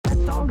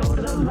all go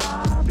to the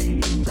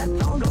lobby.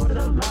 Let's all go to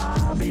the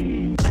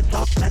lobby. Let's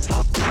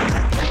all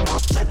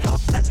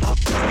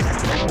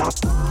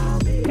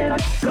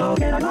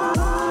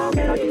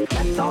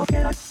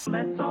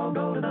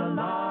go to the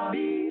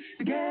lobby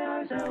to get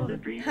ourselves a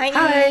treat.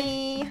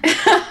 Hi.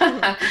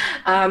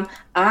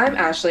 I'm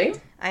Ashley.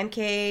 I'm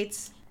Kate,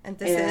 and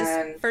this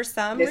is For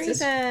Some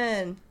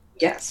Reason.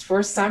 Yes,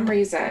 For Some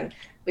Reason.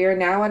 We are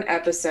now on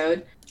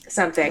episode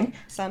something.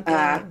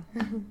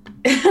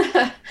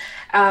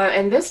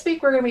 And this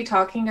week we're going to be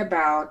talking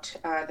about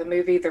the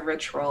movie The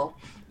Ritual.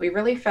 We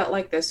really felt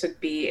like this would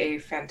be a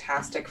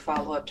fantastic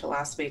follow-up to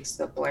last week's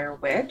The Blair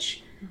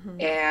Witch.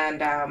 Mm-hmm. And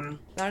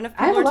not enough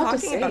people are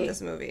talking about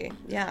this movie.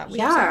 Yeah, we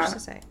have so much to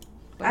say.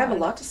 I have a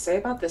lot to say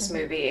about this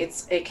movie.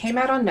 It came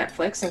out on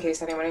Netflix, in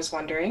case anyone is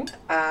wondering.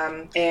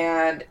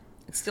 And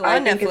it's still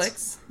on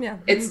Netflix.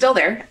 It's still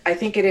there. I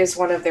think it is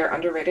one of their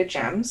underrated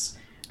gems.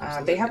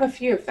 They have a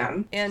few of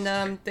them. And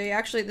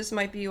this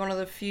might be one of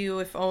the few,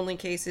 if only,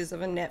 cases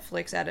of a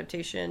Netflix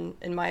adaptation,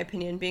 in my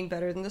opinion, being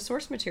better than the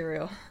source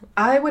material.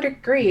 I would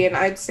agree, and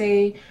I'd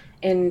say,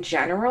 in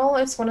general,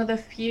 it's one of the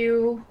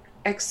few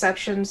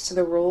exceptions to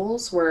the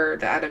rules where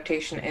the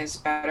adaptation is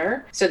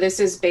better. So this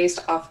is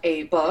based off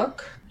a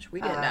book. Which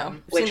we didn't know.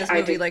 I've seen this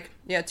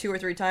movie 2 or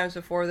 3 times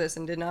before this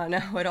and did not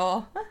know at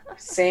all.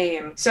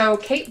 Same. So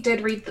Kate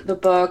did read the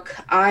book.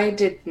 I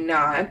did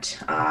not,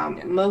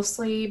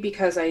 mostly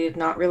because I did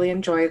not really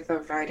enjoy the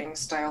writing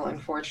style,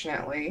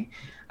 unfortunately.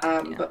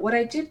 But what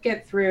I did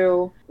get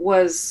through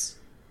was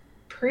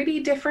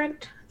pretty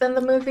different than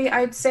the movie,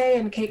 I'd say,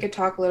 and Kate could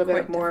talk a little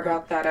bit more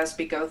about that as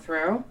we go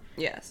through.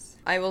 Yes.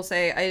 I will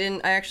say I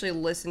actually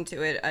listened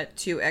to it at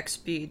 2x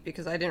speed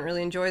because I didn't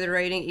really enjoy the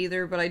writing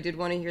either, but I did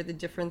want to hear the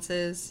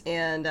differences.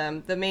 And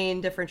the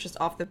main difference just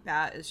off the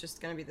bat is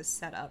just going to be the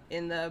setup.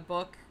 In the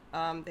book,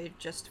 they're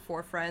just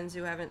 4 friends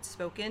who haven't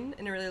spoken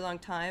in a really long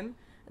time.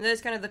 And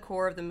that's kind of the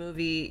core of the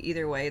movie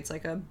either way. It's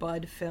like a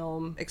bud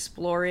film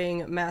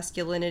exploring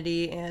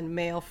masculinity and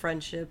male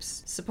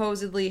friendships.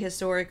 Supposedly,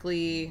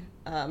 historically,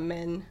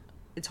 men,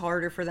 it's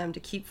harder for them to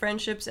keep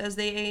friendships as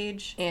they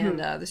age. And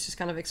this just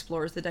kind of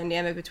explores the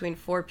dynamic between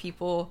 4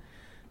 people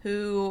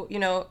who,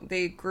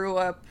 they grew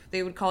up,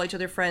 they would call each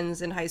other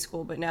friends in high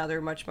school, but now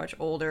they're much, much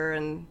older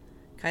and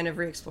kind of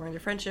re-exploring their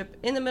friendship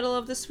in the middle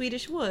of the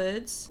Swedish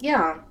woods.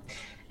 Yeah.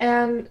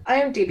 And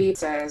IMDb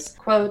says,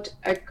 quote,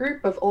 "A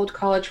group of old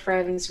college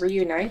friends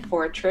reunite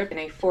for a trip in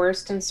a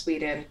forest in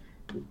Sweden,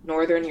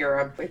 Northern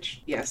Europe,"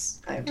 which,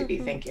 yes,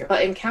 IMDb, thank you,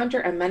 "but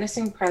encounter a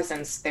menacing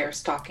presence there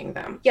stalking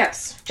them."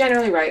 Yes,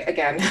 generally right,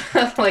 again.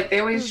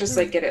 They always just,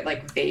 get it,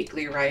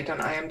 vaguely right on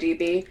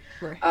IMDb.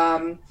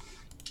 Right.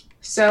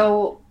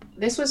 So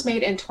this was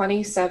made in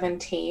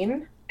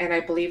 2017, and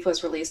I believe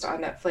was released on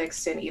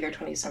Netflix in either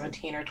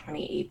 2017 or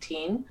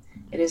 2018.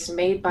 It is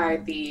made by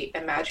the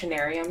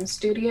Imaginarium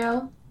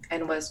Studio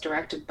and was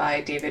directed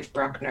by David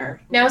Bruckner.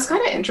 Now, it's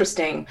kind of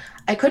interesting.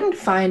 I couldn't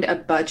find a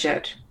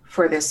budget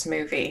for this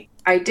movie.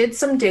 I did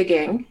some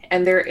digging,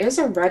 and there is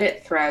a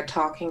Reddit thread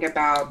talking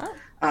about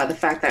the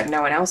fact that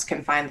no one else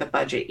can find the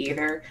budget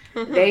either.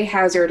 They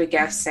hazard a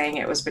guess saying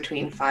it was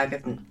between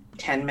 $5 and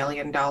 $10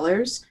 million.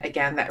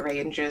 Again, that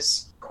range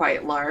is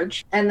quite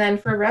large. And then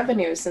for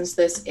revenue, since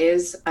this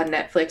is a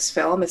Netflix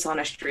film, it's on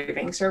a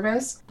streaming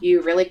service,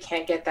 you really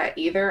can't get that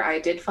either. I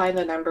did find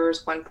the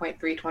numbers 1.3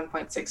 to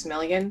 1.6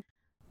 million.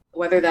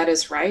 Whether that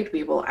is right,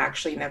 we will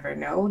actually never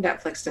know.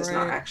 Netflix does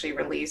not actually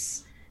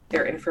release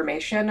their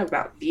information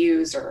about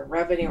views or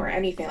revenue or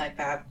anything like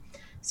that.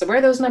 So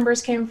where those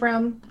numbers came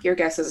from, your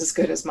guess is as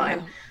good as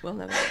mine. We'll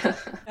never know.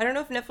 I don't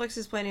know if Netflix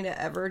is planning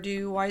to ever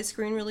do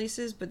widescreen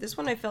releases, but this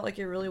one I felt like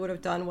it really would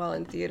have done well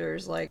in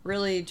theaters.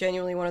 Really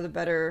genuinely one of the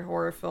better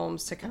horror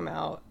films to come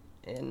out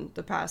in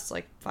the past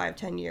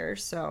 5-10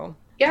 years. So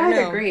yeah,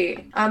 I'd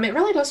agree. It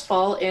really does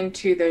fall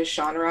into the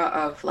genre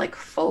of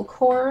folk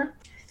horror.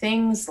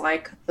 Things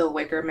like The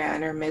Wicker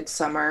Man or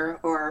Midsummer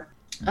or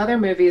other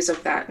movies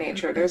of that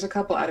nature. There's a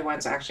couple other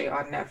ones actually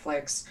on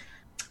Netflix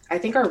I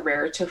think are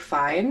rare to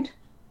find,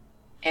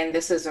 and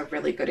this is a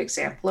really good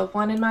example of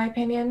one in my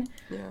opinion.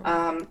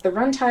 The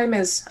runtime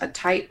is a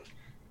tight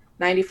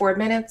 94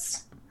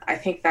 minutes. I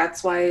think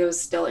that's why it was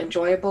still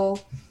enjoyable.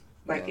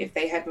 If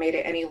they had made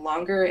it any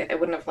longer, it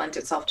wouldn't have lent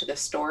itself to the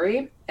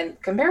story.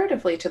 And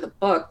comparatively to the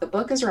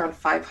book is around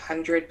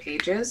 500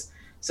 pages,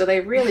 so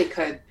they really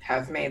could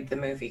have made the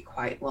movie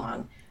quite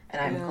long,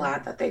 and I'm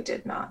glad that they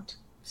did not.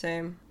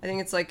 Same. I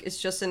think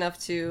it's just enough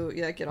to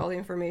get all the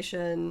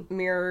information,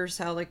 mirrors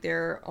how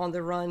they're on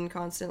the run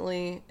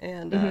constantly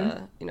and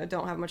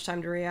don't have much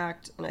time to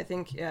react. And I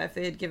think if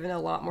they had given a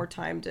lot more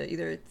time to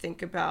either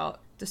think about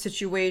the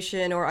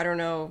situation or I don't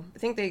know, I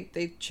think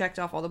they checked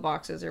off all the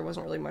boxes. There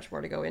wasn't really much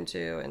more to go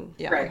into, and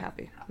I'm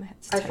happy.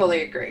 I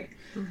fully agree.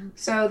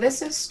 So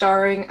this is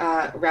starring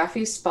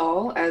Rafi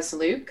Spall as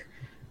Luke,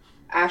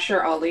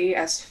 Asher Ali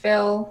as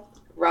Phil,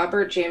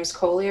 Robert James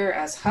Collier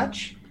as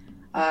Hutch,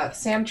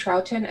 Sam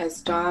Troughton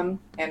as Dom,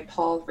 and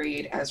Paul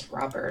Reed as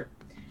Robert.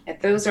 And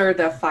those are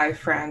the 5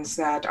 friends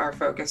that are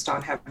focused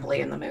on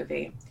heavily in the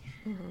movie.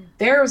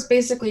 There was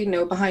basically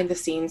no behind the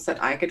scenes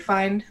that I could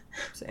find.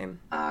 Same.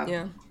 Um,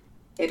 Yeah.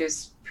 It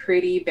is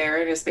pretty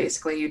barren. It's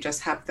basically you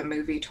just have the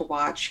movie to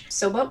watch.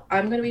 So what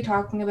I'm going to be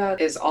talking about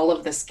is all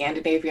of the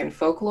Scandinavian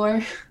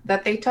folklore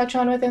that they touch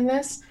on within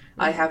this.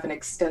 I have an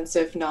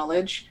extensive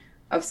knowledge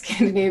of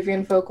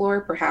Scandinavian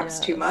folklore, perhaps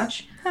too Yes.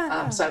 much.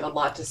 So I have a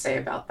lot to say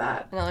about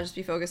that. And I'll just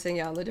be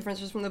focusing, on the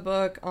differences from the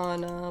book,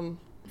 on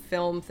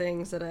film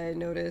things that I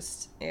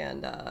noticed,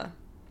 and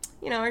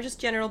or just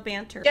general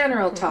banter.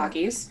 General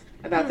talkies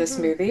about this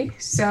movie.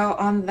 So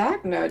on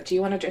that note, do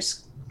you want to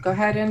just go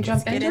ahead and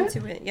jump Get into it?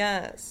 into it.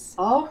 Yes.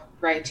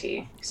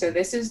 Alrighty. So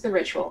this is the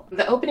ritual.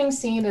 The opening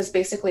scene is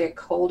basically a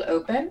cold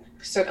open.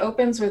 So it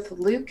opens with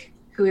Luke,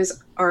 who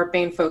is our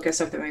main focus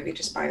of the movie,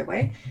 just by the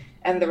way,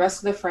 and the rest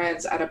of the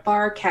friends at a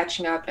bar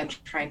catching up and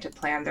trying to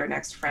plan their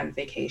next friend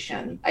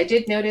vacation. I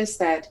did notice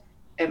that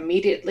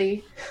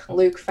immediately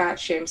Luke fat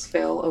shames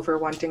Phil over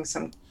wanting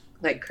some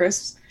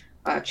crisps,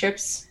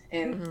 chips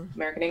in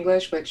American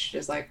English, which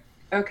is like,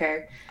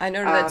 okay. I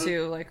noted that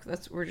too.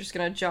 We're just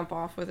gonna jump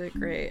off with it.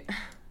 Great.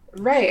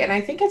 Right, and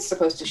I think it's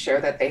supposed to show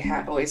that they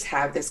always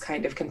have this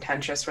kind of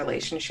contentious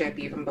relationship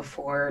even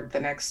before the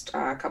next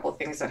couple of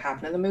things that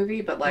happen in the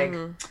movie, but it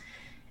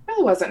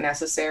really wasn't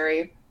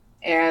necessary.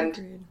 And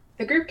Agreed.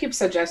 the group keeps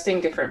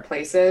suggesting different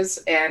places,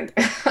 and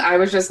I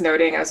was just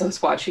noting as I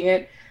was watching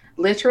it,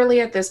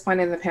 literally at this point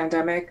in the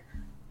pandemic,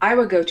 I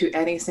would go to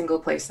any single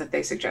place that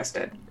they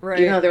suggested. Right.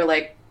 Even though they're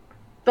like,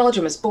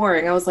 Belgium is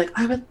boring. I was like,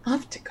 I would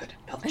love to go to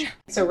Belgium.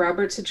 So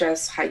Robert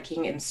suggests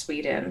hiking in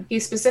Sweden. He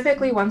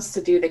specifically wants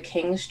to do the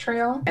King's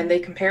Trail, and they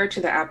compare it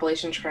to the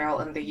Appalachian Trail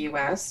in the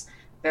US,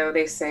 though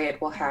they say it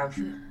will have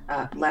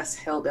less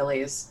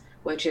hillbillies,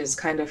 which is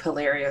kind of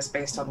hilarious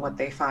based on what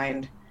they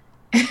find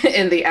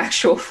in the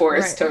actual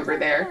forest over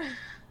there.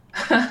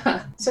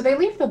 So they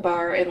leave the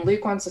bar, and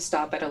Luke wants to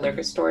stop at a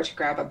liquor store to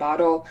grab a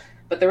bottle,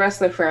 but the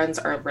rest of the friends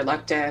are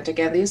reluctant.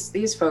 Again,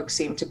 these folks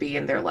seem to be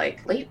in their late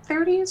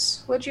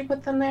 30s. Would you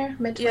put them there?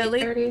 Mid to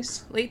late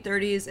 30s? Late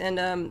 30s,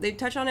 and they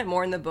touch on it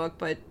more in the book,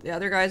 but the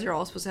other guys are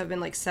all supposed to have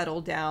been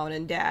settled down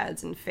and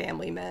dads and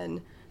family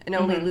men. And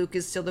only Luke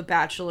is still the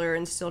bachelor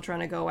and still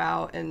trying to go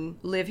out and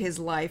live his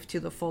life to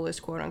the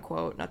fullest, quote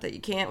unquote. Not that you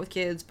can't with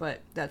kids,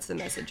 but that's the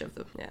message of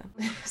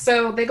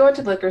So they go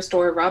into the liquor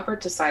store. Robert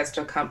decides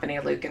to accompany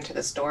Luke into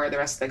the store. The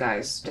rest of the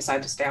guys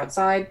decide to stay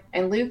outside.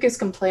 And Luke is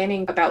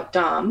complaining about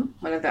Dom,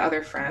 one of the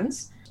other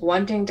friends,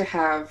 wanting to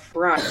have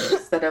brunch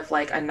instead of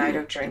a night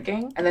of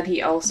drinking. And then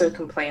he also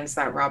complains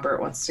that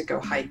Robert wants to go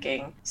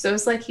hiking. So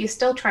it's he's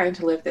still trying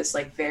to live this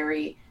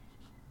very,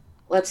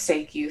 let's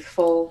say,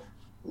 youthful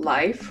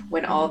life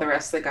when all the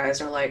rest of the guys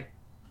are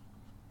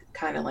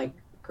kind of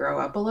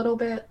grow up a little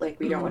bit.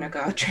 We don't want to go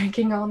out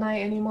drinking all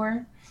night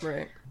anymore.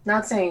 Right.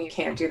 Not saying you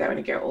can't do that when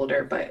you get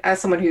older, but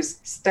as someone who's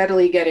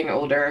steadily getting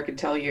older, I can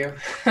tell you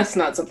that's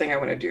not something I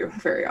want to do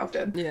very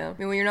often. Yeah. I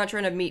mean, when you're not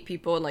trying to meet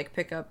people and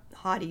pick up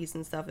hotties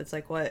and stuff, it's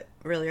what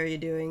really are you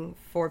doing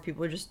for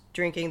people just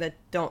drinking that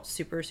don't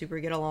super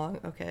get along?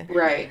 Okay.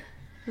 Right.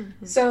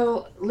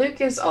 So Luke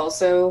is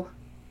also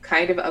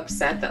kind of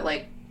upset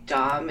that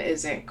Dom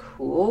isn't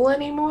cool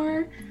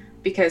anymore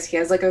because he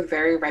has a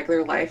very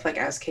regular life.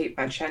 As Kate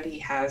mentioned, he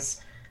has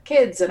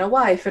kids and a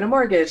wife and a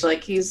mortgage.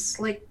 He's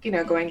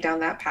going down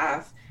that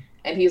path,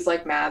 and he's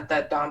mad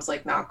that Dom's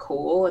not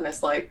cool, and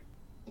it's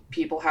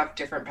people have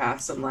different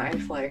paths in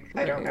life.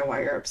 I don't know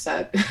why you're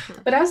upset.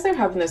 But as they're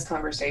having this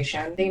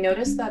conversation, they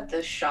notice that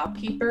the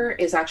shopkeeper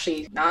is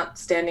actually not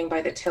standing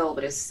by the till,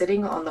 but is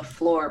sitting on the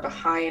floor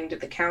behind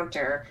the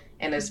counter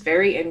and is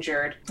very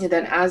injured. And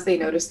then as they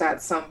notice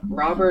that, some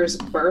robbers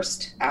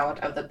burst out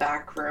of the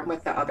back room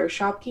with the other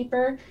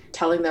shopkeeper,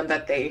 telling them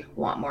that they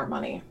want more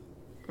money.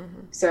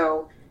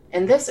 So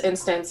in this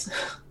instance,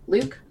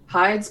 Luke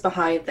hides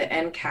behind the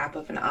end cap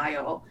of an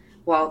aisle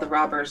while the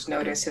robbers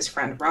notice his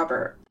friend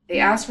Robert. They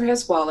ask for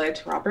his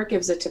wallet. Robert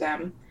gives it to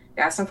them.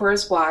 They ask him for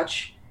his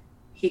watch.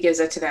 He gives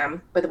it to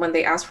them. But when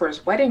they ask for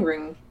his wedding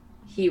ring,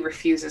 he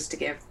refuses to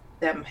give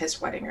them his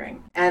wedding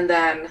ring. And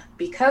then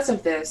because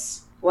of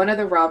this, one of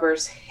the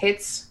robbers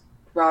hits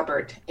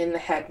Robert in the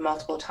head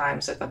multiple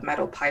times with a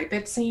metal pipe,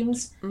 it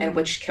seems, and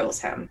which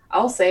kills him.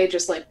 I'll say,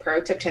 just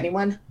pro tip to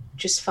anyone,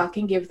 just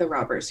fucking give the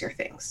robbers your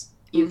things.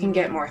 You can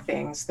get more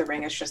things. The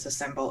ring is just a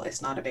symbol.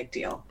 It's not a big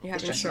deal.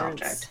 It's just an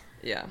object.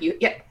 Yeah.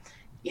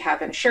 You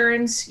have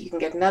insurance. You can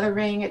get another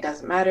ring. It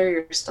doesn't matter.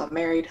 You're still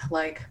married.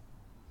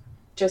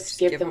 Just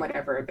give them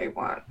whatever they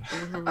want.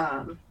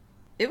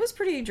 It was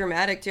pretty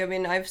dramatic too. I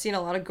mean, I've seen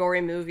a lot of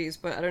gory movies,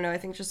 but I don't know. I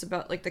think just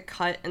about the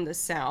cut and the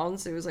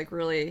sounds, it was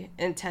really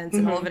intense,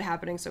 and all of it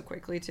happening so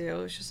quickly too.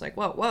 It was just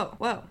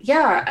whoa.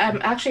 Yeah.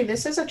 Actually,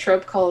 this is a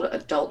trope called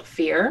adult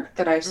fear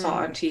that I saw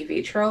on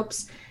TV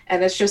tropes,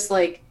 and it's just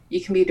you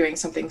can be doing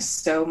something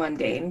so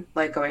mundane,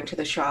 like going to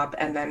the shop,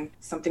 and then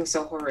something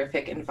so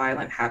horrific and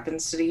violent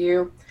happens to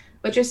you,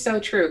 which is so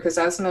true. Because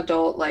as an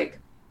adult,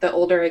 the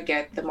older I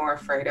get, the more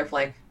afraid of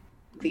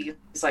these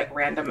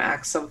random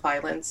acts of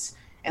violence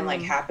and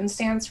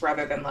happenstance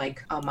rather than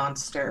a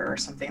monster or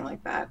something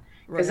like that.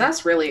 Because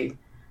that's really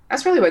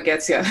what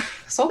gets you.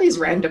 It's all these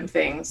random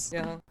things.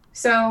 Yeah.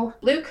 So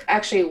Luke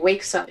actually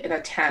wakes up in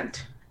a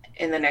tent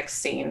in the next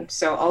scene.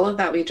 So all of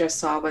that we just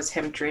saw was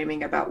him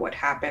dreaming about what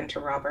happened to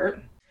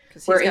Robert.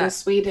 Because We're he's in got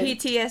Sweden.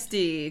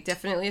 PTSD,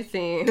 definitely a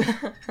theme.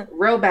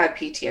 Real bad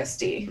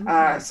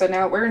PTSD. So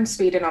now we're in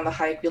Sweden on the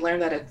hike. We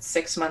learn that it's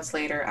 6 months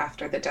later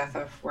after the death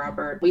of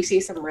Robert. We see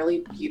some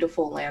really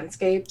beautiful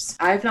landscapes.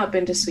 I've not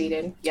been to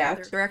Sweden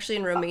yet. They're actually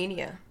in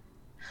Romania.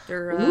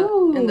 They're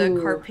in the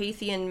Ooh.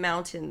 Carpathian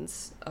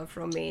Mountains of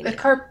Romania.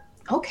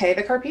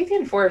 The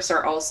Carpathian forests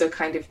are also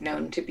kind of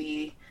known to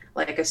be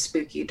like a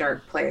spooky,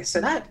 dark place.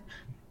 So that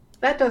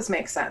does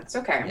make sense.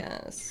 Okay.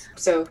 Yes.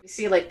 So we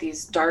see like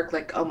these dark,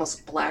 like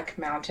almost black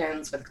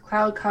mountains with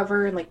cloud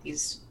cover and like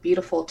these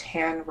beautiful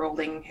tan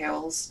rolling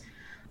hills.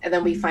 And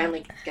then we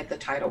finally get the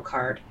title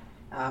card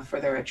for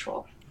the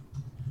ritual.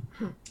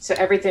 So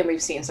everything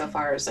we've seen so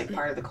far is like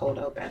part of the cold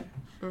open.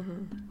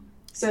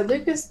 So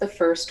Luke is the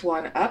first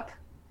one up,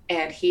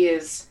 and he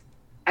is,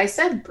 I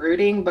said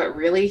brooding, but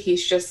really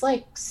he's just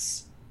like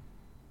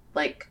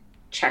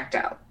checked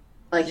out.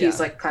 Like he's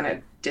like kind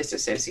of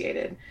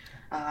disassociated.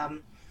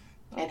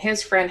 And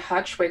his friend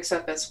Hutch wakes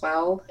up as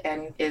well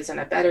and is in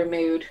a better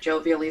mood,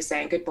 jovially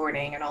saying good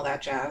morning and all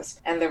that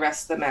jazz. And the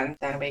rest of the men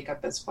then wake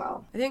up as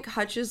well. I think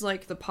Hutch is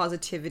like the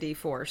positivity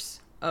force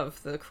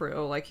of the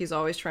crew. Like he's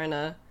always trying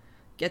to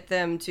get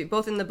them to,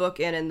 both in the book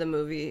and in the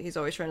movie, he's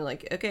always trying to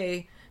like,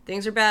 okay,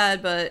 things are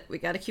bad, but we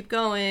got to keep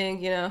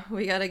going. You know,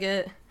 we got to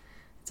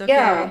it's okay.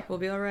 Yeah. We'll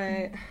be all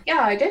right. Yeah,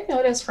 I did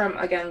notice from,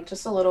 again,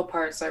 just a little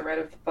parts I read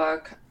of the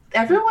book.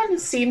 Everyone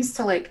seems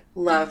to like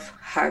love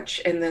Hutch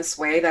in this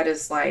way that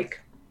is like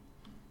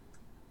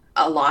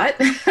a lot.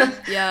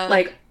 Yeah.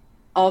 Like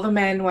all the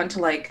men want to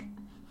like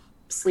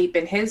sleep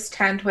in his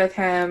tent with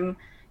him,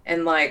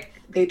 and like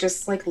they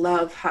just like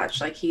love Hutch.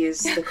 Like he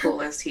is the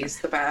coolest, he's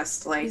the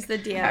best. Like He's the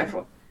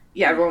DM.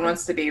 Everyone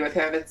wants to be with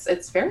him.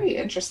 It's very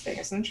interesting.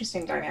 It's an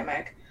interesting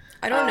dynamic.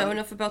 I don't know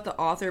enough about the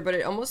author, but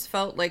it almost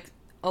felt like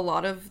a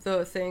lot of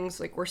the things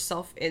like were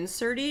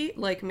self-inserty.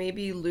 Like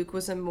maybe Luke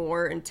was a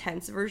more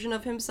intense version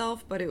of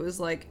himself, but it was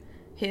like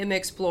him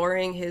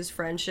exploring his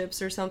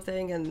friendships or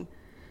something. And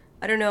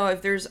I don't know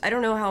I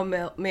don't know how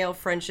male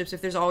friendships,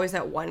 if there's always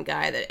that one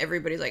guy that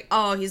everybody's like,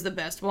 oh, he's the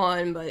best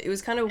one. But it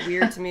was kind of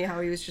weird to me how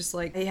he was just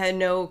like, he had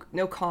no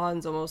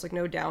cons, almost like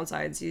no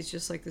downsides. He's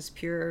just like this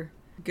pure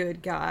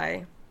good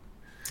guy.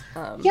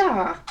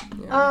 Yeah.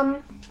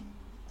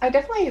 I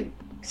definitely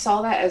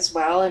saw that as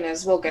well. And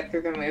as we'll get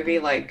through the movie,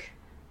 like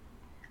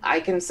I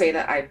can say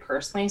that I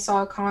personally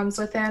saw cons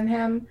within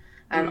him.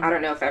 I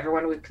don't know if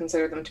everyone would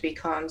consider them to be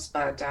cons,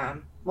 but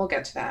we'll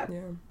get to that. Yeah.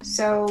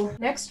 So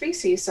next we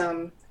see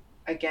some,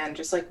 again,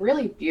 just like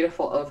really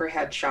beautiful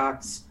overhead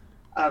shots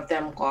of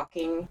them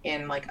walking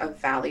in like a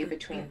valley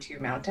between two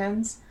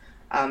mountains.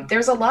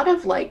 There's a lot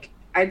of like,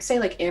 I'd say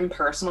like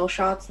impersonal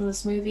shots in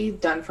this movie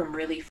done from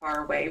really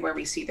far away where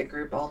we see the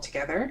group all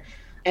together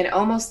and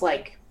almost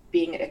like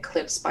being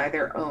eclipsed by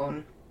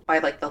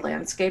like the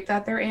landscape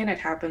that they're in. It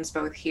happens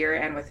both here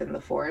and within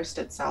the forest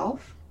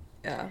itself.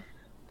 Yeah.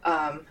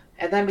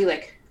 And then we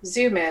like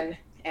zoom in,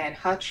 and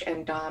Hutch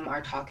and Dom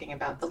are talking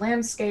about the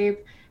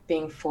landscape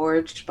being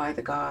forged by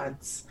the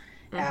gods.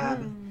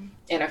 And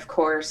of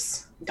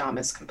course, Dom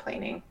is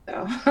complaining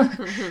though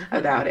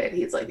about it.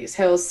 He's like, these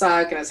hills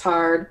suck and it's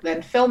hard.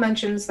 Then Phil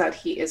mentions that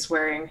he is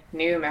wearing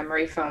new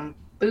memory foam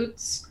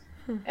boots.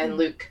 And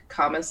Luke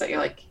comments that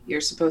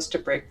you're supposed to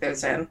break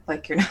those in.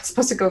 Like you're not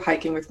supposed to go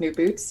hiking with new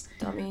boots.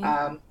 Dummy.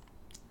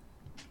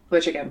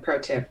 Which again, pro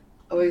tip,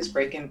 always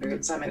break in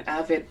boots. I'm an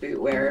avid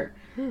boot wearer.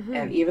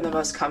 And even the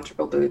most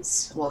comfortable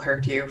boots will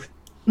hurt you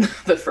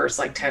the first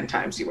like 10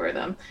 times you wear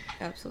them.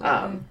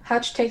 Absolutely.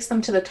 Hutch takes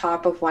them to the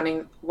top of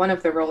one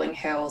of the rolling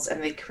hills,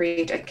 and they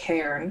create a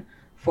cairn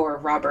for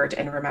Robert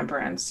in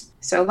remembrance.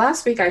 So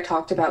last week I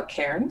talked about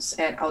cairns,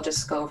 and I'll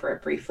just go over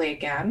it briefly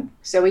again.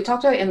 So we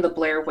talked about it in the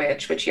Blair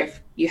Witch, which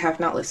you have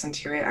not listened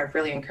to it. I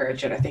really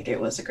encourage it. I think it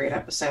was a great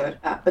episode.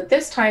 But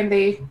this time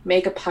they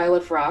make a pile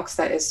of rocks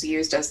that is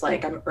used as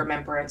like a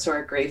remembrance or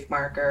a grave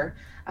marker.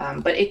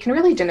 But it can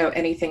really denote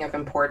anything of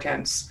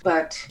importance.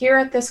 But here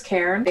at this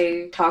cairn,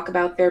 they talk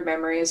about their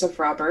memories of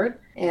Robert,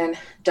 and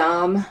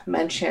Dom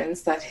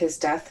mentions that his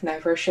death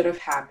never should have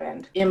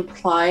happened,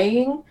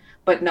 implying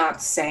but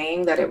not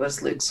saying that it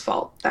was Luke's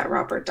fault that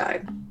Robert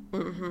died.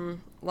 A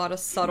lot of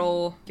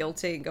subtle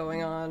guilting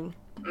going on.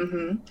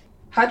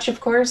 Hutch, of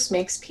course,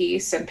 makes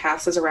peace and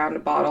passes around a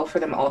bottle for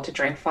them all to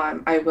drink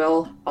from. I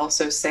will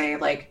also say,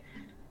 like,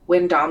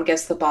 when Dom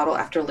gets the bottle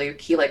after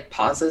Luke, he, like,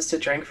 pauses to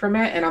drink from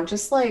it, and I'm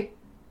just like,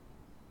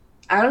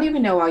 I don't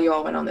even know why you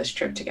all went on this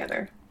trip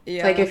together.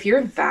 Yeah. Like, if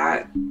you're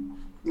that,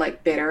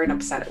 like, bitter and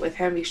upset with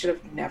him, you should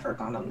have never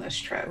gone on this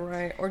trip.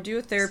 Right. Or do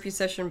a therapy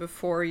session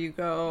before you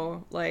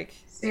go. Like,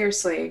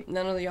 seriously.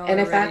 none of y'all And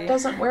are if ready. that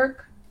doesn't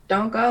work,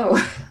 don't go.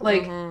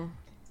 Like,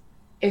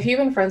 if you've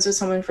been friends with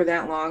someone for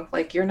that long,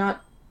 like, you're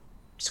not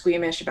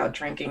squeamish about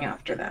drinking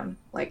after them.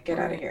 Like, get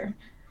out of here.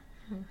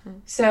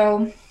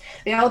 So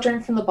they all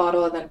drink from the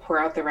bottle and then pour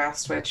out the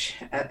rest, which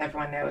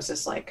everyone knows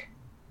is like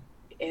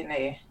in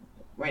a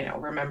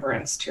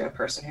remembrance to a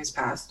person who's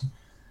passed.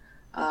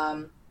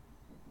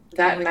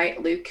 That Like,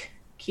 night, Luke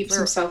keeps they're-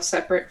 himself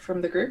separate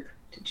from the group.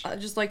 Did I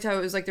just liked how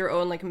it was like their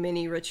own like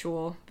mini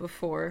ritual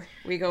before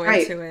we go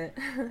Right. into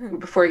it.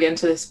 before we get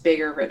into this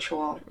bigger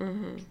ritual.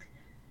 Hmm.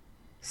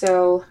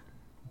 So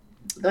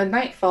the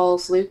night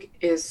falls, Luke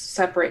is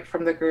separate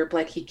from the group,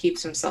 like he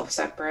keeps himself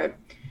separate,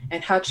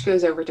 and Hutch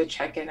goes over to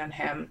check in on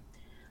him.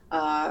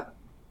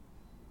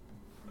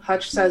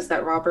 Hutch says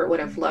that Robert would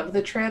have loved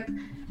the trip,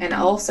 and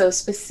also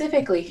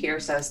specifically here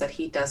says that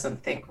he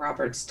doesn't think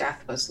Robert's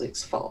death was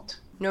Luke's fault.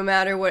 No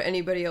matter what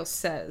anybody else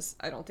says,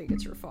 I don't think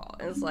it's your fault.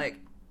 And it's like,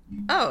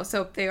 oh,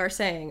 so they are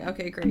saying,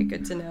 okay, great,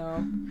 good to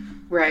know.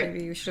 Right.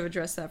 Maybe you should have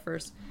addressed that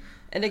first.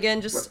 And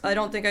again, just I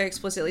don't think I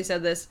explicitly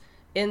said this.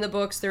 In the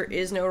books, there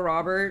is no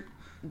Robert.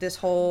 This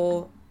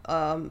whole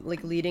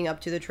like leading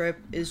up to the trip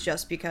is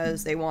just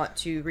because they want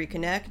to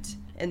reconnect.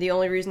 And the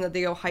only reason that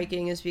they go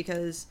hiking is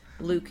because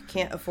Luke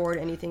can't afford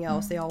anything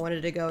else. They all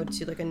wanted to go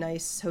to like a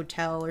nice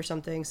hotel or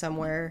something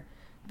somewhere,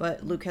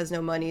 but Luke has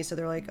no money, so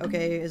they're like,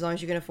 okay, as long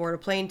as you can afford a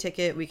plane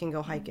ticket, we can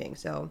go hiking.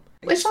 So,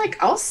 Which,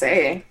 like, I'll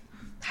say,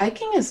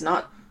 hiking is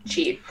not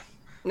cheap.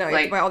 no, you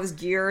have to buy all this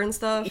gear and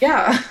stuff.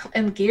 Yeah,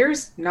 and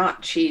gear's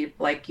not cheap.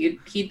 Like,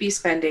 he'd be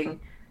spending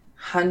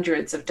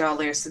hundreds of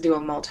dollars to do a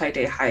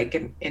multi-day hike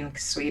in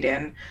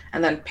Sweden,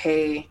 and then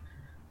pay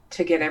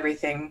to get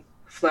everything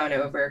flown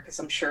over, because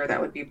I'm sure that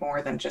would be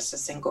more than just a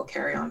single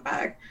carry-on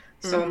bag.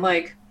 So I'm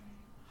like,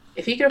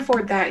 if you could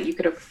afford that, you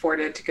could have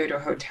afforded to go to a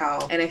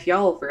hotel. And if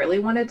y'all really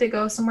wanted to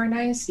go somewhere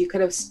nice, you could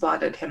have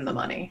spotted him the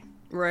money.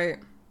 Right.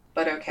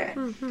 But okay.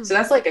 So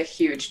that's like a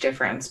huge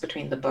difference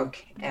between the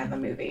book and the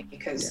movie,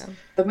 because Yeah.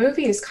 the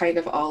movie is kind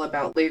of all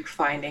about Luke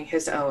finding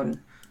his own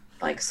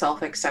like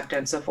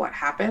self-acceptance of what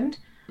happened,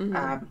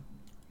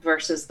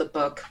 versus the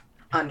book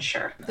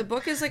unsure. The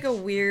book is like a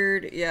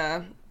weird,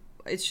 yeah.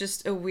 It's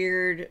just a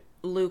weird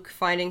Luke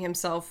finding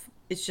himself.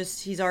 It's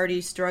just he's already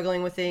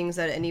struggling with things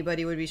that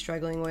anybody would be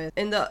struggling with.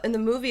 In the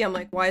movie, I'm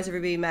like, why is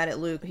everybody mad at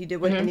Luke? He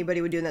did what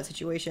anybody would do in that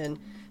situation.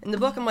 In the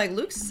book, I'm like,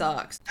 Luke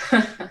sucks.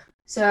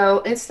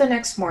 So it's the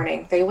next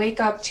morning. They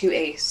wake up to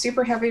a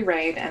super heavy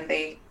rain and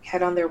they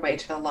head on their way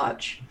to the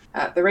lodge.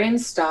 The rain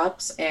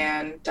stops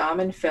and Dom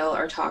and Phil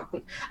are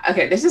talking.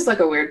 Okay, this is like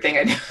a weird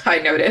thing I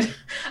noted.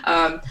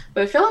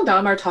 But Phil and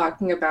Dom are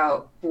talking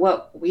about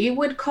what we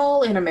would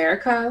call in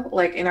America,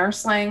 like in our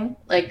slang,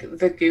 like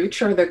the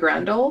gooch or the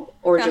grundle,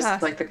 or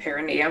just like the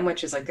perineum,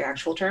 which is like the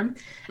actual term.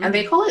 And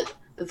they call it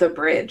the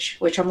bridge,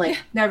 which I'm like,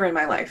 never in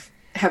my life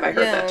have I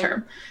heard that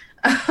term.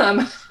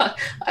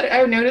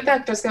 I noted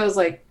that just goes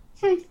like,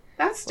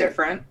 that's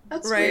different.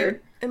 That's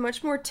weird. And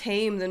much more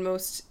tame than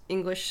most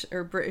English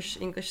or British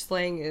English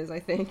slang is, I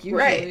think,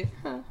 usually. Right.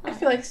 I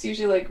feel like it's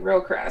usually like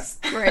real crass.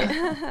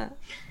 Right.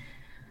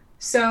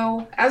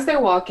 So as they're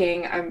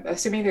walking, I'm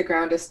assuming the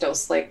ground is still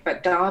slick,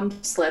 but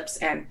Dom slips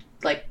and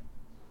like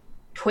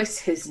twists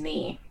his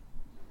knee.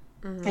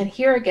 And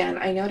here again,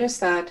 I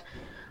noticed that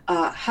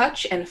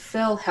Hutch and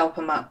Phil help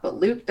him up, but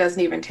Luke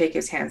doesn't even take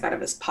his hands out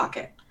of his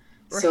pocket.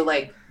 Right. So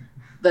like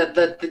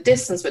the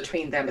distance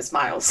between them is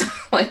miles.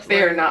 Like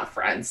they are not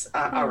friends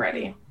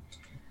already.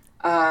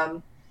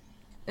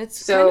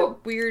 It's kind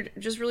of weird.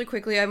 Just really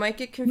quickly, I might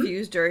get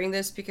confused during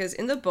this because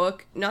in the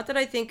book, not that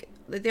I think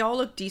that they all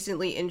look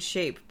decently in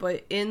shape,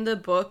 but in the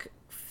book,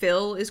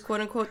 Phil is quote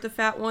unquote the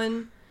fat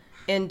one,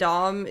 and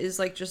Dom is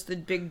like just the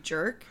big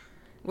jerk,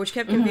 which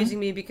kept confusing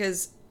me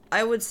because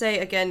I would say,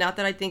 again, not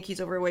that I think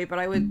he's overweight, but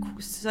I would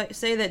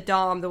say that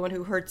Dom, the one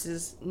who hurts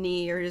his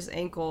knee or his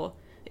ankle,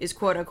 is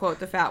quote unquote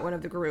the fat one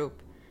of the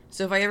group.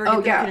 So if I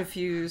ever get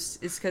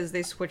confused, it's because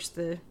they switched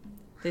the...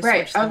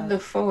 Of the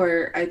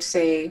four, I'd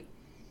say...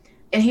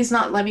 And he's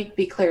not, let me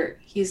be clear,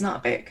 he's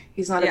not big.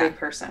 He's not a big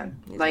person.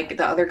 He's like, not.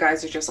 The other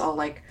guys are just all,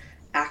 like,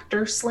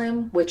 actor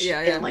slim, which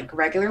in, like,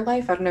 regular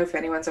life, I don't know if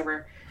anyone's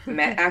ever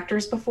met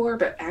actors before,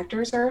 but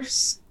actors are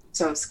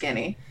so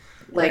skinny.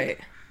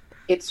 Like,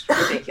 it's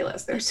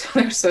ridiculous. They're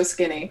so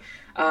skinny.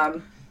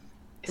 So,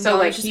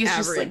 like, he's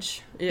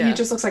average. Just, like, he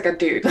just looks like a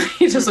dude.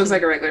 He just looks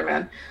like a regular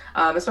man.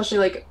 Especially,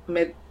 like,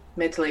 mid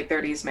to late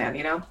 30s man,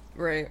 you know?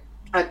 Right.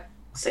 I'd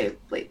say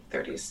late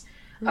 30s.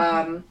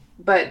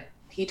 But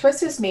he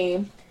twists his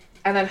knee,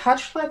 and then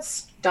Hutch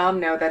lets Dom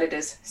know that it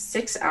is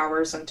 6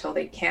 hours until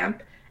they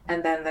camp,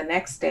 and then the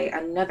next day,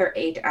 another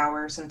 8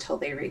 hours until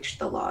they reach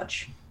the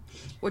lodge.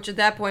 Which at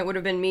that point would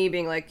have been me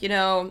being like, you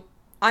know,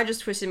 I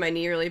just twisted my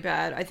knee really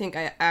bad. I think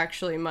I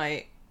actually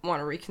might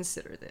want to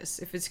reconsider this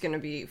if it's going to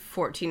be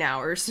 14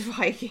 hours of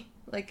hiking.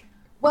 Like...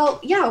 Well,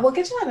 yeah, we'll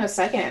get to that in a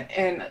second,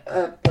 and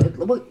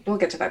we'll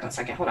get to that in a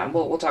second. Hold on,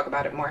 we'll talk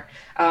about it more.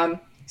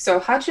 So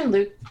Hutch and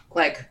Luke,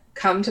 like,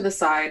 come to the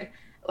side,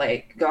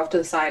 like, go off to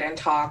the side and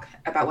talk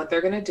about what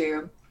they're going to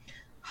do.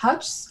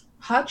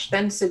 Hutch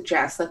then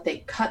suggests that they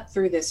cut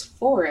through this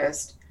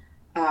forest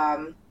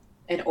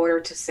in order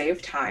to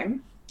save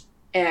time.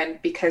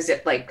 And because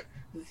it, like,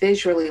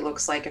 visually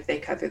looks like if they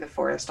cut through the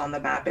forest on the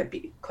map, it'd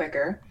be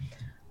quicker.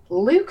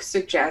 Luke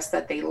suggests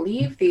that they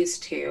leave these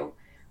two,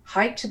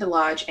 hike to the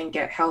lodge, and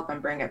get help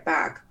and bring it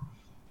back.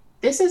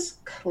 This is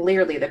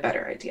clearly the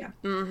better idea.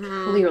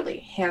 Clearly,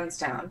 hands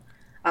down.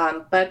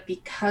 But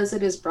because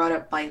it is brought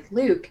up by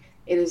Luke,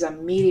 it is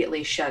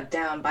immediately shut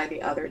down by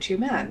the other two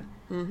men.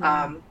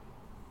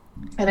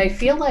 And I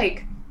feel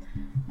like,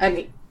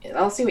 and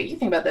I'll see what you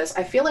think about this.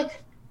 I feel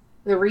like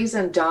the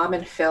reason Dom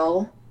and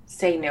Phil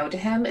say no to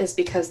him is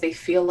because they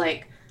feel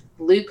like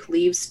Luke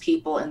leaves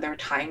people in their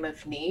time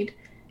of need,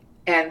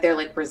 and they're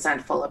like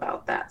resentful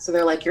about that. So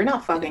they're like, "You're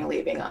not fucking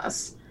leaving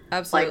us."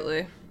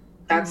 Absolutely. Like,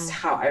 that's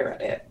how I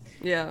read it.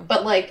 Yeah.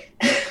 But like,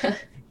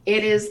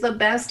 it is the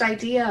best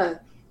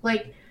idea.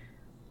 Like,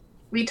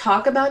 we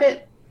talk about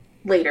it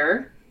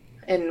later,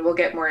 and we'll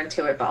get more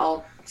into it. But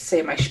I'll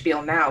say my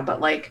spiel now. But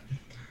like,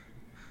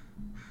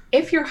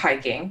 if you're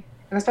hiking,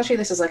 and especially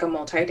this is like a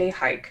multi-day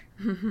hike,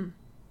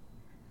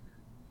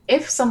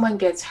 if someone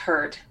gets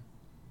hurt,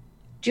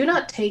 do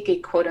not take a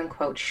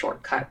quote-unquote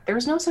shortcut.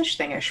 There's no such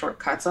thing as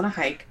shortcuts on a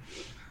hike.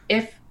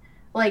 If,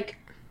 like,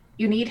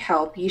 you need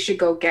help, you should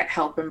go get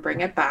help and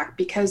bring it back,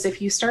 because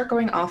if you start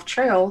going off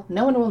trail,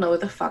 no one will know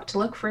the fuck to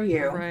look for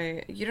you.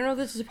 Right. You don't know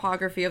the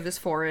topography of this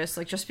forest.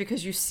 Like, just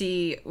because you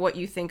see what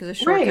you think is a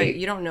shortcut, Right.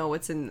 you don't know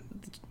what's in...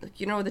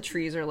 You know what the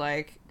trees are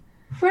like.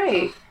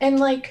 Right. Ugh. And,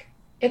 like,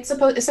 it's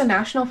a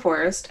national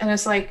forest, and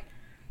it's like...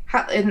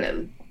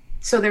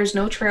 So there's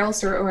no trails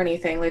through it or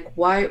anything. Like,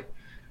 why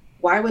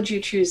would you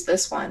choose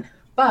this one?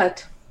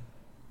 But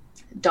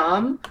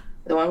Dom,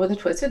 the one with the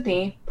twisted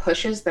knee,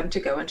 pushes them to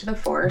go into the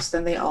forest,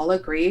 and they all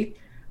agree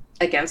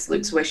against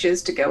Luke's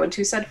wishes to go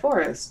into said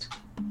forest.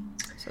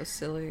 So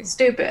silly.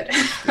 Stupid.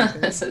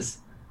 This is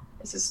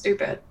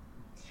stupid.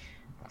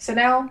 So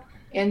now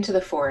into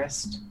the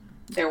forest.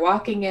 They're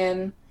walking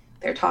in.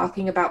 They're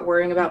talking about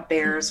worrying about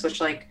bears, which,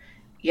 like,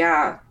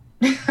 yeah,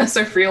 that's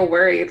a real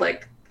worry.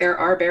 Like, there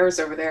are bears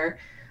over there.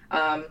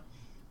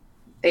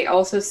 They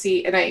also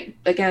see, and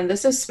again,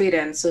 this is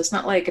Sweden, so it's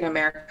not like in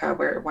America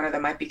where one of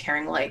them might be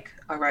carrying like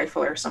a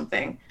rifle or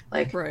something.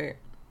 Like, Right.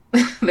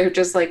 they're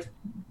just like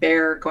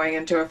bear going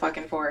into a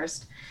fucking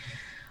forest.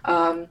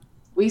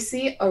 We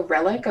see a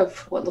relic of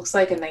what looks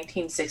like a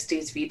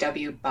 1960s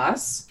VW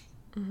bus,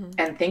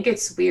 and think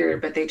it's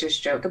weird, but they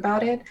just joke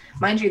about it.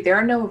 Mind you, there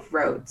are no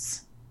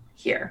roads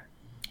here.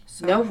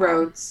 So No far.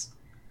 roads,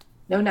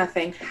 no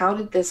nothing. How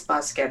did this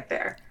bus get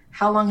there?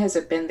 How long has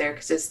it been there?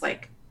 Because it's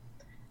like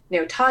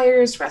no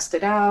tires,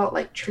 rusted out,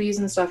 like trees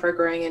and stuff are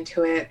growing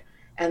into it,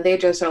 and they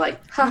just are like,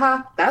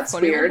 haha, that's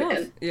Funny weird. little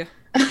And yeah.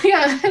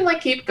 yeah, and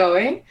like keep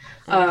going.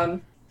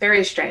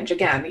 Very strange.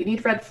 Again, you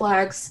need red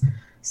flags.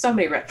 So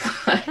many red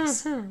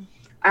flags.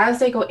 As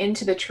they go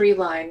into the tree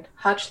line,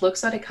 Hutch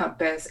looks at a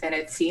compass, and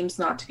it seems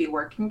not to be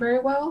working very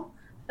well.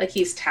 Like,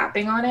 he's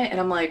tapping on it, and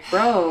I'm like,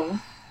 bro,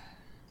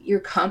 your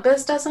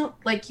compass doesn't,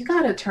 like, you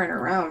gotta turn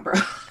around, bro.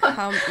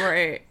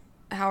 Right.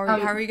 How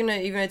are you gonna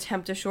even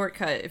attempt a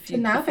shortcut if you're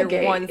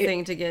navigate one it-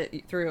 thing to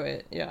get through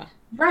it? Yeah.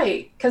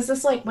 Right, because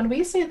it's like, when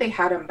we say they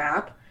had a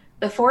map,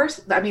 the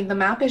forest, I mean, the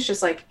map is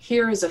just like,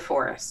 here is a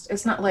forest.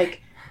 It's not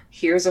like,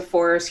 here's a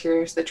forest,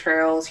 here's the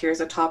trails,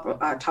 here's a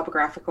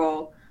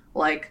topographical,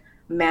 like,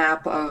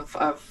 map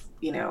of,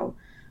 you know,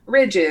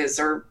 ridges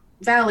or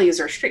valleys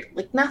or street,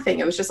 like, nothing.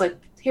 It was just like,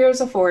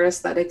 here's a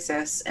forest that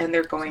exists, and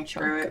they're going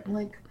through it. I'm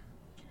like,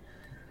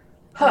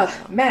 huh,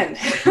 men.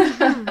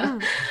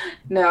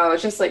 No,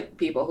 it's just like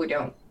people who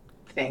don't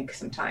think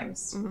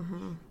sometimes.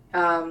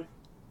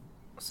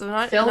 So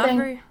not Building-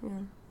 very. Yeah.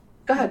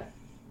 Go ahead.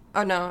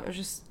 Oh no,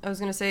 I was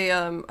gonna say,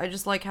 I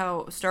just like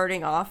how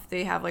starting off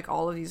they have like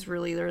all of these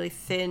really, really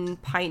thin,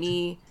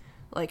 piney,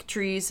 like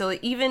trees. So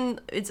like, even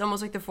it's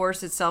almost like the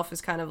forest itself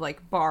is kind of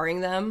like barring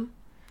them.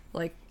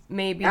 Like,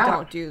 maybe Yeah.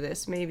 don't do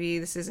this. Maybe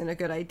this isn't a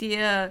good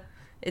idea.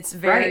 It's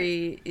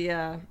very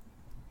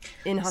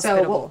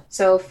inhospitable.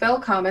 So Phil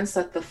comments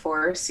that the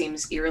forest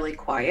seems eerily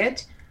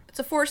quiet. It's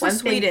a forest in one thing-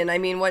 Sweden. I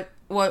mean, what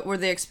were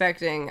they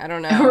expecting? I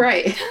don't know.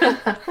 Right.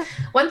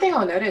 One thing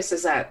I'll notice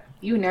is that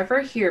you never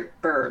hear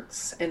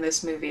birds in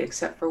this movie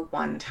except for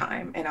one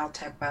time, and I'll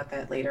talk about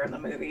that later in the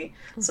movie.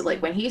 So,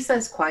 like, when he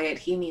says quiet,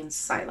 he means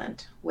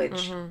silent,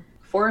 which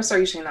forests are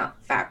usually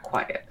not that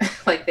quiet.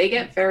 Like, they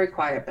get very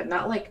quiet, but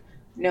not like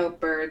no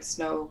birds,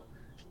 no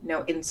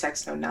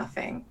insects, no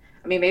nothing.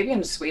 I mean, maybe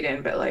in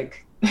Sweden, but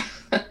like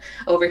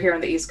over here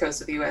on the east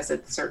coast of the U.S.,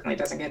 it certainly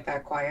doesn't get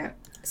that quiet.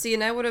 See,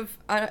 and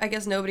I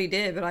guess nobody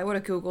did, but I would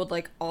have Googled,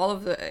 like, all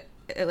of the,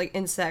 like,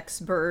 insects,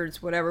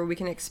 birds, whatever we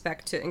can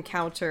expect to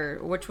encounter.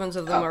 Which ones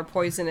of them are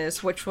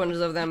poisonous? Which ones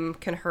of them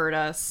can hurt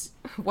us?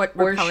 What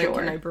For repellent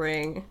can sure. I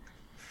bring?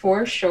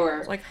 For sure.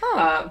 It's like,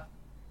 huh, Um,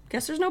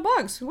 guess there's no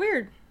bugs.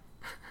 Weird.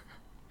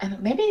 And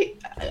maybe,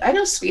 I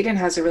know Sweden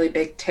has a really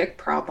big tick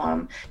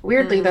problem.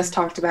 Weirdly, that's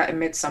talked about in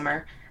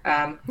Midsummer.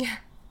 Yeah.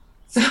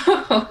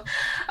 So,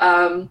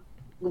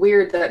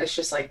 weird that it's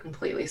just like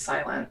completely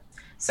silent.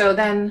 So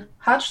then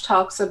Hutch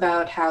talks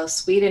about how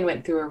Sweden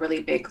went through a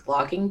really big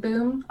logging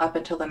boom up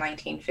until the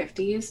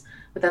 1950s,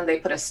 but then they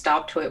put a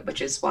stop to it,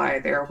 which is why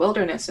their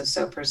wilderness is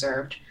so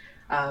preserved.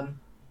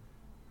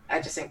 I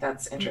just think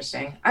that's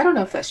interesting. I don't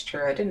know if that's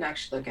true. I didn't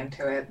actually look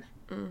into it.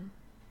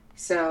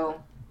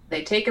 So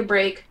they take a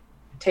break,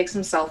 take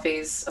some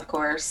selfies, of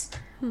course.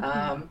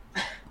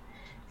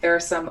 There are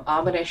some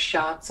ominous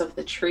shots of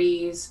the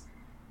trees,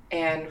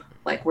 and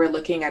Like we're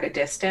looking at a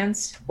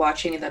distance,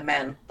 watching the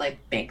men like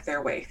make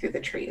their way through the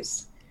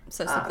trees.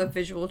 So it's like the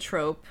visual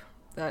trope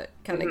that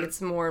kind of Mhm.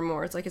 gets more and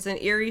more. It's like it's an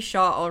eerie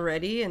shot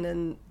already, and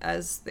then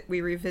as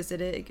we revisit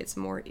it, it gets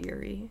more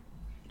eerie.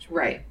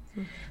 Right.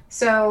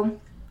 So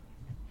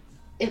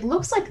it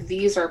looks like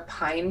these are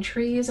pine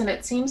trees, and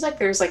it seems like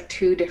there's like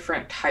two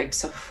different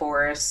types of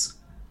forests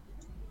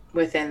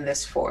within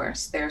this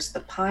forest. There's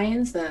the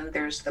pines, then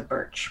there's the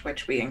birch,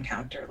 which we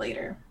encounter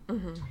later.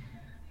 Mm-hmm.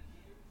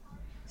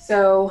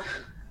 So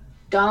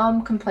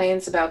Dom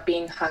complains about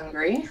being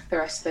hungry. The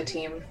rest of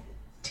the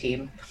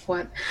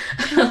what?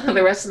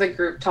 The rest of the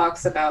group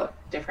talks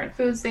about different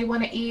foods they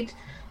want to eat,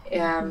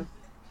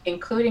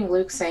 including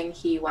Luke saying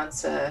he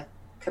wants a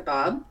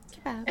kebab.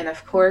 And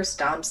of course,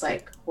 Dom's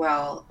like,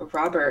 well,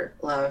 Robert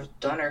loved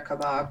doner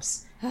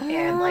kebabs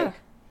and like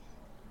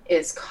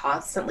is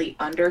constantly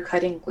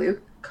undercutting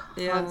Luke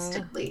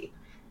constantly.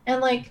 Yeah.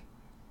 And like,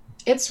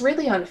 it's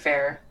really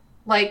unfair.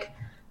 Like,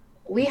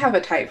 we have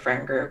a tight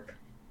friend group,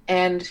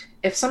 and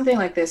if something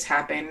like this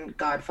happened,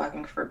 God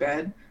fucking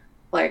forbid,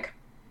 like,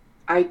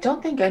 I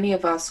don't think any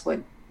of us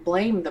would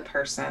blame the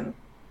person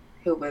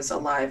who was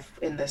alive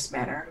in this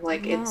manner.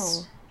 Like, no.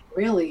 It's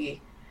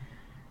really,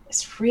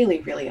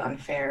 really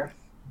unfair.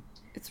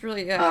 It's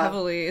really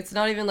heavily. It's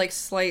not even like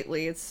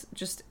slightly. It's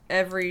just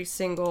every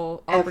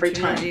single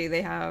opportunity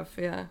they have.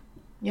 Yeah.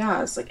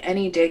 Yeah, it's like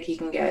any dig he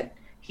can get,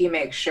 he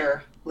makes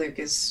sure he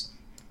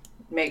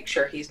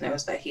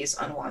knows that he's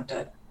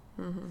unwanted.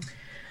 Mm-hmm.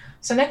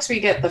 So next we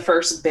get the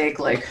first big,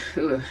 like,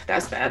 ooh,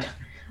 that's bad.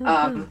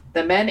 Mm-hmm.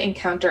 The men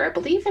encounter, I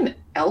believe, an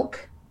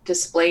elk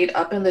displayed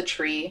up in the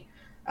tree,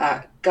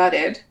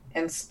 gutted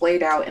and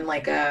splayed out in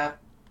like a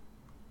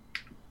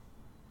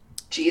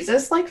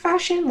Jesus-like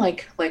fashion,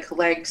 like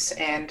legs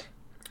and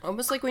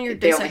almost like when you're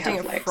dissecting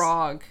a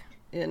frog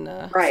in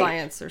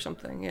science or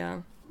something.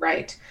 Yeah.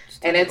 Right.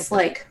 And it's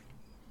like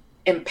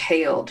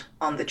impaled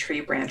on the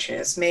tree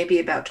branches, maybe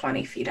about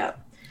 20 feet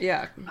up.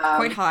 Yeah,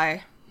 quite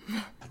high.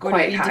 Would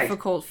be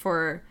difficult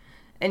for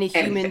any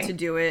human to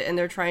do it, and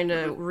they're trying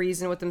to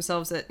reason with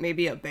themselves that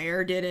maybe a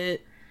bear did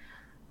it.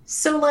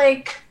 So,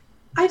 like,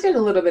 I did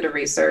a little bit of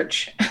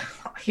research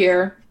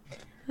here.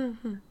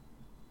 Mm-hmm.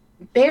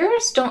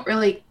 Bears don't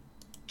really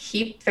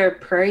keep their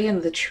prey in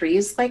the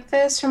trees like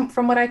this,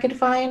 from what I could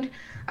find.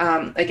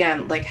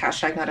 Again, like,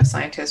 hashtag not a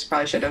scientist,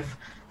 probably should have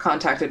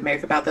contacted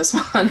Maeve about this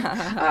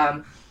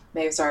one.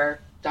 Maeve's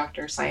our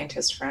doctor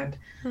scientist friend.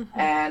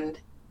 Mm-hmm.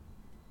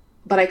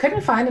 But I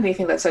couldn't find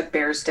anything that said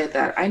bears did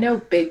that. I know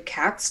big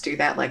cats do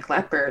that, like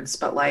leopards,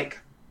 but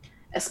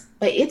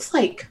it's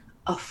like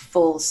a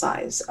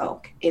full-size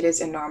oak. It is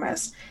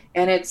enormous.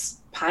 And it's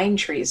pine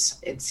trees,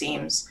 it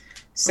seems.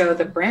 So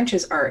the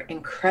branches are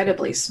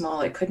incredibly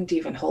small. It couldn't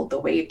even hold the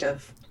weight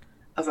of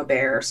a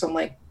bear. So I'm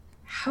like,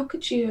 how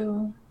could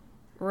you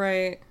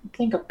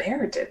think a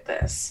bear did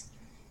this?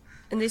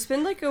 And they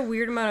spend like a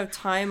weird amount of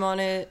time on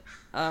it.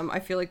 I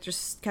feel like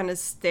just kind of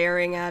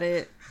staring at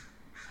it.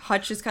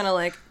 Hutch is kind of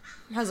like,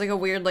 has like a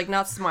weird, like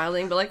not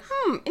smiling, but like,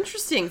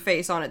 interesting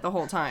face on it the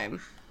whole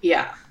time.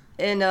 Yeah.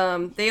 And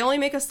they only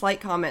make a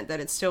slight comment that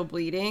it's still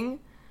bleeding,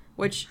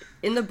 which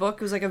in the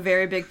book was like a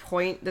very big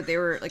point that they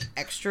were like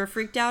extra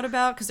freaked out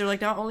about, because they're like,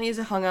 not only is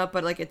it hung up,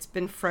 but like it's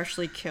been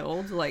freshly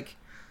killed, like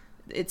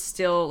it's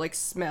still like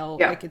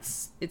like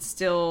it's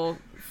still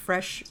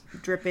fresh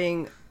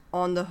dripping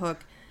on the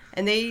hook,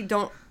 and they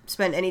don't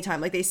spend any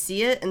time, like they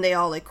see it and they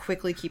all like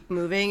quickly keep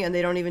moving, and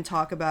they don't even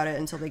talk about it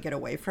until they get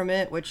away from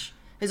it, which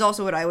is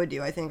also what I would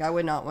do. I think I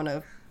would not want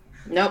to.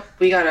 Nope,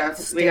 we gotta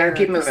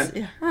keep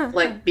moving. Yeah.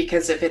 Like,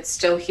 because if it's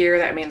still here,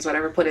 that means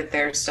whatever put it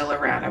there is still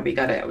around, and we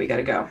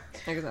gotta go.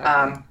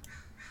 Exactly.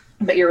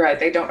 But you're right,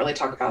 they don't really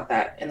talk about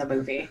that in the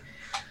movie.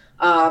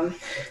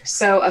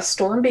 So a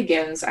storm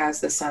begins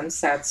as the sun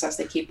sets, as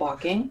they keep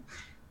walking.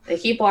 They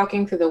keep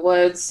walking through the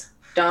woods.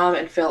 Dom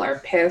and Phil are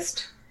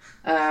pissed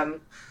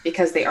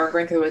because they aren't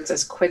going through the woods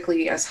as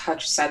quickly as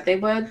Hutch said they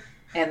would,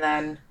 and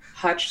then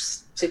Hutch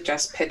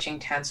suggests pitching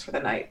tents for the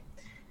night.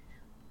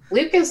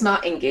 Luke is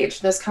not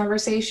engaged in this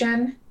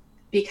conversation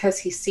because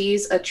he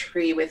sees a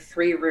tree with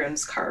 3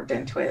 runes carved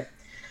into it.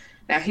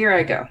 Now, here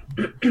I go.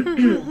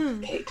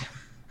 Kate.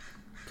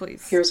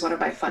 Please. Here's one of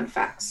my fun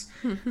facts.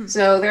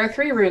 So there are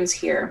 3 runes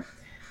here.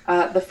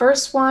 The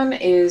first one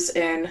is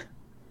in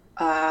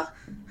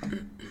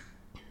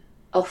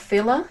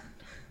Ophila,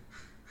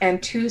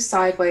 and 2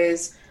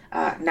 sideways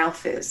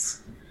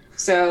Nauthiz.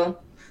 So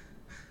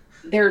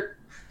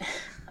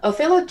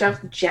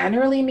Ophila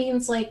generally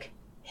means like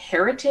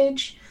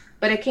heritage,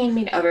 but it can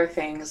mean other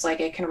things,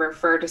 like it can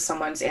refer to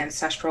someone's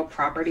ancestral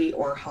property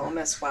or home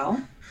as well.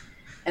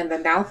 And the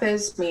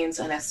Nauthiz means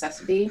a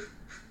necessity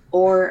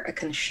or a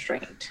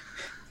constraint.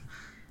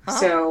 Oh.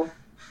 So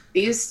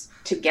these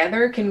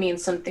together can mean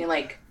something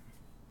like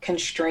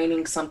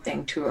constraining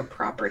something to a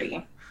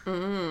property.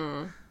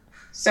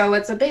 So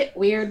it's a bit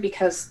weird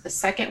because the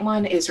second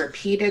one is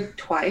repeated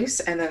twice,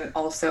 and then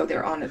also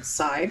they're on its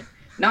side.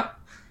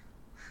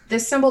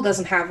 This symbol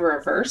doesn't have a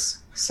reverse,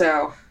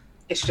 so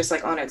it's just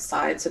like on its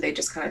side, so they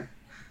just kind of,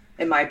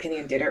 in my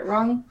opinion, did it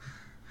wrong.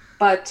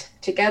 but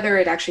together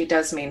it actually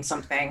does mean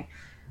something.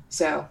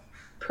 So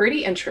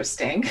pretty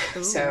interesting.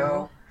 Ooh.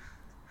 So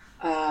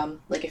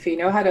like if you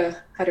know how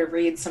to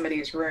read some of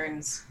these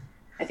runes,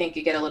 I think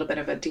you get a little bit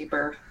of a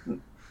deeper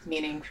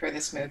meaning for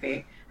this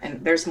movie.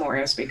 And there's more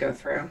as we go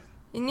through.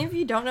 And if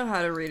you don't know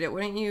how to read it,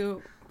 wouldn't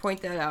you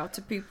point that out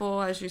to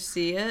people as you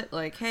see it?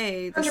 Like,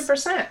 hey, this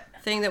 100%.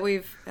 thing that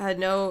we've had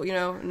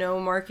no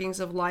markings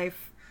of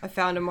life, I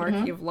found a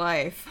marking of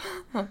life.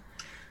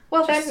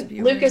 Well, Just then to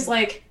be Luke aware. is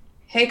like,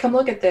 hey, come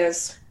look at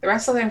this. The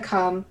rest of them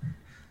come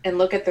and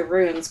look at the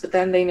runes, but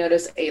then they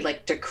notice a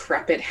like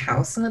decrepit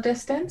house in the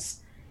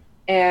distance.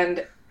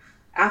 And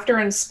after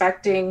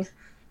inspecting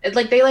it,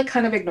 like they like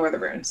kind of ignore the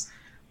runes,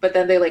 but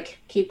then they like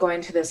keep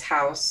going to this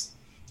house.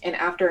 And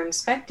after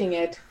inspecting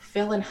it,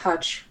 Phil and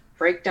Hutch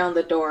break down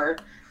the door,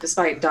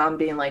 despite Dom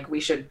being like,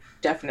 we should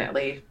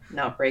definitely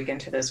not break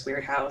into this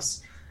weird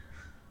house.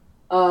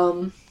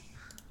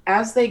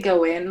 As they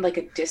go in, like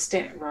a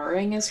distant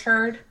roaring is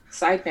heard.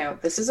 Side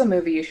note, this is a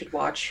movie you should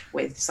watch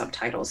with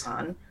subtitles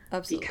on.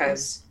 Absolutely.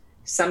 Because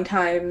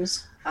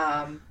sometimes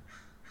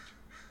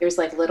there's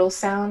like little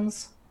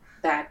sounds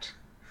that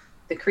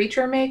the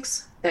creature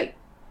makes that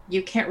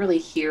you can't really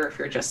hear if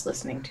you're just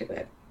listening to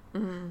it.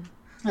 Mm-hmm.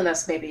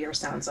 Unless maybe your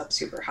sound's up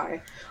super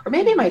high. Or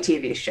maybe my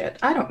TV shit.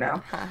 I don't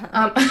know.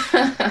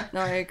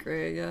 No, I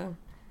agree, yeah.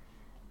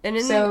 And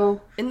in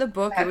So, in the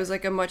book, it was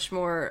like a much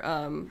more,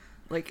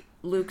 like,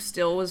 Luke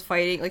still was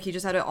fighting. Like, he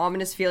just had an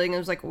ominous feeling and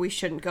was like, we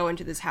shouldn't go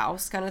into this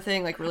house kind of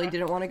thing. Like, really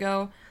didn't want to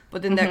go.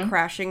 But then that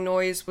crashing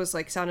noise was,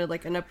 like, sounded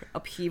like an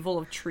upheaval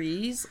of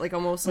trees. Like,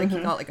 almost like he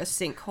thought, like, a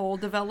sinkhole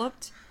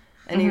developed.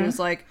 And he was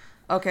like,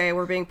 okay,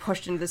 we're being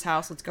pushed into this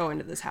house. Let's go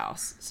into this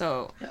house.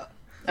 So,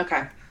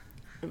 okay.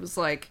 it was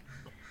like...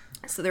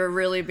 So they were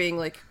really being,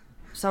 like,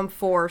 some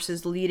force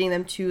is leading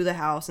them to the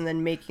house and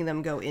then making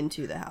them go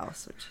into the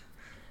house, which,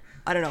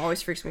 I don't know,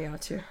 always freaks me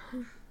out, too.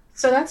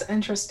 So that's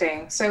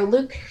interesting. So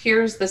Luke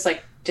hears this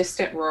like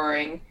distant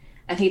roaring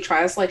and he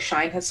tries to like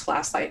shine his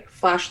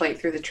flashlight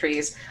through the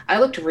trees. I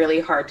looked really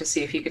hard to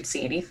see if you could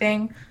see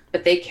anything,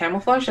 but they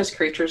camouflage as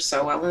creatures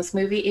so well in this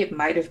movie, it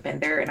might have been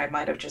there and I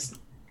might have just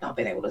not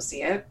been able to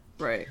see it.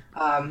 Right.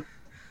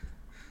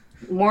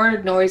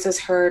 More noise is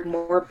heard,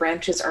 more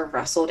branches are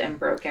rustled and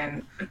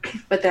broken,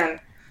 but then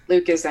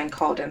Luke is then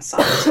called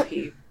inside, so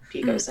he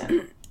goes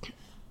in.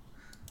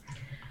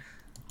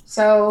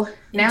 So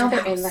now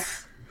they're in the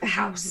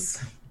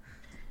house.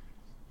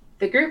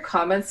 The group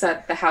comments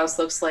that the house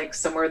looks like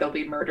somewhere they'll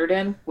be murdered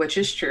in, which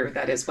is true.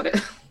 That is what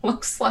it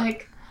looks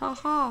like. Ha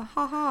ha,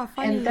 ha ha,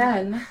 funny. And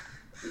then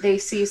they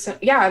see some,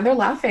 yeah, and they're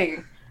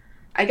laughing.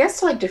 I guess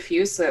to like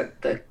diffuse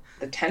the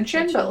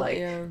tension, but like,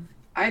 yeah.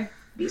 I'd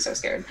be so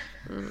scared.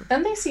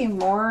 Then they see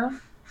more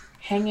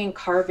hanging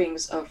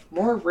carvings of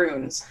more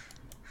runes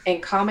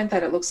and comment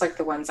that it looks like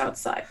the ones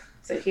outside.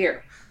 So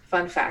here,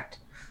 fun fact.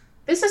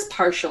 This is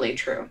partially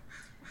true.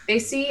 They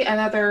see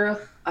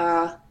another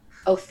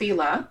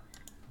Ophila,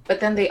 but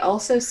then they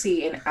also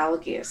see an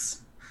Algis.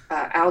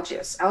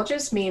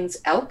 Algis means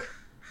elk,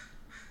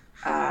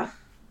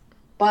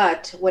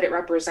 but what it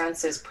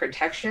represents is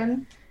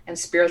protection and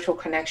spiritual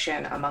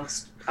connection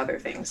amongst other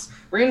things.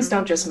 Runes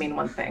don't just mean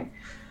one thing.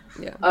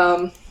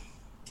 Yeah.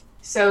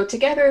 So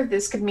together,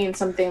 this could mean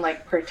something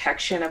like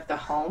protection of the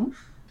home,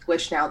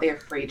 which now they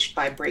have breached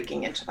by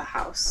breaking into the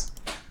house.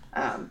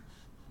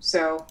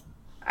 So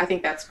I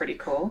think that's pretty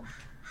cool.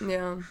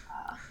 Yeah.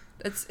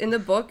 It's in the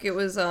book, it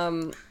was, I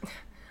don't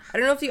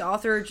know if the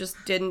author just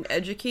didn't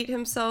educate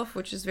himself,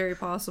 which is very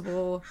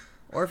possible,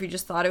 or if he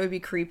just thought it would be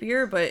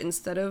creepier, but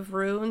instead of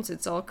runes,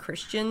 it's all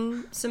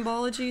Christian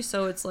symbology,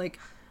 so it's like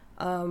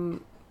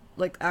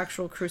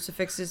actual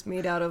crucifixes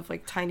made out of,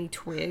 like, tiny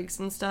twigs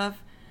and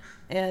stuff.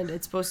 And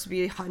it's supposed to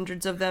be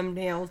hundreds of them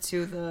nailed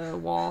to the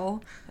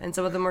wall, and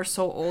some of them are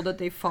so old that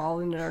they've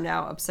fallen and are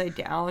now upside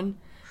down.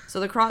 So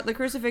the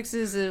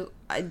crucifixes,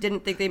 I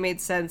didn't think they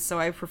made sense, so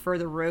I prefer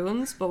the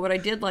runes. But what I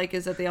did like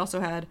is that they also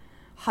had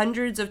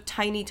hundreds of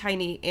tiny,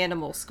 tiny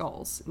animal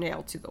skulls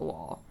nailed to the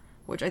wall,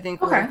 which I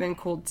think would have been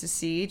cool to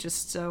see,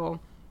 just so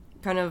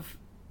kind of,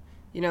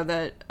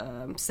 that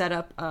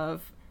setup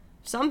of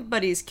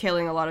somebody's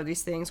killing a lot of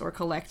these things or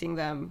collecting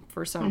them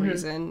for some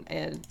reason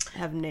and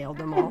have nailed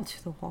them all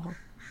to the wall.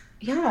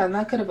 Yeah, and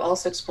that could have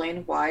also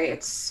explained why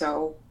it's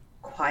so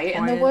quiet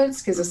in the woods,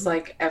 because it's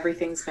like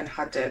everything's been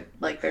hunted.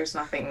 Like there's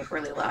nothing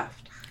really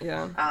left.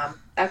 Yeah.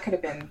 That could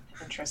have been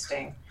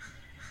interesting.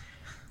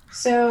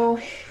 So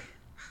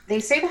they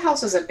say the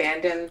house was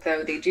abandoned,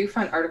 though they do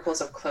find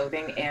articles of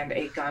clothing and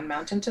a gun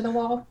mounted to the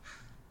wall.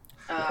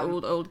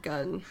 Old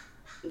gun.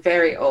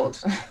 Very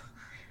old.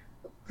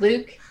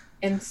 Luke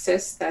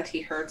insists that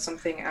he heard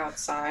something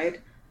outside,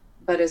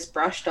 but is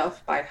brushed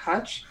off by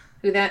Hutch,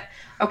 who then...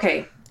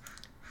 Okay,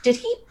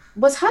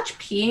 was Hutch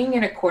peeing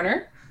in a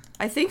corner?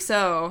 I think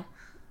so.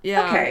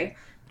 Yeah. Okay.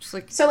 Just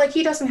like... So, like,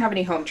 he doesn't have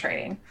any home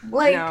training.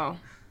 Like, no.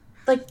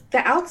 Like, the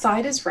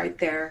outside is right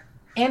there,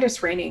 and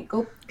it's raining.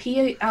 Go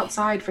pee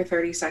outside for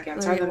 30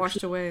 seconds. Get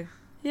washed away.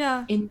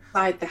 Yeah.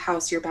 Inside the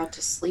house you're about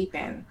to sleep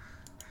in.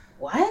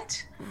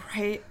 What?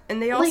 Right.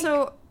 And they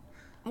also...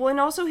 Well,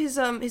 and also his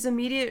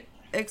immediate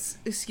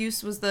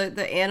excuse was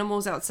the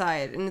animals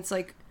outside, and it's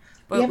like,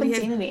 but we haven't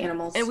seen any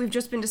animals, and we've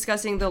just been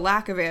discussing the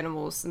lack of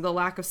animals and the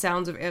lack of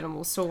sounds of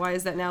animals. So why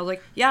is that now?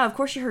 Like, yeah, of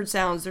course you heard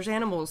sounds. There's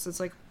animals. It's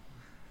like,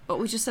 but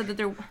we just said that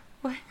there.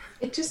 What?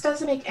 It just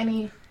doesn't make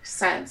any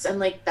sense. And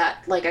like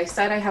that, like I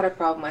said, I had a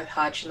problem with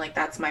Hutch, and like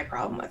that's my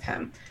problem with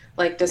him.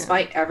 Like,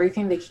 despite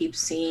everything they keep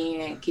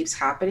seeing and keeps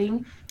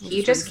happening,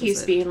 he just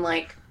keeps being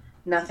like,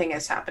 nothing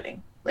is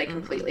happening. Like,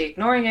 completely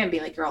ignoring it and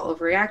being like, you're all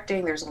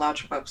overreacting. There's a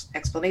logical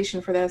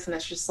explanation for this. And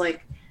it's just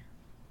like,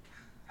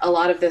 a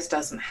lot of this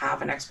doesn't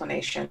have an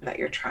explanation that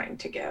you're trying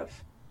to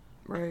give.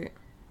 Right.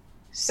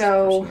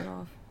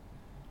 So,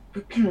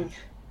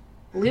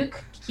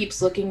 Luke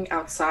keeps looking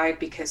outside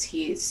because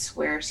he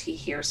swears he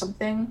hears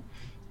something,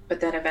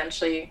 but then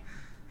eventually,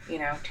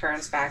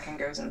 turns back and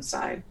goes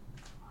inside.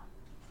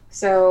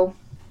 So,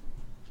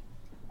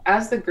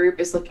 as the group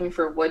is looking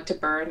for wood to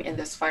burn in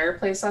this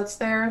fireplace that's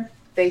there,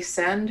 they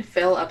send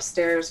Phil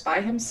upstairs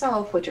by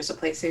himself, which is a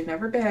place they've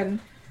never been.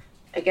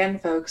 Again,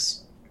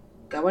 folks,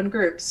 go in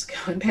groups,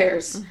 go in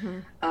pairs.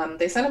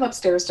 They send him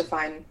upstairs to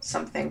find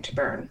something to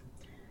burn.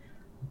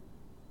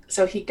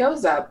 So he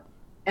goes up,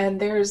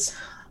 and there's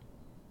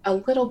a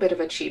little bit of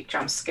a cheap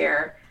jump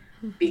scare,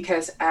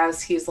 because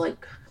as he's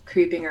like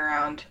creeping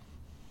around,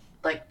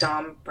 like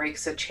Dom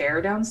breaks a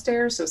chair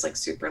downstairs, so it's like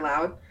super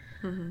loud.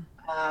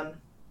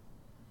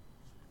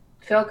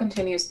 Phil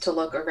continues to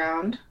look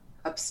around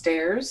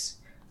upstairs,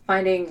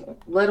 finding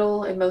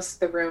little in most of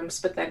the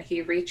rooms, but then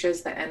he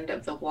reaches the end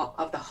of the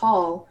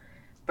hall,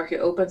 where he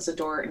opens the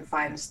door and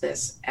finds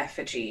this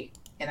effigy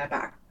in a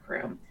back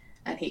room,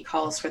 and he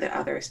calls for the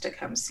others to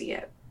come see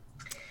it.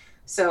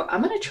 So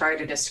I'm going to try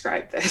to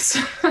describe this.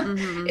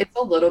 It's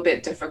a little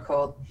bit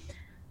difficult.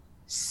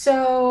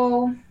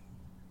 So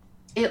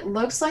it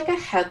looks like a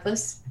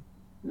headless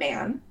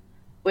man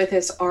with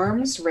his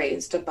arms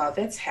raised above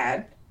its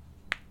head.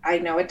 I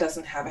know it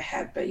doesn't have a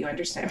head, but you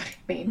understand what I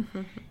mean.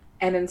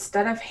 And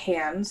instead of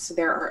hands,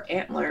 there are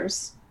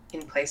antlers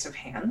in place of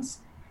hands.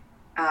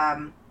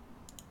 And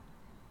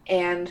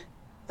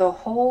the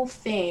whole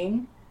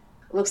thing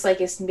looks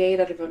like it's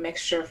made out of a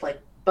mixture of like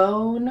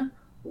bone,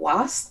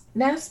 wasp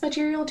nest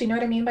material. Do you know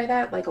what I mean by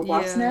that? Like a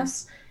wasp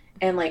nest,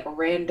 and like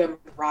random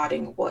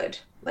rotting wood.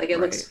 Like it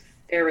looks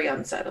very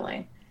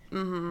unsettling.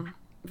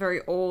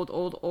 Very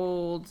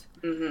old.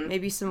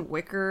 Maybe some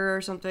wicker or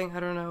something. I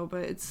don't know,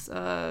 but it's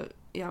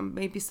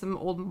maybe some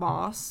old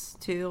moss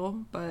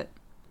too. But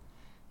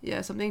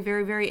yeah, something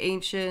very, very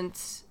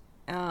ancient,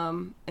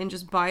 and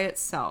just by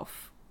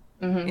itself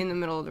in the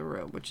middle of the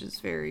room, which is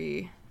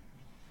very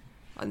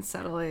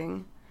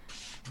unsettling.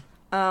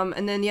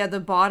 And then the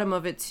bottom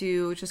of it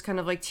too just kind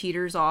of like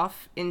teeters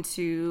off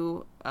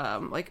into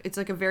like it's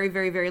like a very,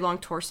 very, very long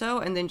torso,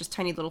 and then just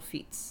tiny little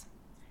feet.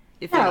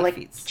 Like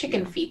feets.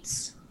 Chicken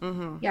feet.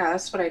 Yeah,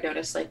 that's what I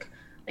noticed, like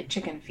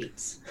chicken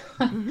feet.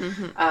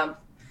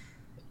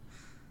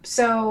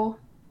 So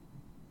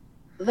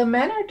the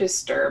men are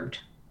disturbed,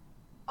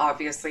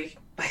 obviously,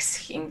 by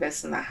seeing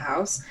this in the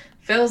house.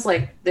 Phil's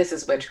like, this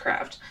is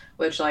witchcraft,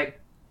 which, like,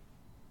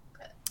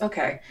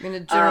 okay. In a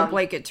general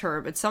blanket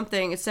term, it's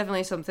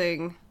definitely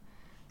something.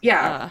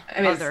 Yeah,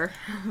 I mean, other.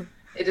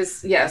 It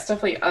is, yeah, it's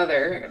definitely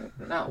other,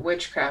 not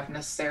witchcraft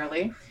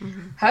necessarily.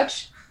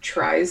 Hutch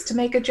tries to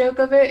make a joke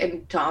of it,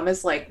 and Tom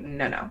is like,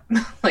 no.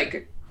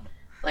 like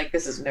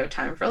this is no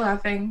time for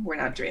laughing. We're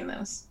not doing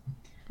this.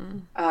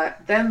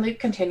 Then Luke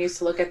continues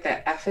to look at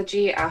the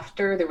effigy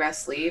after the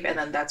rest leave, and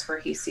then that's where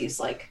he sees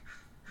like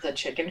the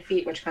chicken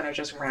feet, which kind of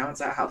just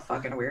rounds out how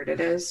fucking weird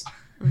it is.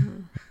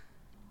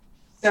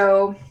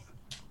 So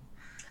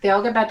they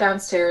all get back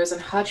downstairs,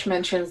 and Hutch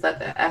mentions that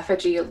the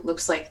effigy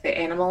looks like the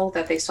animal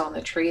that they saw in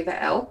the tree,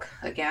 the elk.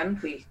 Again,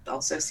 we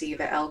also see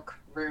the elk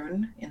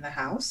rune in the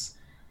house.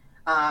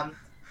 And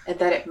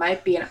that it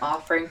might be an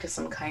offering to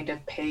some kind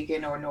of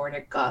pagan or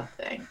Nordic god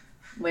thing,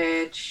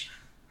 which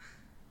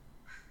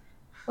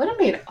wouldn't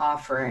be an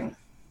offering.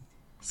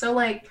 So,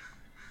 like,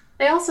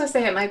 they also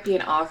say it might be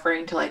an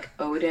offering to, like,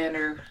 Odin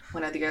or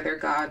one of the other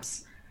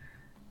gods.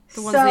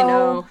 The ones they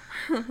know.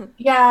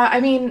 Yeah,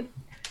 I mean,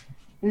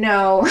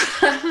 no.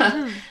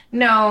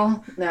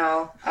 No.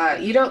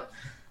 You don't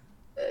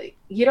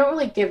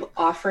really give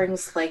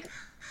offerings like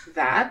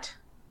that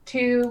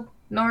to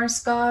Norse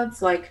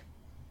gods. Like,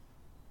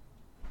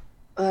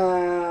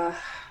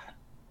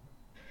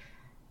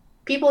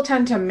 people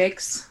tend to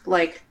mix,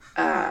 like,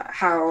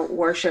 how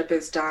worship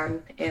is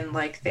done in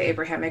like the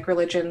Abrahamic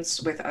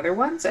religions with other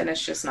ones, and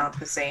it's just not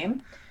the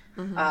same.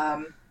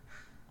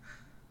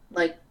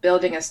 Like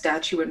building a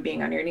statue and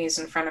being on your knees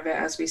in front of it,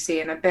 as we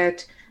see in a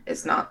bit,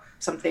 is not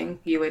something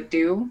you would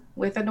do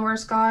with a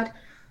Norse god.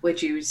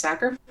 Would you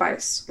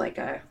sacrifice like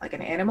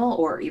an animal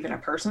or even a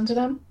person to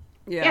them?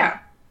 Yeah,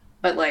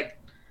 but like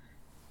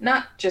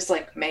not just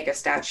like make a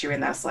statue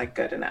and that's like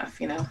good enough,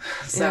 you know?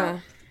 So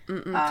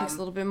it takes a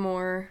little bit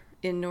more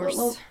in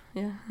Norse.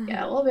 Yeah,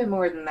 a little bit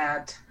more than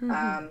that.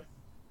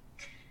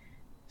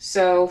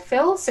 So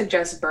Phil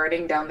suggests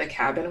burning down the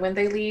cabin when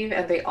they leave,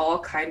 and they all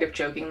kind of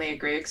jokingly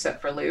agree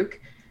except for Luke.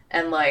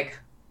 And like,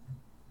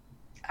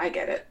 I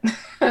get it.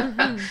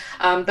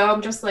 Mm-hmm. Though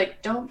I'm just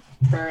like, don't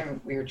burn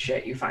weird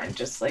shit you find.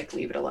 Just like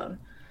leave it alone.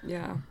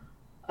 Yeah.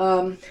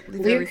 Leave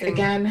Luke everything.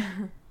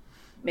 again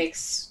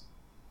makes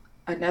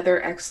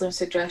another excellent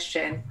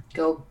suggestion.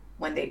 Go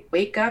when they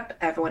wake up,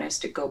 everyone is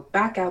to go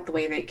back out the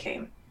way they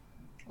came.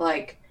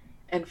 Like,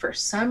 and for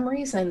some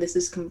reason, this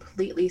is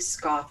completely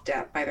scoffed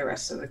at by the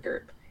rest of the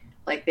group.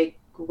 Like, they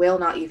will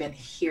not even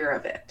hear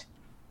of it.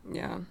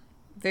 Yeah.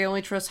 They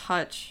only trust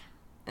Hutch,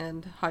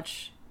 and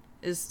Hutch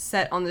is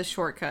set on this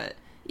shortcut.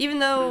 Even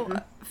though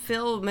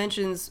Phil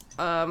mentions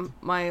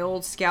my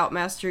old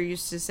scoutmaster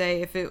used to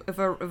say if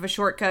a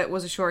shortcut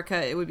was a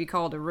shortcut, it would be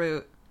called a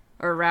route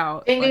or a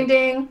route. Ding, like,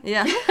 ding, ding.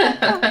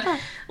 Yeah.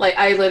 Like,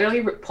 I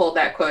literally pulled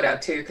that quote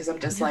out too, because I'm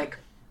just like,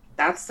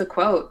 that's the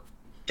quote.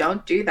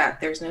 Don't do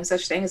that. There's no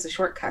such thing as a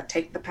shortcut.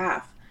 Take the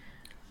path.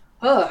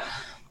 Ugh.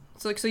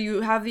 So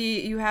you have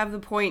the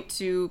point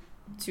to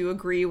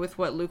agree with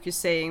what Luke is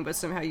saying, but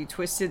somehow you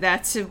twisted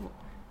that to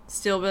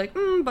still be like,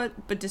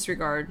 but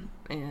disregard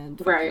and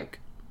fuck Right. Luke.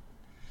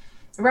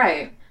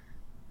 Right.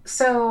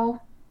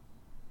 So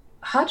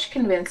Hutch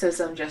convinces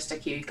them just to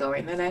keep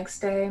going the next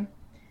day.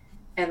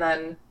 And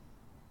then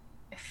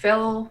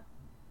Phil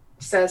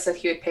says that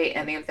he would pay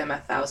any of them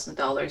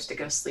 $1,000 to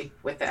go sleep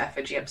with the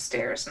effigy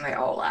upstairs. And they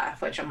all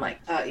laugh, which I'm like,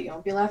 you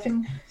won't be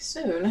laughing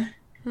soon.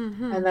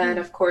 And then,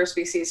 of course,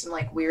 we see some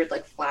like weird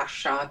like flash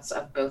shots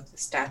of both the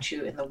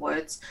statue in the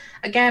woods.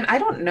 Again, I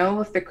don't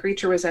know if the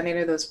creature was any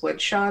of those wood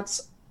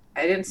shots.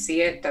 I didn't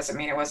see it. Doesn't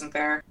mean it wasn't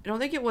there. I don't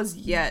think it was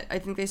yet. I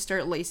think they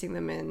start lacing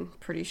them in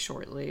pretty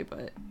shortly,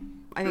 but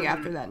I think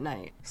after that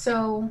night.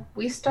 So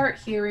we start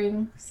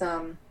hearing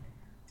some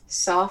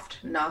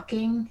soft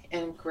knocking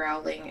and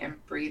growling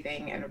and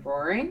breathing and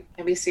roaring.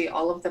 And we see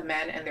all of the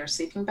men in their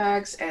sleeping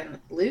bags. And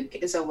Luke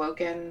is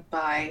awoken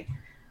by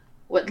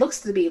what looks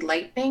to be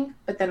lightning,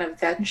 but then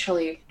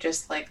eventually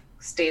just like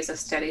stays a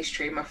steady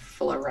stream of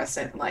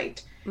fluorescent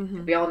light.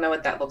 We all know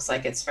what that looks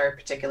like. It's very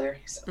particular.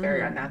 It's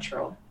very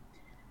unnatural.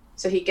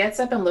 So he gets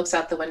up and looks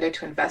out the window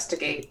to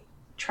investigate,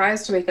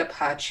 tries to wake up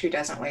Hutch, who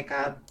doesn't wake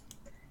up.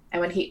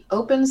 And when he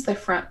opens the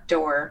front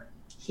door,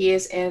 he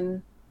is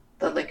in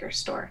the liquor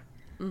store.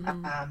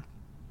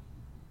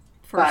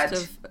 First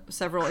of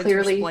several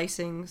clearly-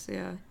 intersplicings,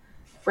 yeah.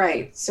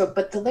 Right. So,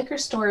 but the liquor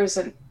store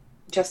isn't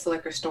just the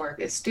liquor store.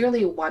 It's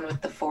clearly one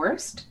with the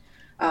forest.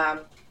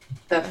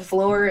 The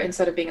floor,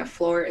 instead of being a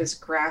floor, is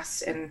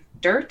grass and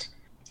dirt.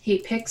 He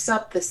picks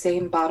up the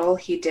same bottle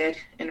he did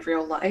in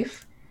real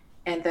life.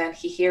 And then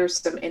he hears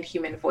some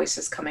inhuman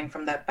voices coming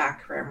from that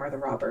back room where the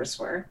robbers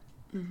were.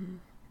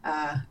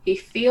 He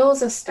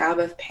feels a stab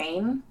of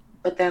pain,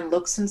 but then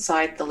looks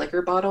inside the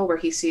liquor bottle where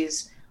he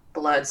sees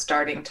blood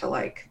starting to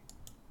like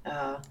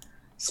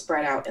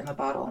spread out in the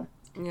bottle.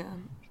 Yeah.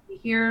 He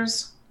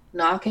hears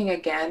knocking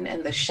again,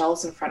 and the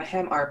shelves in front of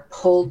him are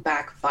pulled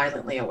back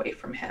violently away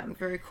from him.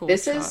 Very cool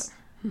This shot.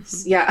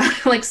 is, yeah,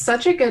 like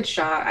such a good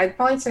shot. I'd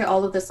probably say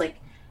all of this like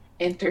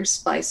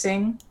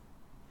intersplicing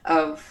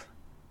of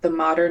the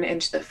modern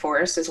into the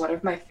forest is one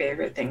of my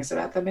favorite things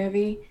about the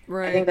movie.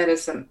 Right. I think that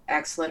is some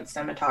excellent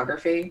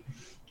cinematography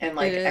and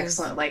like It is.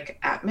 excellent like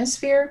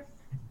atmosphere.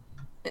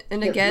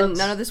 And It again, looks-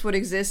 none of this would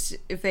exist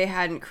if they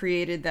hadn't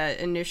created that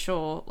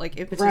initial like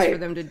impetus for Right.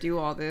 them to do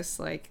all this.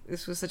 Like,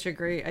 this was such a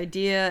great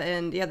idea,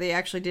 and yeah, they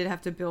actually did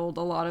have to build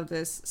a lot of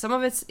this. Some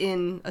of it's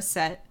in a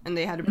set, and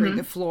they had to bring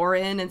the floor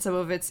in, and some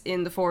of it's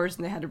in the forest,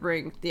 and they had to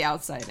bring the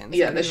outside in.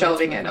 Yeah, So the that's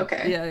shelving in, really-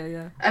 okay.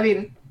 Yeah. I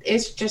mean,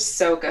 it's just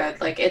so good.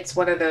 Like, it's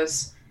one of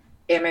those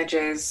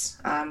images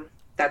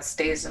that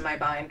stays in my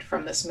mind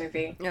from this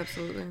movie.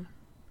 Absolutely.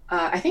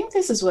 I think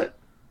this is what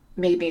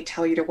made me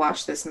tell you to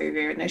watch this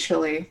movie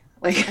initially.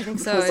 Like, I think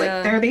so, was like,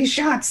 yeah. there are these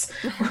shots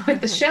with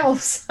the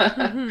shelves.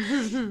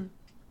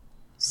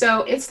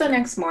 So it's the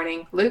next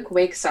morning. Luke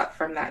wakes up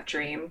from that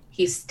dream.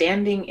 He's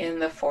standing in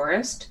the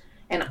forest,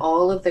 and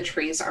all of the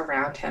trees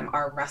around him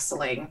are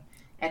rustling,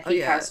 and he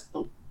yeah. has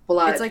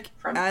blood. It's like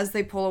from as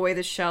they pull away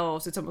the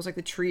shelves, it's almost like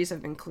the trees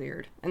have been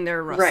cleared, and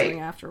they're rustling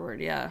Right. afterward.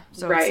 Yeah.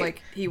 So Right. it's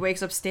like he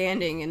wakes up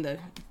standing in the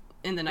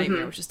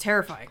nightmare, which is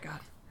terrifying. God.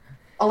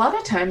 a lot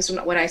of times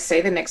when I say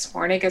the next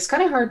morning, it's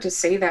kind of hard to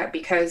say that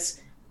because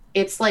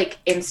it's like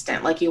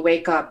instant. Like you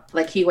wake up,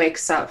 like he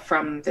wakes up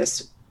from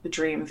this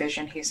dream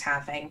vision he's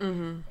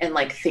having, and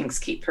like things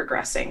keep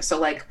progressing. So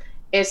like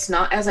it's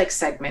not as like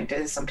segmented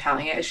as I'm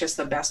telling it. It's just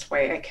the best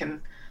way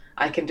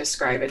I can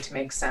describe it to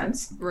make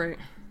sense. Right.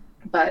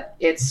 But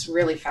it's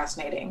really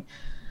fascinating.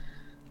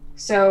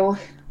 So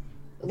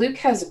Luke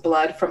has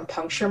blood from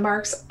puncture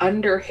marks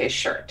under his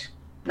shirt.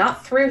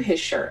 Not through his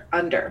shirt,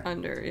 under.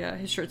 Under, yeah.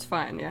 His shirt's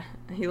fine, yeah.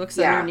 He looks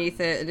Yeah.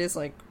 underneath it. It is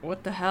like,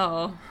 what the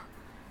hell?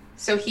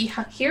 So he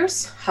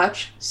hears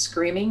Hutch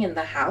screaming in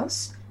the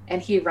house,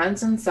 and he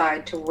runs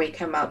inside to wake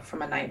him up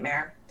from a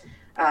nightmare.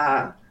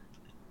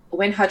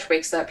 When Hutch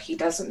wakes up, he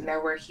doesn't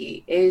know where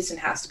he is and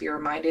has to be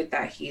reminded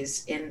that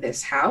he's in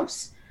this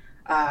house.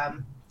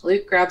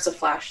 Luke grabs a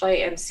flashlight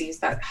and sees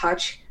that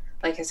Hutch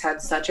has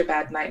had such a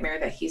bad nightmare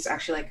that he's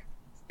actually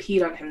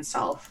peed on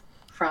himself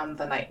from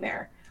the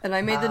nightmare, And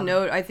I made the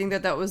note, I think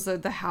that was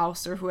the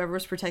house or whoever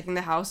was protecting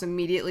the house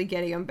immediately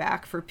getting him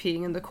back for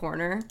peeing in the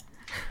corner.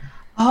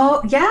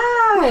 Oh,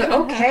 yeah.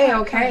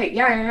 Okay.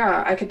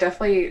 Yeah. I could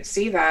definitely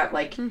see that.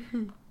 Like,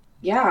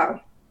 yeah.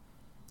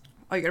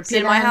 Oh, you're gonna pee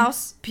in my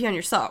house? Pee on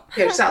yourself.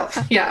 Pee yourself,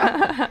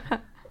 yeah.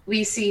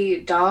 We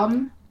see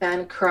Dom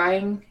then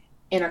crying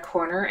in a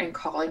corner and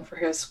calling for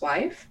his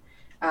wife.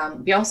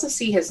 We also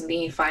see his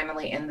knee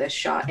finally in this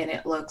shot, and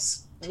it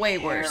looks way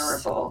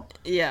terrible. Worse.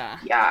 Yeah.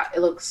 Yeah, it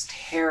looks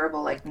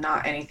terrible. Like,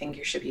 not anything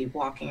you should be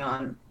walking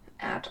on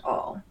at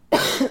all.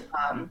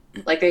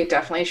 Like, they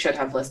definitely should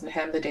have listened to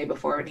him the day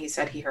before when he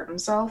said he hurt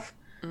himself.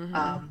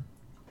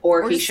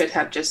 Or he should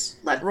have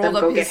just let them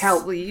go get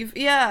help. Sleeve.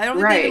 Yeah, I don't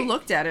think they even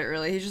looked at it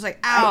really. He's just like,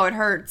 ow, it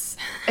hurts.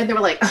 And they were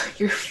like, oh,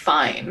 you're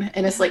fine.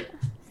 And it's like,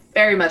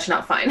 very much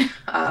not fine.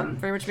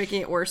 Very much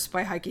making it worse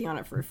by hiking on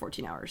it for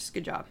 14 hours.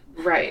 Good job.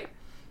 Right.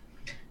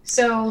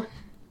 So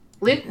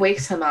Luke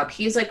wakes him up.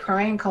 He's like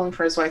crying, calling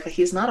for his wife, but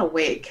he's not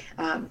awake.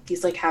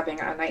 He's like having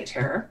a night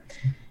terror.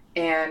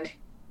 And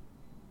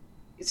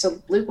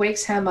so Luke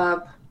wakes him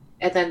up,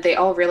 and then they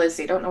all realize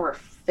they don't know where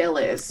Phil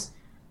is.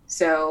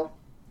 So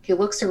he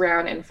looks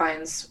around and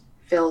finds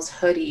Phil's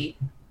hoodie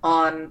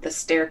on the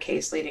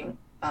staircase leading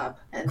up.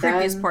 And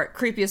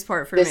creepiest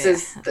part for me. This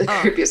is the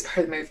creepiest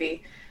part of the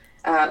movie.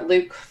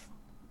 Luke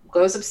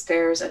goes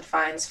upstairs and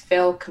finds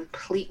Phil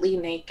completely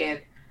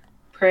naked,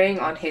 praying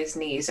on his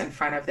knees in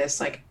front of this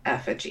like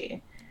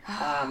effigy.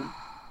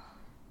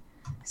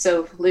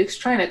 So Luke's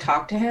trying to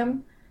talk to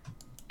him,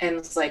 and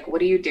it's like,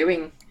 "What are you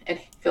doing?" And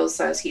Phil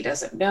says he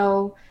doesn't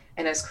know,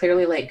 and is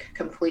clearly like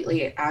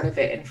completely out of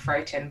it and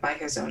frightened by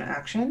his own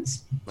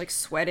actions. Like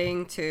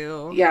sweating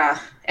too. Yeah,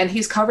 and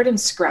he's covered in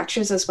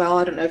scratches as well.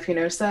 I don't know if you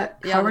noticed that.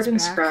 Yeah, covered in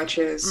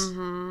scratches,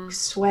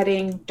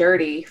 sweating,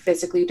 dirty,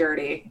 physically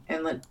dirty,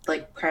 and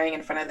like crying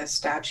in front of this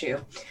statue.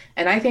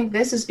 And I think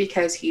this is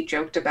because he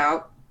joked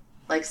about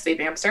like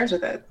sleeping upstairs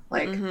with it.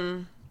 Like,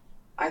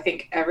 I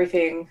think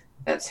everything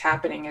that's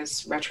happening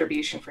is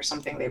retribution for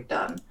something they've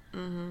done.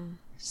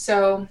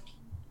 So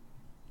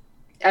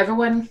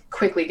everyone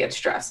quickly gets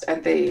dressed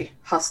and they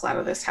hustle out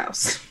of this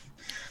house.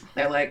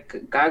 They're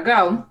like, gotta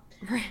go.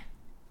 Right.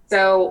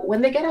 So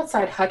when they get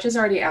outside, Hutch is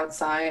already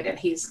outside and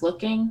he's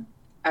looking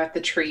at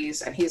the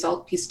trees and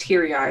he's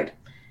teary-eyed.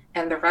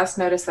 And the rest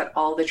notice that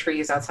all the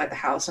trees outside the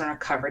house are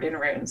covered in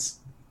runes.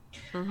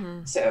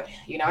 So,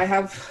 I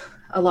have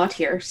a lot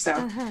here,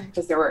 so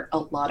because there were a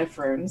lot of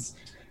runes.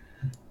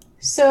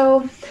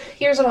 So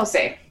here's what I'll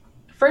say.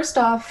 First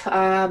off,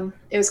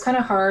 it was kind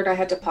of hard. I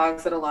had to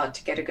pause it a lot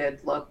to get a good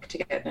look, to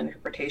get an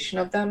interpretation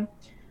of them.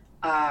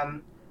 A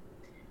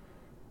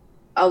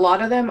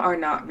lot of them are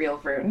not real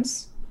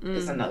runes,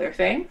 is another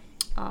thing.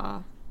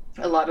 A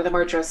lot of them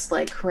are just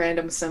like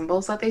random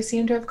symbols that they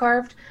seem to have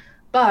carved.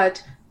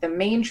 But the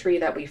main tree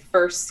that we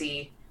first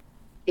see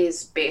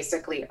is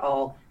basically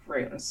all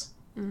runes.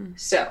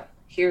 So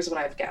here's what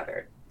I've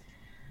gathered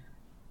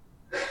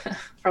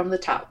from the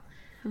top.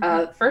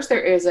 First,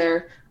 there is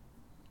a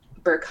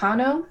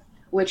Birkano,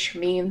 which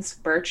means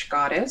birch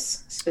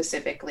goddess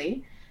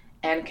specifically,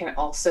 and can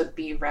also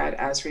be read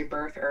as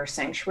rebirth or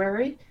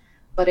sanctuary,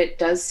 but it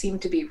does seem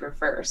to be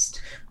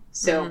reversed,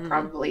 so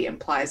probably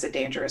implies a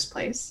dangerous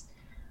place.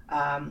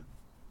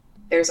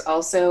 There's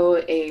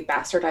also a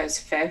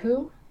bastardized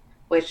Fehu,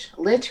 which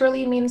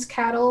literally means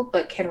cattle,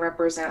 but can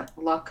represent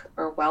luck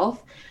or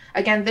wealth.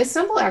 Again, this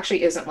symbol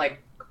actually isn't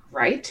like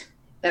right.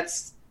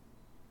 That's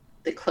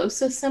the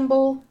closest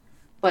symbol,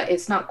 but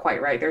it's not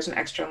quite right. There's an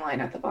extra line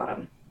at the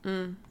bottom.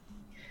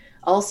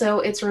 Also,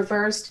 it's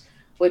reversed,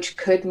 which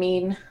could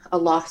mean a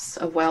loss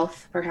of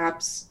wealth,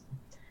 perhaps.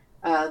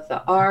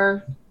 The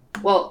R,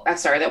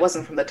 sorry, that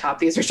wasn't from the top.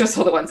 These are just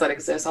all the ones that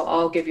exist.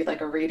 I'll give you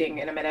like a reading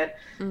in a minute.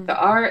 The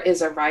R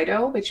is a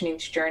Rido, which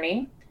means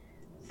journey.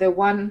 The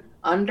one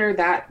under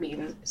that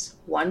means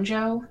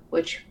Wonjo,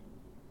 which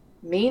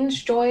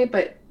means joy,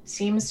 but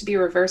seems to be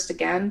reversed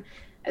again.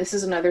 This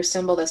is another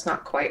symbol that's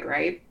not quite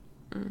right.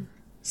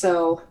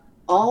 So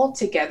all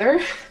together,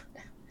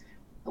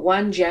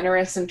 one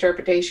generous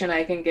interpretation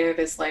I can give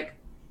is like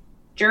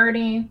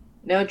journey,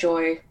 no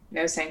joy,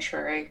 no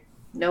sanctuary,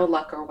 no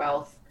luck or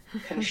wealth,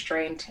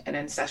 constraint, and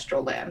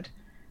ancestral land.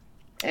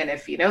 And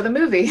if you know the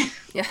movie,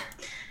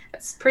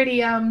 it's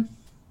pretty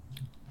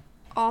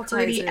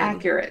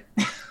accurate.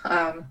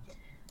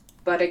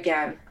 But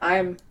again,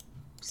 I'm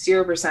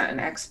 0% an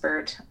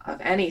expert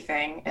of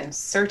anything, and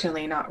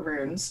certainly not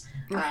runes.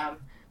 Well,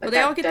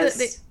 they all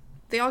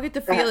get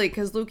the feeling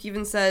because Luke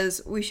even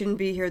says we shouldn't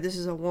be here. This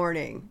is a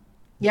warning.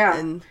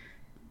 Yeah,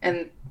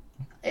 and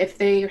if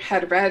they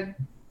had read,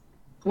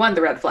 one,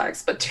 the red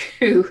flags, but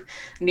two,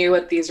 knew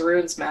what these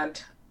runes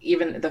meant,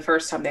 even the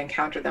first time they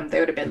encountered them, they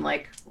would have been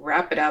like,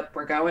 "Wrap it up.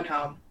 We're going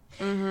home."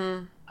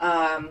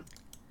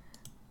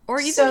 Or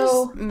even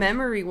just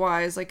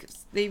memory-wise, like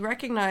they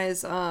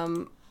recognize.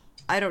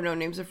 I don't know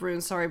names of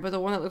runes. Sorry, but the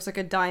one that looks like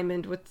a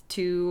diamond with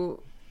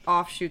two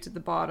offshoots at the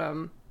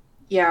bottom.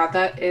 Yeah,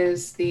 that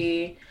is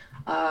the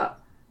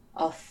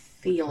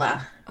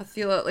Athila.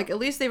 Athila, like, at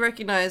least they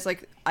recognize,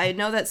 like, I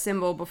know that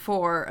symbol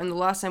before, and the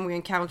last time we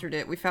encountered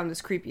it, we found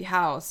this creepy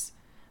house.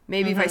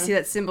 Maybe if I see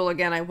that symbol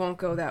again, I won't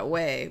go that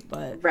way,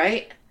 but...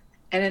 Right?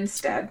 And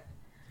instead...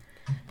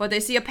 But they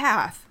see a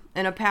path,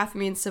 and a path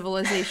means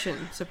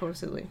civilization,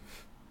 supposedly.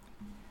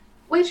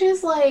 Which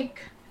is,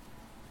 like...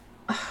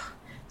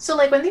 So,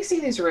 like, when they see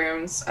these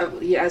runes,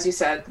 as you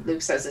said,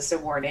 Luke says it's a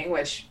warning,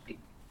 which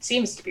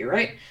seems to be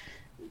right.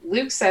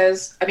 Phil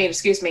says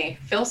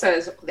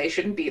they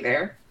shouldn't be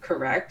there.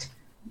 Correct.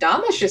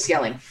 Dom is just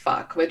yelling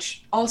fuck,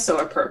 which also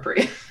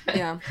appropriate.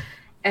 Yeah.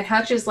 And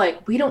Hutch is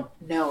like, we don't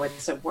know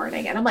it's a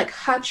warning. And I'm like,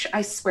 Hutch,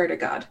 I swear to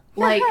God.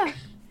 Like,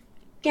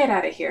 get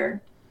out of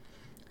here.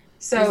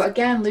 So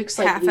again, Luke's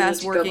like,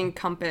 half-ass working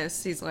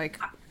compass. He's like,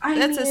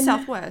 that's a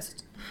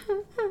southwest.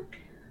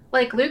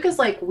 Like, Luke is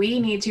like,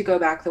 we need to go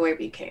back the way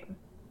we came.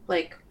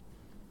 Like,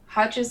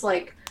 Hutch is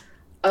like,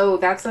 oh,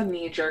 that's a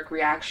knee-jerk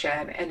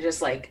reaction. And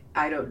just like,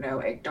 I don't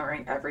know,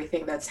 ignoring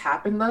everything that's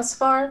happened thus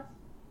far.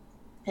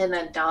 And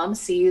then Dom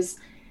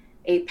sees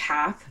a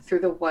path through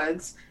the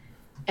woods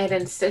and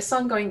insists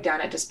on going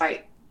down it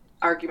despite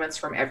arguments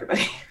from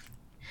everybody.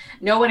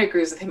 No one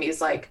agrees with him.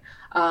 He's like,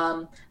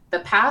 the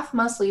path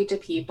must lead to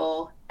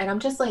people. And I'm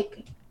just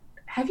like,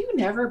 have you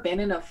never been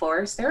in a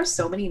forest? There are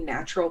so many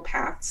natural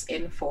paths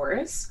in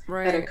forests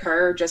that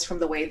occur just from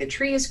the way the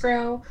trees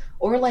grow,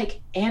 or like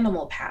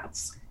animal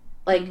paths.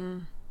 Like,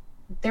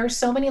 there are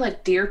so many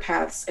like deer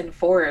paths in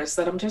forests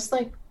that I'm just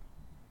like,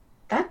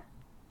 that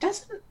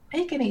doesn't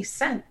make any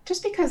sense.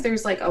 Just because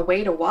there's like a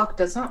way to walk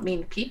does not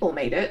mean people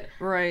made it.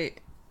 Right.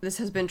 This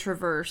has been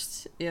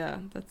traversed. Yeah,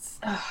 that's...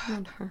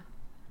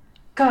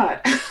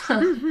 God.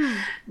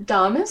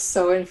 Dom is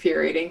so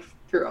infuriating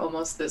through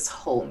almost this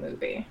whole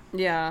movie.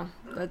 Yeah,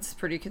 that's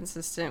pretty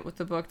consistent with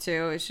the book,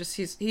 too. It's just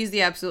he's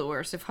the absolute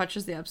worst. If Hutch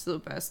is the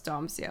absolute best,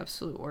 Dom's the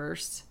absolute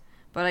worst.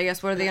 But I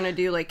guess what are they going to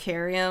do, like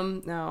carry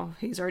him? No,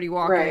 he's already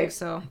walking,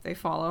 so they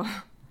follow.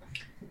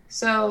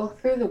 So,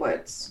 through the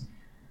woods.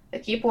 They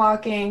keep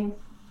walking,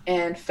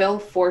 and Phil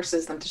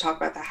forces them to talk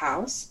about the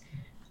house.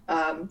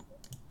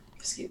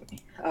 Excuse me.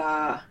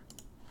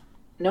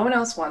 No one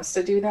else wants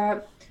to do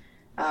that.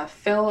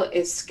 Phil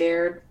is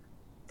scared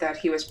that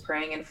he was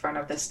praying in front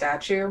of the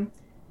statue,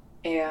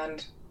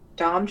 and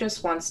Dom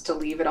just wants to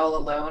leave it all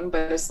alone,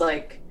 but it's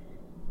like,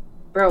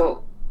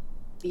 bro,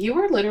 you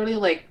were literally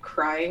like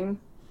crying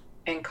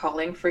and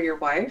calling for your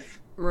wife.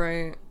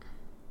 Right.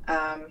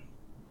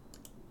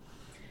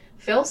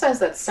 Phil says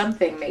that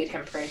something made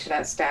him pray to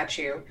that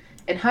statue,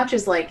 and Hutch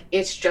is like,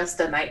 it's just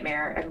a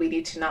nightmare, and we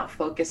need to not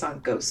focus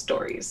on ghost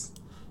stories.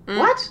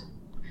 What?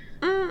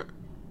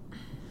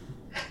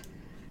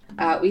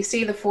 We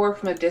see the four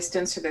from a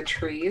distance through the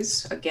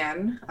trees.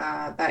 Again,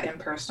 that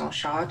impersonal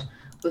shot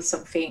with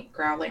some faint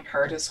growling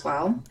heard as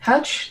well.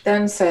 Hutch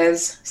then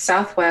says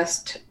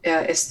southwest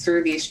is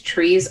through these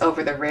trees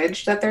over the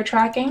ridge that they're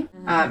tracking.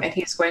 And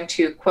he's going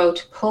to,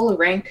 quote, pull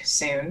rank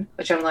soon,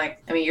 which I'm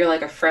like, I mean, you're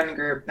like a friend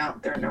group.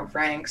 There are no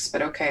ranks,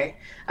 but okay,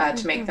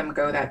 to make them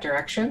go that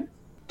direction.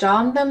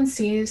 Dom then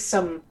sees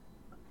some,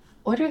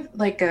 what are,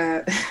 like,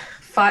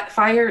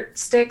 fire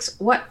sticks?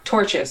 What?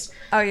 Torches.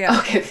 Oh, yeah.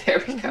 Okay,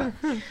 there we go.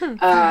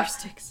 Fire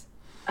sticks.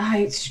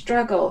 I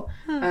struggle.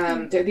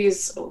 They're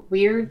these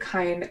weird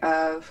kind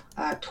of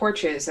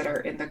torches that are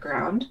in the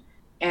ground.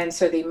 And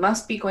so they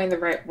must be going the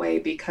right way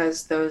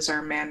because those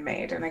are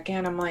man-made. And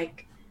again, I'm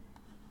like,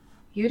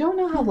 you don't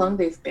know how long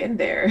they've been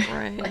there.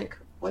 Right. Like,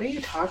 what are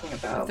you talking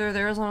about? If they're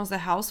there as long as the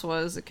house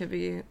was, it could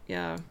be,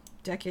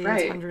 decades,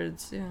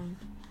 hundreds,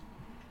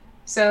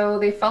 So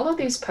they follow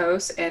these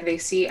posts and they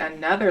see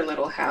another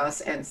little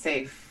house and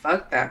say,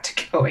 fuck that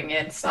to going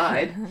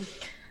inside.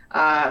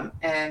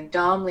 And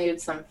Dom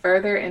leads them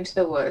further into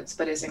the woods,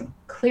 but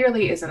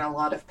clearly is in a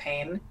lot of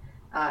pain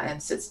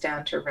and sits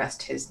down to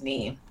rest his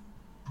knee.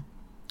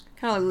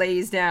 Kind of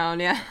lays down,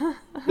 yeah.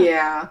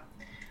 Yeah.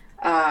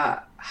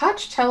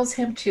 Hutch tells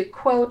him to,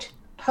 quote,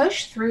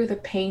 push through the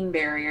pain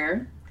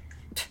barrier,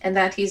 and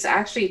that he's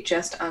actually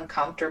just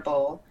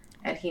uncomfortable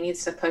and he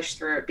needs to push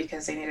through it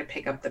because they need to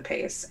pick up the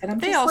pace. And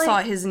They all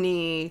saw his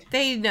knee.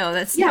 They know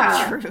that's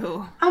not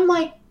true. I'm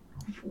like,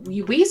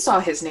 we saw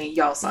his knee,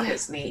 y'all saw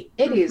his knee.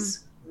 It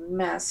is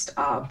messed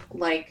up.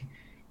 Like,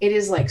 it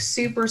is like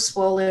super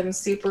swollen,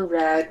 super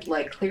red.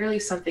 Like, clearly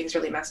something's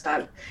really messed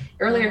up.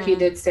 Earlier he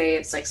did say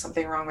it's like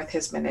something wrong with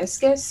his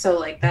meniscus. So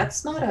like,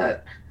 that's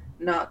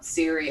not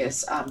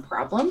serious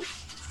problem.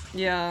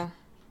 Yeah.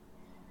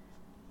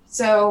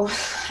 So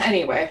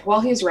anyway,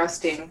 while he's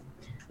resting,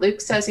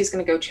 Luke says he's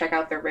going to go check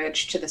out the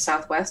ridge to the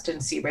southwest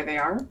and see where they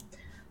are.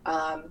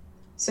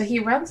 So he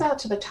runs out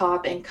to the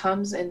top and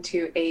comes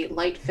into a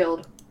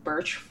light-filled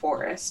birch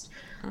forest.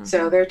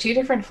 So there are two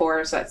different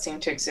forests that seem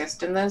to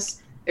exist in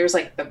this. There's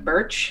like the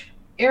birch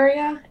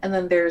area, and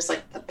then there's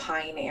like the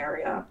pine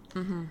area.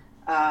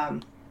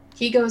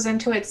 He goes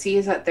into it,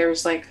 sees that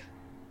there's like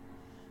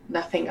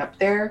nothing up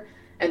there,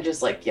 and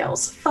just like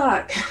yells,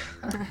 fuck.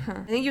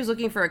 I think he was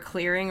looking for a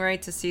clearing,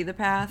 right, to see the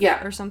path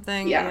or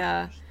something.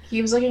 Yeah.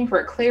 He was looking for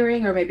a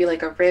clearing or maybe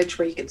like a ridge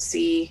where he could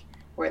see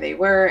where they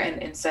were,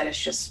 and instead it's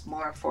just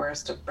more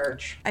forest of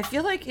birch. I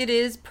feel like it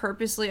is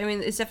purposely, I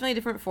mean, it's definitely a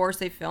different forest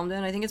they filmed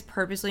in. I think it's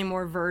purposely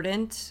more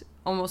verdant,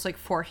 almost like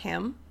for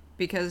him,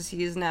 because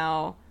he's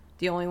now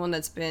the only one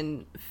that's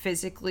been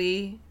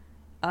physically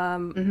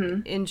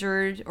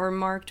injured or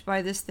marked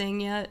by this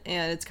thing yet.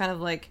 And it's kind of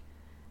like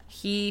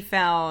he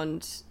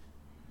found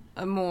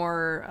a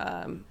more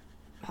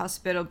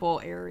hospitable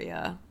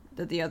area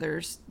that the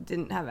others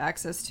didn't have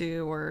access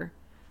to or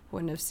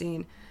wouldn't have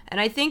seen. And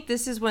I think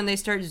this is when they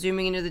start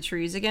zooming into the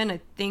trees again. I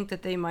think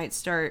that they might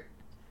start.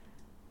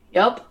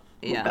 Yep.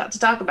 Yeah. We're about to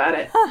talk about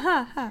it.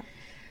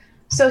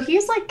 So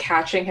he's like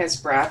catching his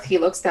breath. He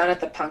looks down at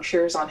the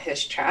punctures on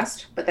his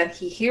chest, but then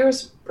he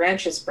hears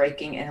branches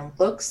breaking and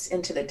looks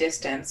into the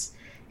distance,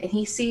 and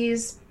he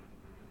sees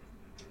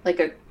like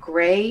a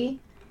gray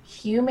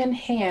human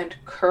hand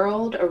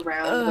curled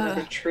around one of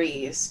the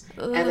trees,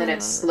 and then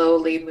it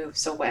slowly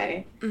moves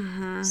away.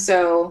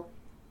 So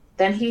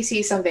then he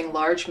sees something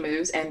large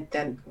moves and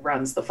then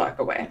runs the fuck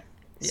away.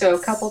 Yes. So a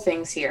couple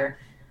things here.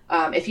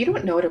 If you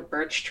don't know what a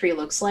birch tree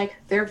looks like,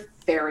 they're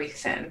very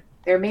thin.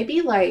 They're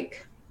maybe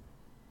like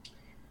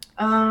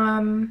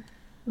 10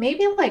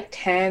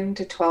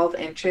 to 12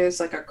 inches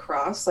like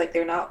across. Like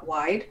they're not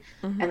wide,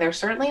 and they're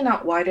certainly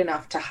not wide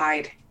enough to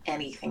hide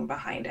anything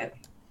behind it.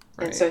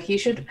 Right. And so he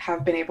should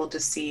have been able to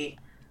see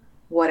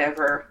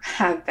whatever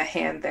had the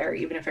hand there,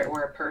 even if it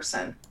were a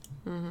person.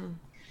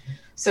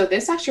 So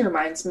this actually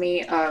reminds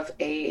me of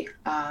a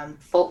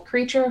folk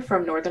creature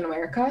from Northern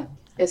America.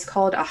 It's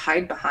called a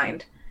hide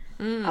behind.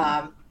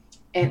 And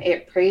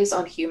it preys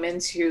on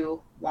humans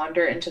who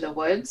wander into the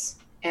woods.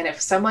 And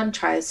if someone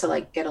tries to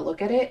like get a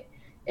look at it,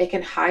 it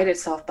can hide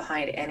itself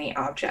behind any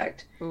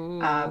object.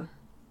 And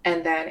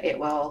then it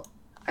will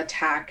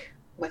attack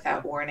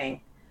without warning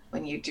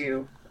when you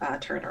do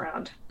turn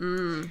around.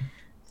 So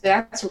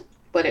that's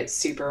what it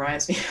super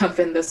reminds me of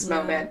in this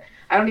moment.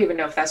 I don't even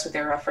know if that's what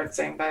they're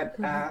referencing, but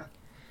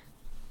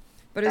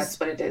that's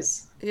what it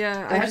is.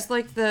 Yeah, I just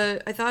like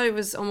I thought it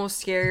was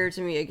almost scarier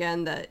to me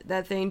again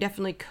that thing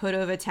definitely could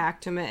have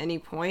attacked him at any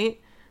point,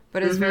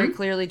 but it's very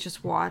clearly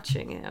just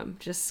watching him,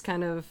 just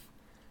kind of,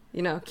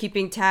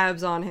 keeping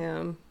tabs on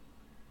him.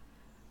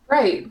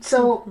 Right.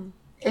 So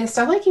it's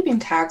definitely keeping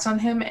tabs on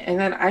him, and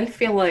then I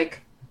feel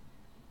like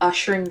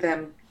ushering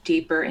them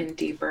deeper and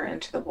deeper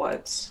into the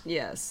woods.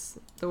 Yes,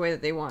 the way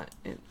that they want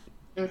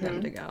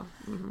them to go.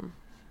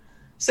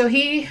 So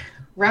he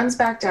runs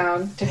back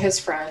down to his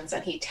friends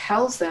and he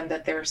tells them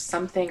that there's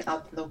something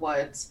up in the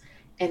woods,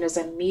 and is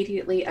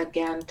immediately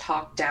again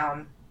talked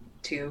down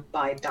to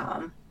by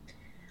Dom.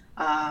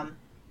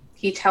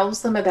 He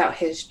tells them about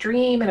his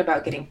dream and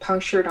about getting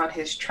punctured on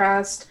his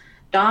chest.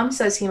 Dom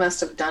says he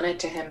must have done it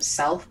to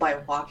himself by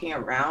walking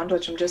around,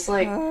 which I'm just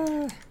like,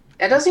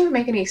 that doesn't even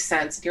make any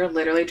sense. You're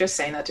literally just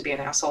saying that to be an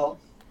asshole.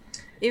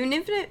 Even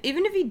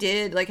if he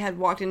did, had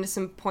walked into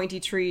some pointy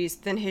trees,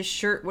 then his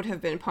shirt would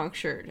have been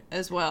punctured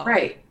as well.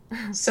 Right.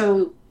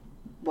 So,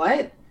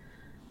 what?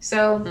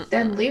 So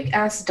then Luke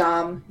asks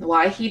Dom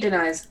why he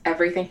denies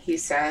everything he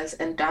says,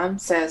 and Dom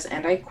says,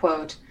 and I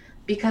quote,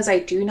 "Because I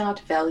do not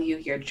value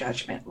your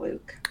judgment,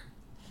 Luke."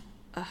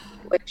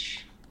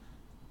 Which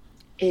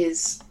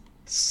is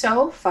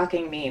so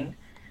fucking mean.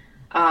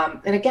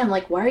 And again,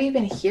 why are you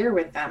even here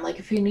with them?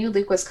 If you knew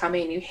Luke was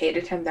coming and you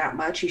hated him that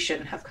much, you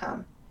shouldn't have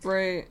come.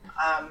 Right.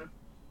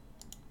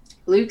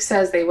 Luke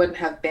says they wouldn't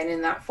have been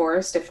in that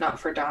forest if not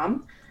for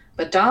Dom,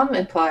 but Dom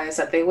implies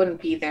that they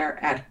wouldn't be there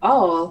at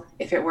all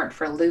if it weren't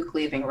for Luke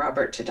leaving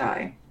Robert to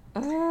die.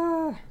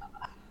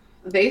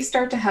 They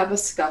start to have a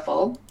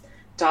scuffle.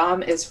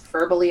 Dom is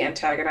verbally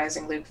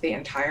antagonizing Luke the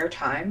entire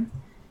time,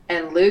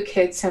 and Luke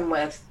hits him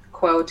with,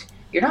 quote,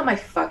 "You're not my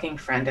fucking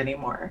friend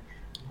anymore."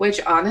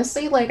 Which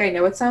honestly, I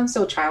know it sounds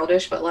so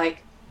childish, but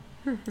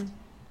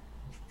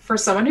for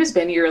someone who's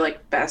been your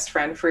best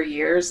friend for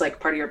years,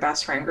 part of your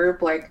best friend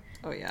group,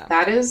 oh yeah,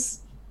 that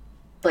is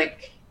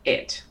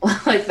it.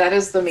 That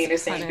is the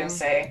meanest thing you can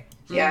say.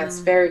 Yeah, it's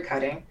very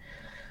cutting.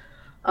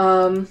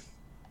 Dom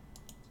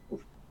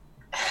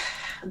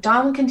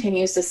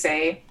continues to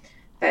say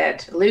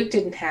that Luke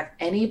didn't have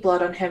any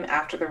blood on him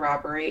after the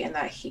robbery, and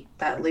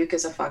that Luke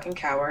is a fucking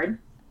coward.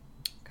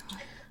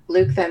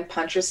 Luke then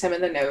punches him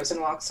in the nose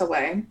and walks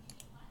away.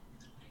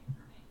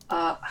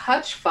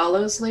 Hutch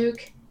follows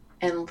Luke,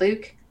 and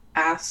Luke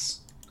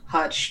asks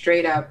Hutch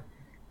straight up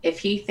if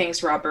he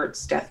thinks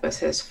Robert's death was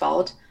his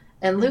fault,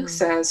 and Luke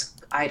says,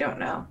 "I don't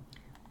know,"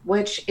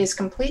 which is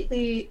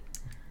completely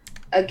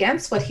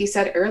against what he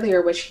said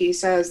earlier, which he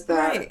says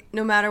that... Right,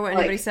 no matter what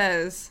anybody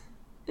says.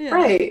 Yeah.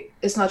 Right,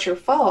 it's not your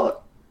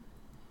fault.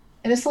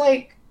 And it's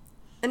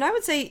And I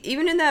would say,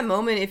 even in that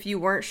moment, if you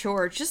weren't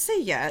sure, just say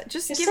yeah.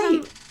 Just give say,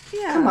 him...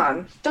 Yeah. Come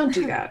on, don't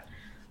do that.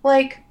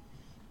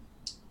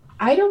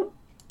 I don't...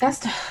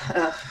 That's...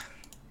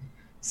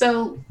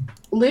 So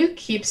Luke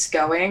keeps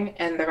going,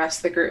 and the rest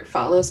of the group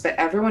follows, but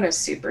everyone is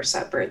super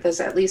separate. There's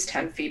at least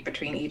 10 feet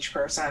between each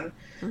person.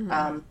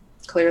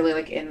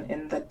 Clearly,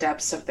 in the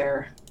depths of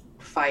their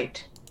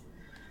fight.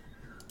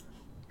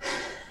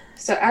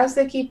 So as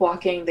they keep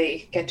walking,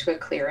 they get to a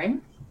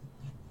clearing.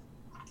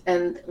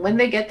 And when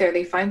they get there,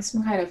 they find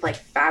some kind of like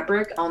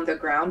fabric on the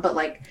ground, but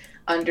like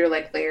under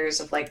like layers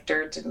of like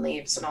dirt and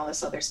leaves and all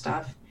this other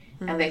stuff.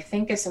 And they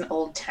think it's an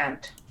old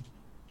tent.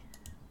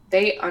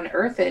 They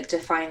unearth it to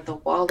find the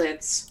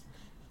wallets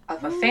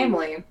of a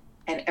family,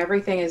 and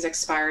everything is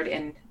expired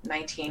in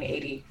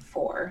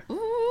 1984.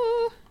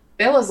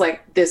 Bill is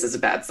like, this is a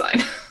bad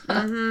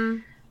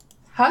sign.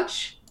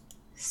 Hutch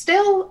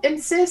still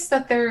insists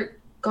that they're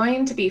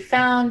going to be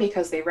found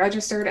because they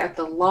registered at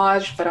the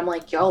lodge, but I'm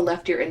like, y'all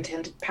left your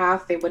intended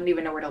path. They wouldn't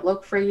even know where to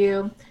look for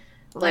you.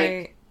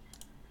 Like,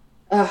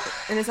 and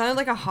it sounded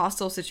like a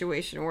hostile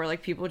situation where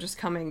like people just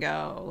come and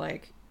go.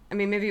 Like, I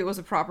mean, maybe it was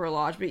a proper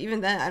lodge, but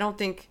even then, I don't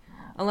think,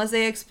 unless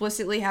they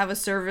explicitly have a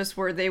service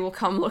where they will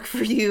come look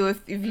for you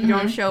if you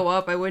don't show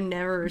up, I would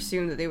never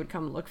assume that they would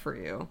come look for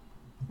you.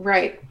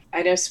 Right.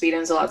 I know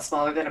Sweden's a lot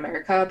smaller than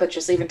America, but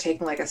just even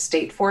taking like a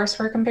state forest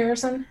for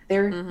comparison,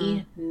 they're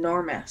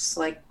enormous.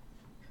 Like,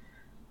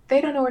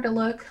 they don't know where to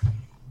look.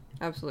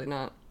 Absolutely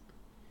not.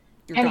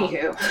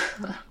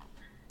 Anywho,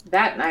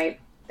 that night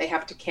they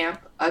have to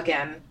camp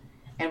again,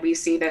 and we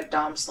see that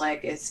Dom's leg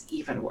is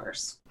even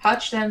worse.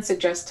 Hutch then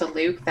suggests to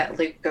Luke that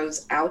Luke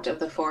goes out of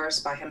the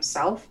forest by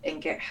himself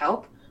and get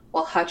help,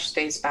 while Hutch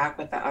stays back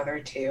with the other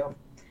two.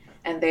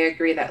 And they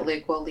agree that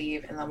Luke will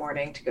leave in the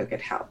morning to go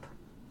get help.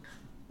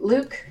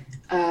 Luke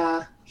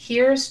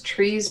hears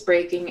trees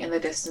breaking in the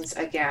distance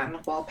again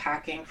while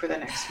packing for the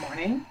next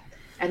morning.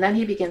 And then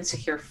he begins to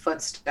hear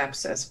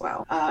footsteps as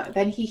well.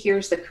 Then he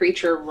hears the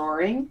creature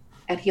roaring,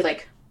 and he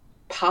like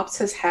pops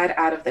his head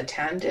out of the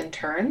tent and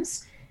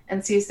turns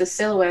and sees the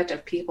silhouette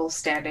of people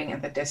standing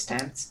in the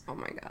distance. Oh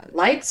my god.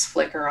 Lights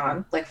flicker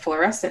on, like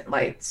fluorescent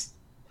lights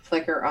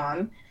flicker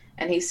on,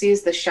 and he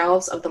sees the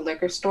shelves of the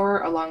liquor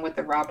store along with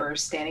the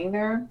robbers standing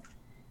there.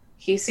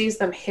 He sees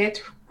them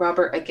hit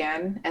Robert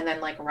again and then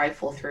like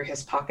rifle through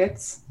his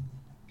pockets.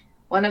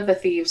 One of the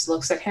thieves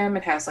looks at him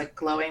and has like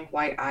glowing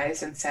white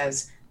eyes and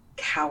says,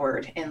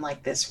 "Coward," in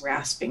like this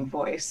rasping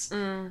voice.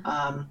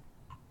 And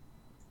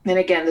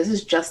again, this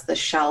is just the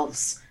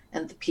shelves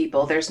and the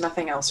people. There's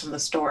nothing else from the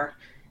store.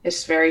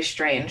 It's very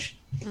strange.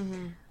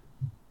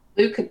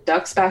 Luke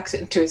ducks back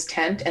into his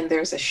tent, and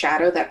there's a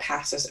shadow that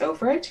passes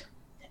over it.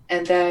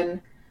 And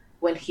then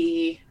when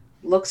he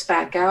looks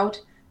back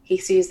out, he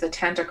sees the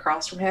tent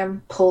across from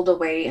him pulled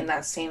away in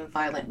that same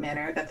violent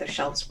manner that the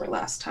shelves were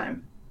last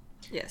time.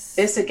 Yes.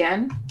 This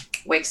again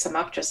wakes him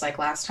up just like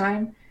last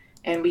time,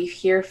 and we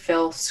hear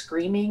Phil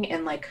screaming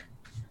and like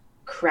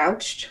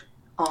crouched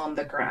on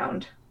the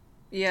ground.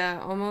 Yeah,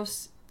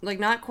 almost like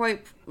not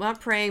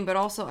praying, but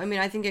also, I mean,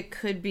 I think it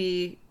could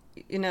be,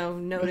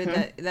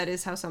 noted that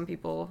is how some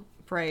people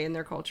pray in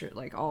their culture,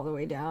 like all the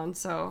way down.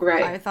 So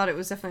I thought it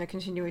was definitely a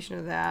continuation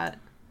of that.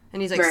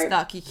 And he's like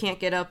stuck. He can't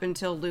get up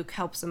until Luke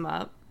helps him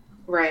up.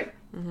 Right.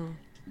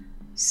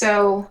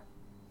 So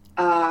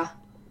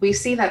we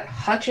see that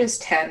Hutch's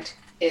tent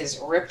is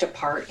ripped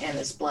apart and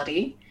is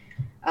bloody.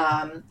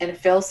 And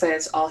Phil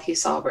says all he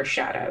saw were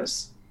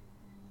shadows.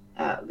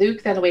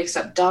 Luke then wakes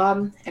up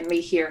Dom, and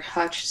we hear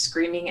Hutch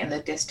screaming in the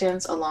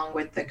distance along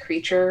with the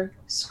creature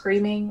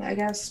screaming, I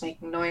guess,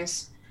 making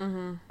noise.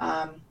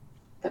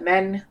 The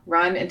men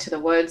run into the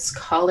woods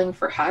calling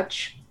for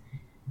Hutch.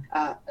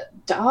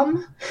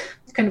 Dom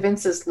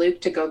convinces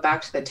Luke to go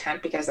back to the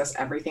tent because that's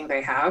everything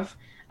they have,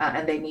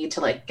 and they need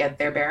to like get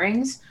their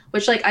bearings,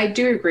 which like I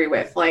do agree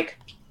with. Like,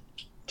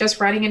 just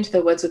running into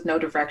the woods with no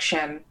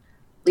direction,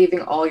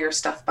 leaving all your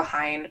stuff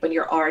behind when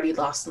you're already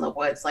lost in the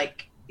woods,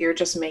 like, you're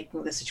just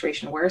making the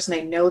situation worse. And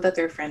I know that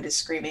their friend is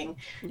screaming.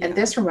 Yeah. And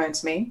this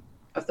reminds me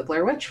of the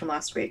Blair Witch from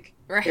last week.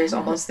 Right. There's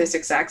almost this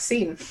exact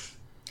scene.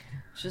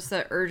 Just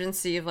the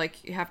urgency of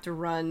like, you have to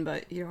run,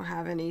 but you don't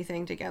have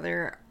anything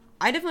together.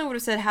 I definitely would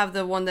have said have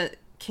the one that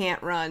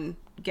can't run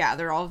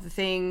gather all of the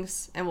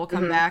things and we'll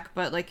come back.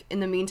 But like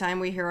in the meantime,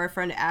 we hear our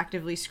friend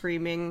actively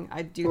screaming.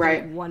 I do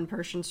think one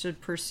person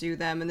should pursue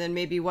them, and then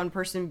maybe one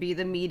person be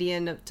the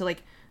median to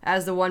like,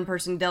 as the one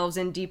person delves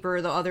in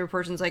deeper, the other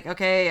person's like,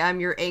 okay, I'm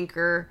your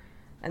anchor.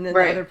 And then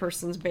the other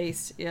person's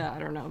base. Yeah, I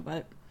don't know.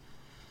 But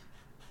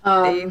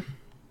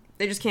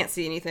they just can't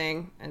see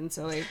anything. And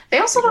so they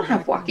also don't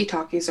have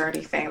walkie-talkies or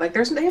anything. Like, they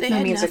have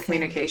no means of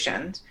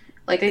communication.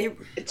 Like,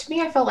 to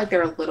me, I felt like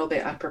they're a little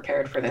bit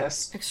unprepared for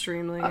this.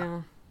 Extremely,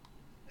 yeah.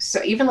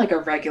 So even like a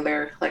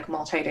regular, like,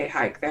 multi-day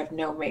hike, they have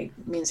no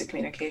means of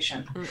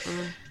communication.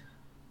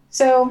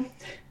 So,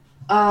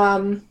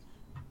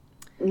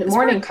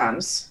 morning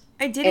comes.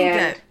 I didn't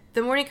get.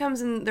 The morning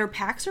comes and their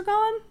packs are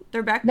gone?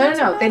 Their backpacks No. are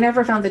gone? They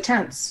never found the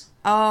tents.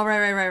 Oh,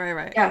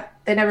 right. Yeah,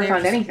 they never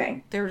found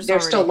anything. They're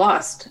still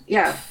lost.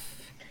 Yeah.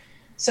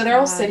 So they're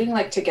all sitting,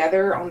 like,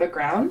 together on the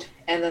ground,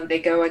 and then they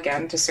go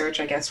again to search,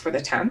 I guess, for the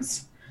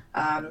tents.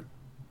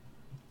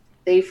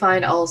 They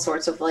find all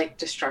sorts of, like,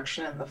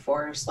 destruction in the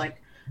forest,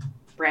 like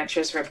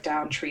branches ripped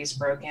down, trees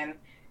broken,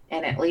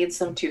 and it leads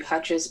them to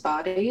Hutch's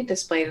body,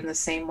 displayed in the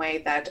same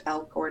way that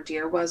elk or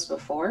deer was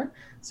before.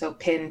 So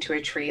pinned to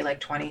a tree like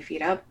 20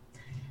 feet up.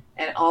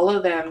 And all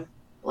of them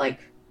like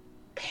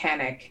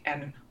panic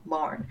and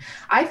mourn.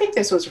 I think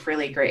this was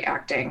really great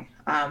acting,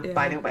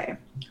 by the way.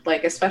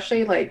 Like,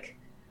 especially like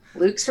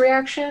Luke's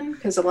reaction,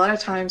 because a lot of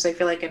times I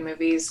feel like in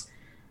movies,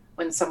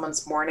 when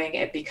someone's mourning,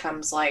 it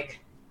becomes like,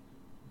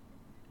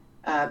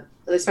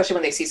 especially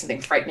when they see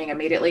something frightening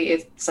immediately,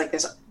 it's like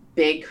this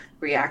big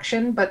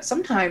reaction. But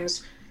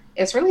sometimes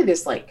it's really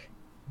this like,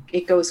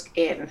 it goes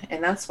in,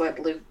 and that's what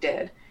Luke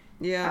did.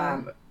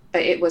 Yeah.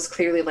 But it was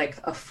clearly like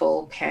a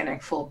full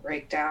panic, full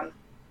breakdown.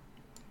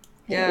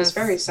 Yeah, it was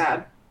very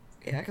sad.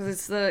 Yeah,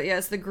 because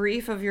it's the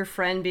grief of your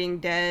friend being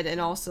dead, and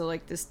also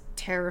like this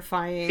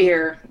terrifying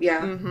fear.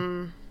 Yeah.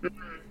 Mm-hmm.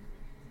 Mm-hmm.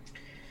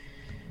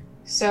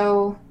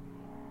 So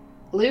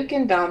Luke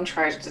and Dom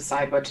try to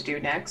decide what to do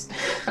next.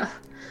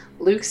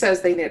 Luke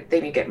says they need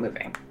to get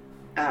moving.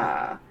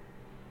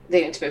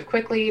 They need to move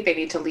quickly. They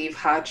need to leave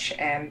Hutch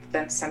and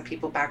then send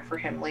people back for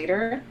him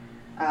later.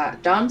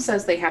 Dom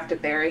says they have to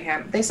bury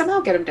him. They somehow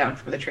get him down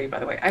from the tree, by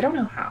the way. I don't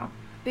know how.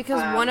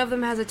 Because one of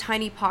them has a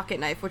tiny pocket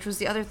knife, which was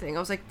the other thing. I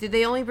was like, did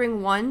they only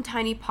bring one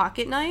tiny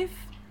pocket knife?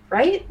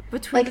 Right?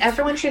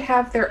 Everyone should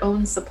have their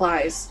own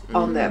supplies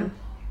on them.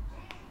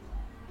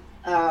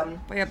 But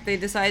yep, they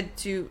decide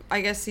to,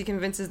 I guess he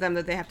convinces them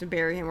that they have to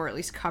bury him or at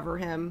least cover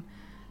him.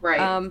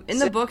 Right. In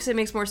the books, it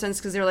makes more sense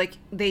because they're like,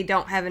 they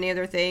don't have any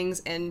other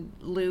things, and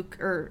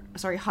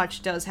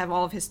Hutch does have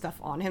all of his stuff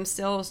on him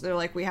still, so they're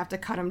like, we have to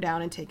cut him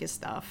down and take his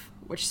stuff,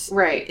 which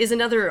is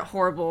another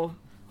horrible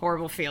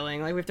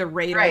feeling. Like, we have to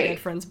raid our dead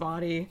friend's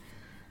body.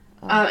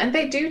 And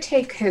they do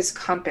take his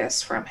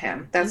compass from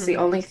him. That's the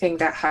only thing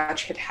that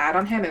Hutch had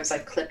on him. It was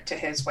like clipped to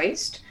his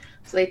waist.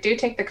 So they do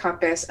take the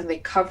compass and they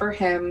cover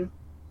him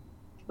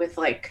with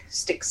like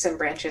sticks and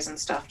branches and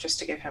stuff just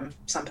to give him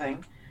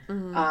something.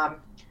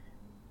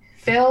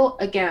 Phil,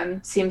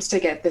 again, seems to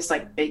get this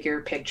like bigger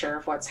picture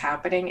of what's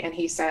happening, and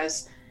he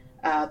says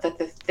that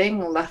the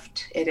thing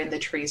left it in the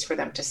trees for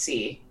them to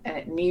see, and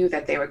it knew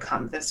that they would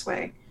come this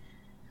way.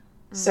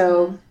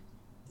 So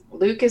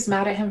Luke is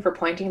mad at him for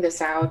pointing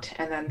this out,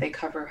 and then they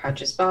cover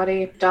Hutch's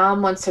body.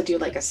 Dom wants to do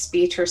like a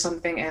speech or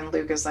something, and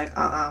Luke is like,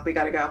 we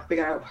gotta go. We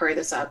gotta hurry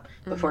this up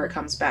before it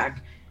comes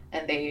back.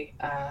 And they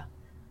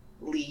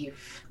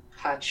leave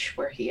Hutch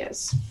where he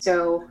is.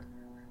 So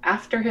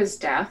after his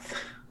death,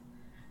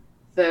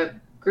 the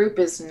group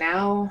is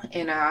now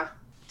in a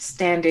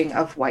standing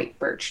of white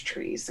birch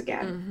trees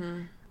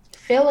again.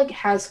 Phil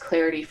has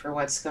clarity for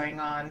what's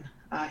going on.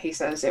 He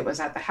says it was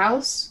at the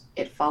house,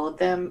 it followed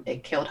them,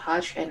 it killed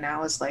Hutch, and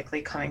now is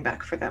likely coming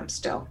back for them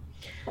still.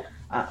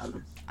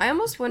 I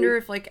almost wonder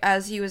if, like,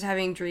 as he was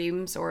having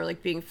dreams or,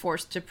 like, being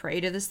forced to pray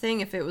to this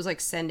thing, if it was,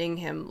 like, sending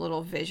him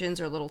little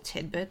visions or little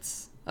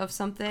tidbits of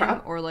something,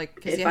 or, like...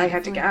 If I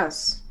had to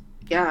guess.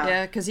 Yeah.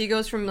 Yeah, because he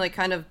goes from, like,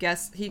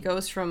 he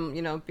goes from,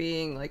 you know,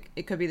 being, like,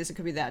 it could be this, it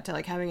could be that, to,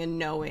 like, having a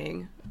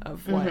knowing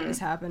of what is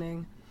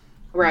happening.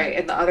 Right,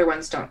 and the other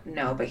ones don't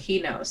know, but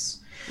he knows.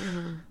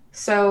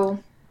 So,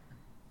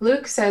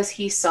 Luke says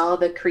he saw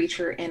the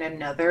creature in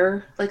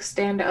another, like,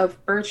 stand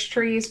of birch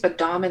trees, but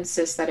Dom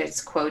insists that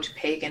it's, quote,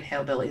 pagan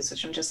hillbillies,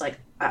 which I'm just like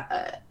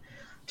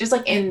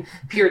in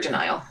pure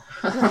denial.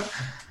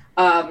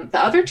 The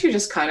other two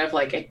just kind of,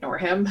 like, ignore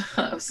him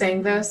of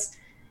saying this,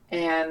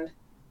 and...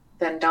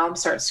 Then Dom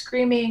starts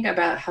screaming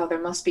about how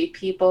there must be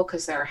people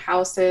because there are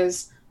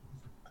houses.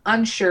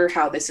 Unsure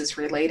how this is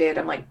related.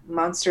 I'm like,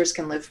 monsters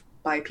can live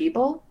by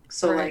people?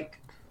 So, like,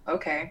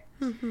 okay.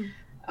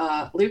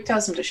 Luke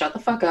tells him to shut the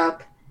fuck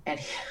up, and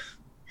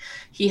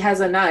he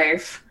has a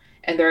knife,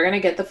 and they're going to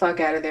get the fuck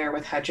out of there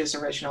with Hutch's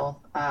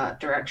original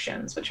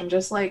directions, which I'm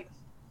just like,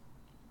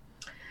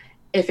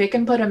 if it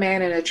can put a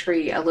man in a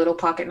tree, a little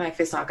pocket knife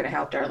is not going to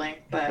help, darling.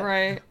 But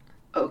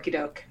okie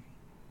doke.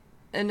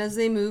 And as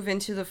they move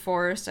into the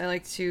forest, I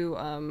like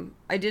to,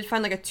 I did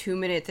find like a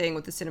 2-minute thing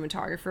with the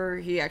cinematographer.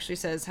 He actually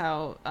says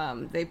how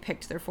they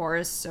picked their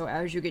forest, so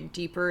as you get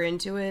deeper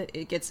into it,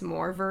 it gets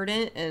more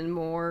verdant and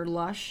more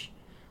lush,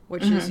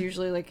 which is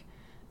usually like,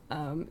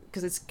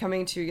 because it's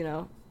coming to, you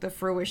know, the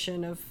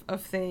fruition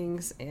of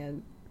things,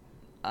 and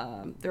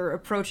they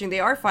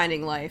are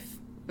finding life,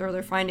 or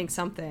they're finding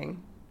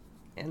something,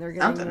 and they're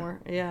getting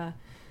more, Yeah,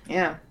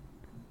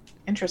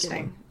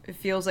 interesting. It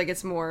feels like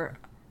it's more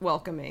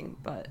welcoming,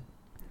 but...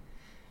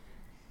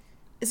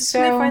 Is this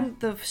when they find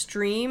the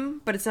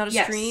stream, but it's not a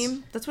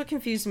stream? That's what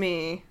confused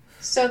me.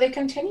 So they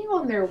continue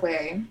on their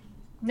way.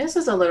 This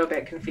is a little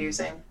bit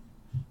confusing.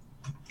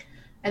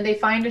 And they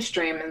find a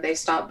stream, and they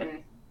stop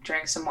and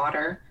drink some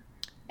water.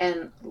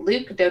 And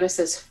Luke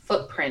notices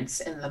footprints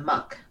in the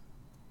muck.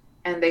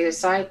 And they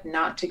decide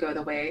not to go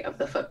the way of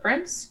the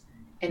footprints,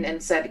 and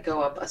instead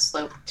go up a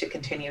slope to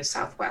continue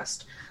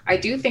southwest. I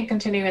do think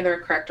continuing in the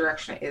correct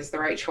direction is the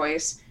right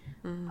choice.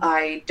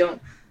 I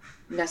don't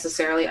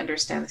necessarily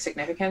understand the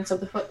significance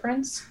of the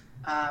footprints.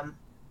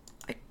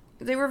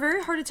 They were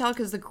very hard to tell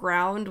because the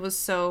ground was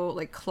so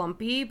like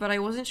clumpy, but I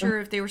wasn't sure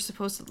if they were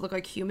supposed to look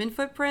like human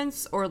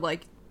footprints or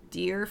like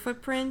deer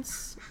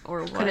footprints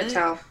or what. Couldn't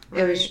tell.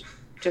 It was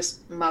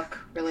just muck,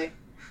 really.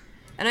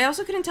 And I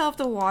also couldn't tell if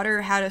the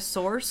water had a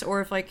source or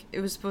if like it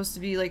was supposed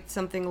to be like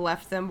something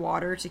left them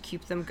water to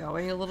keep them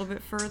going a little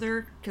bit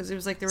further, because it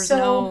was like there was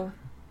no...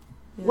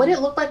 What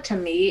it looked like to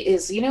me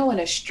is, you know, when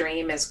a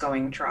stream is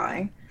going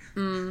dry,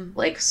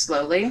 like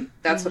slowly.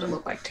 That's what it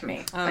looked like to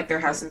me. Oh, Like there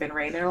okay. hasn't been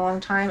rain in a long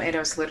time, and it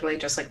was literally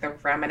just like the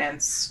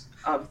remnants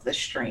of the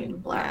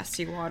stream left.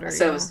 Nasty water.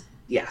 So it Yeah, was,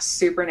 yeah,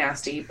 super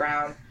nasty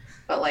brown.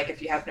 But like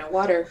if you have no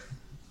water,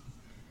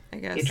 I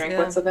guess. you drink yeah.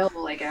 what's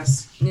available, I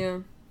guess. Yeah.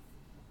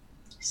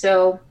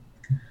 So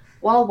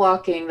while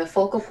walking, the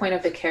focal point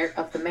of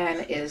the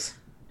man is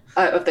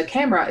of the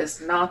camera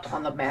is not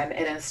on the men,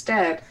 and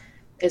instead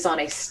is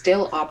on a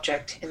still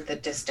object in the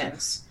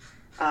distance.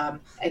 And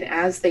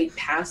as they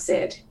pass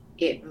it,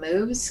 it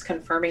moves,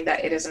 confirming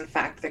that it is in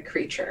fact the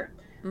creature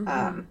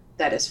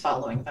that is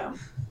following them.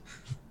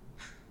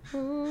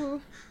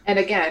 Ooh. And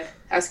again,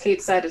 as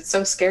Kate said, it's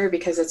so scary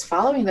because it's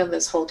following them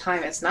this whole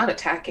time. It's not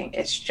attacking.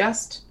 It's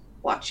just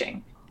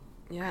watching.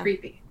 Yeah.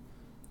 Creepy.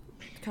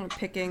 Kind of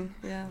picking.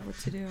 Yeah, what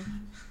to do.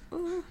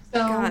 Ooh.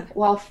 So God.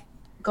 while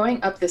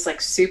going up this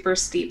like super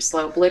steep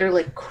slope,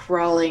 literally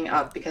crawling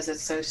up because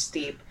it's so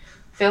steep,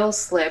 Phil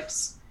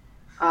slips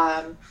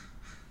and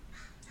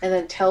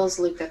then tells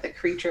Luke that the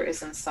creature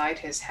is inside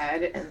his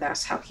head, and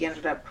that's how he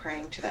ended up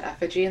praying to the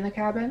effigy in the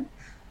cabin.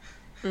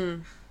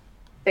 Mm.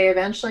 They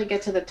eventually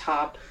get to the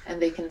top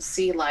and they can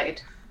see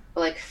light,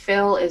 but like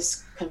Phil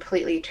is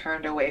completely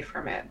turned away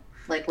from it,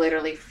 like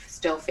literally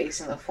still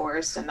facing the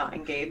forest and not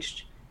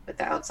engaged with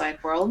the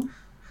outside world.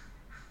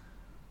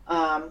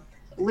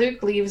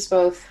 Luke leaves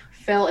both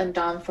Phil and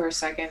Dom for a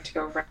second to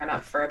go run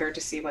up further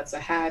to see what's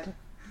ahead,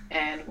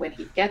 and when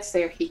he gets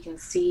there, he can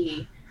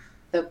see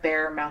the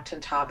bare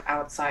mountaintop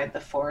outside the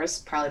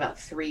forest, probably about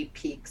 3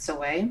 peaks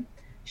away,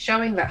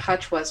 showing that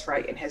Hutch was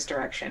right in his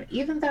direction,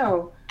 even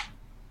though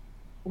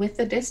with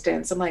the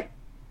distance, I'm like,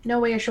 no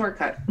way a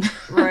shortcut.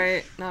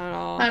 Right, not at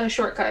all. Not a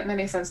shortcut in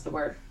any sense of the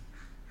word.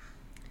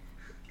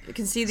 You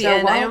can see the So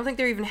end. I while- don't think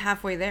they're even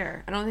halfway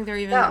there. I don't think they're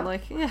even No.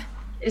 like, yeah.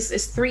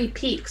 It's 3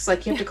 peaks.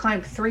 Like you have to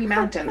climb 3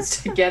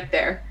 mountains to get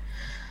there.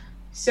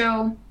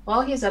 So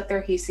while he's up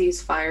there, he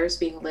sees fires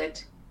being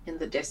lit in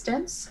the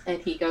distance,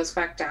 and he goes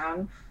back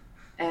down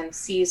and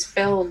sees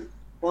Phil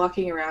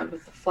walking around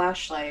with the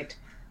flashlight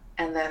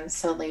and then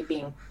suddenly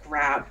being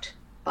grabbed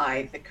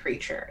by the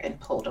creature and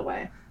pulled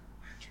away.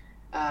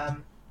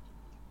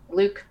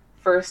 Luke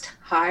first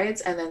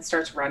hides and then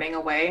starts running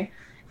away,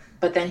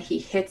 but then he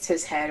hits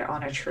his head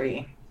on a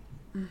tree.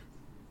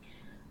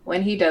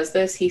 When he does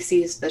this, he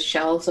sees the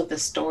shelves of the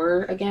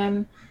store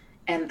again,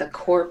 and the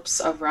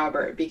corpse of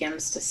Robert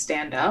begins to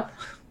stand up.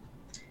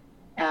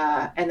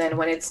 And then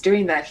when it's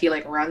doing that, he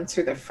like runs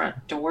through the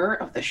front door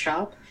of the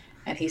shop,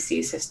 and he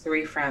sees his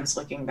 3 friends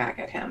looking back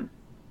at him.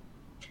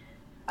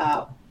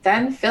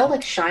 Then Phil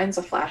like shines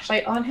a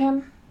flashlight on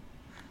him,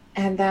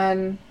 and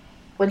then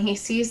when he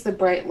sees the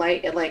bright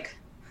light, it like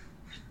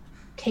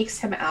takes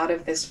him out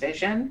of this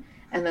vision,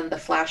 and then the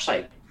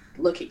flashlight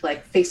looking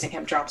like facing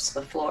him drops to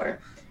the floor.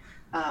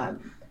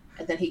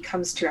 And then he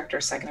comes to after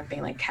a second of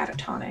being like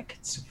catatonic.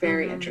 It's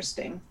very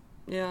interesting.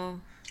 Yeah.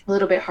 A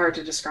little bit hard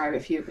to describe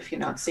if you're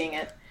not seeing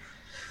it.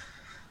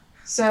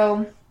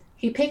 So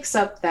he picks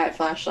up that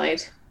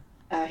flashlight.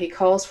 He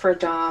calls for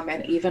Dom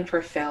and even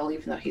for Phil,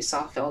 even though he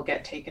saw Phil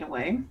get taken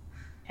away.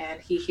 And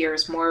he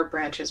hears more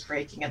branches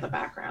breaking in the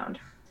background.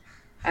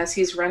 As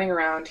he's running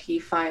around, he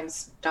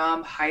finds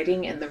Dom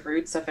hiding in the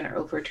roots of an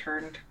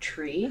overturned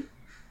tree.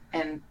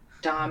 And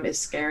Dom is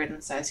scared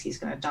and says he's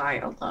going to die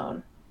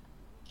alone.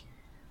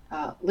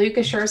 Luke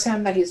assures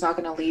him that he's not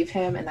going to leave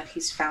him and that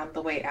he's found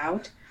the way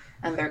out,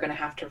 and they're going to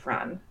have to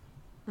run.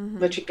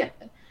 Which again,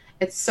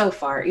 it's so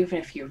far, even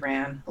if you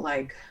ran,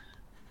 like,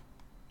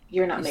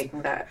 you're not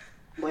making that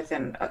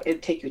within,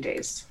 it'd take you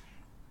days.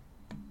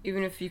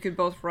 Even if you could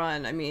both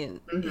run, I mean,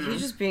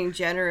 he's just being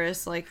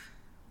generous. Like,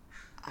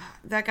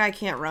 that guy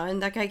can't run.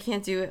 That guy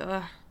can't do it.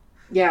 Ugh.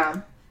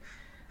 Yeah.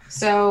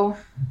 So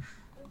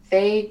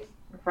they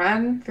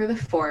run through the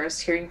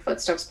forest, hearing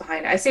footsteps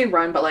behind. I say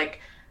run, but like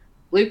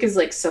Luke is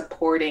like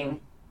supporting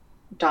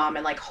Dom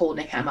and like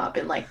holding him up,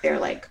 and like they're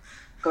like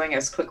going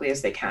as quickly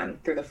as they can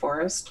through the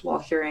forest while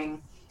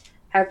hearing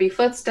heavy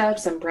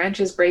footsteps and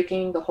branches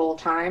breaking the whole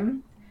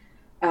time.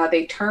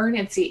 They turn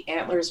and see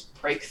antlers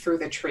break through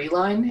the tree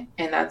line,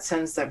 and that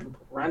sends them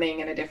running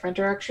in a different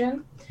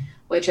direction,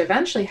 which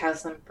eventually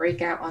has them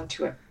break out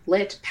onto a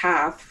lit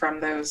path from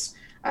those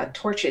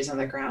torches on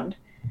the ground.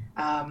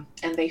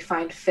 And they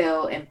find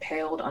Phil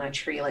impaled on a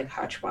tree like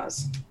Hutch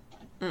was.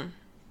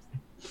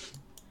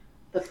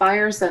 The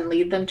fires then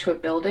lead them to a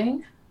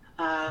building.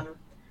 And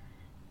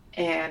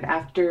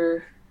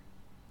after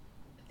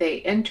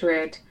they enter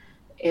it,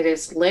 it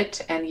is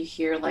lit and you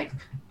hear like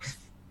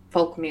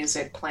folk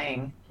music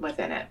playing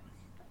within it.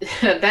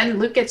 Then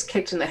Luke gets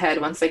kicked in the head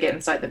once they get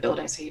inside the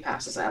building, so he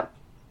passes out.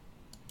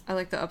 I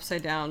like the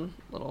upside down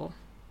little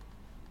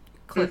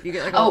clip. You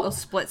get like a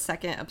split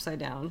second upside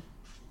down.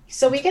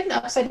 So we get an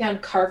upside down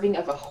carving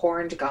of a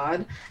horned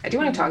god. I do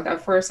want to talk about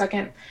that for a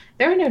second.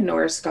 There are no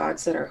Norse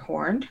gods that are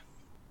horned.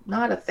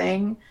 Not a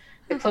thing.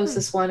 The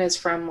closest one is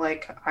from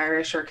like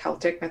Irish or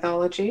Celtic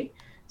mythology.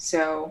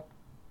 So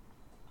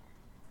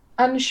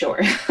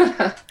Unsure.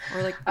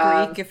 Or like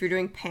Greek if you're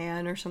doing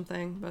Pan or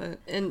something. But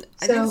and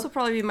I think this will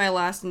probably be my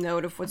last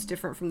note of what's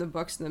different from the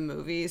books and the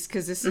movies,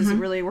 because this is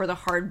really where the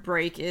hard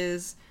break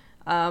is.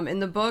 In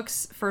the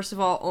books, first of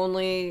all,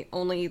 only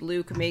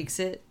Luke makes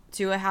it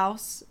to a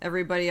house.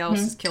 Everybody else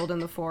is killed in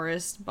the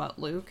forest but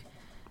Luke.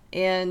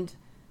 And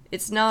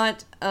it's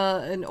not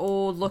an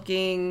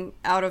old-looking,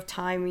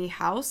 out-of-timey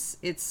house.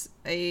 It's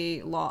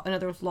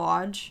another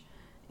lodge,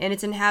 and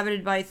it's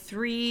inhabited by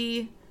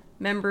 3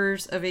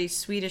 members of a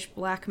Swedish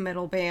black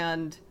metal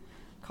band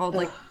called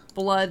like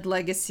Blood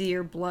Legacy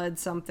or Blood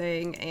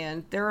something,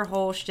 and their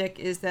whole shtick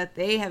is that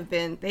they've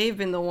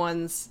been the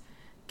ones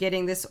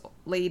getting this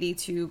lady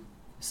to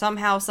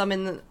somehow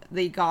summon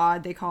the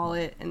god, they call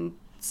it, and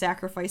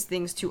sacrifice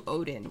things to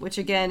Odin, which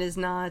again is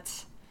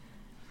not...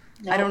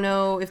 No. I don't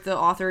know if the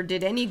author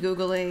did any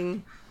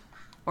Googling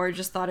or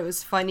just thought it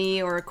was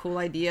funny or a cool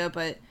idea,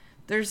 but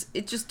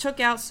it just took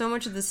out so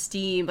much of the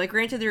steam. Like,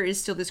 granted, there is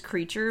still this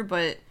creature,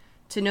 but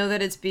to know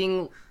that it's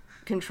being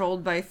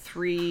controlled by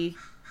 3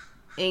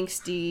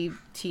 angsty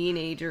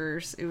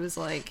teenagers, it was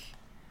like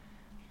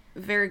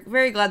very,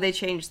 very glad they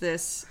changed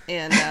this.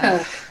 And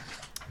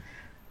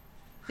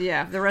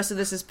yeah, the rest of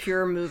this is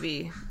pure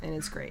movie, and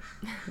it's great.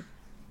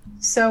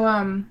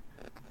 So,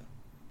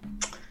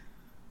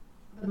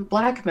 the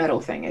black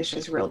metal thing is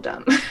just real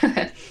dumb.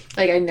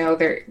 Like, I know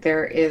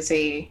there is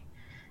a...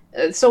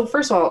 So,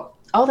 first of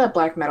all that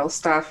black metal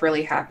stuff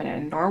really happened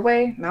in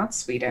Norway, not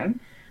Sweden.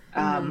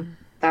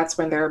 That's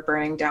when they're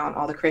burning down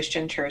all the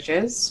Christian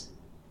churches.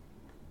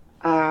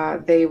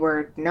 They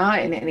were not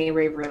in any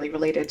way really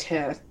related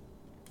to,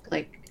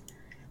 like,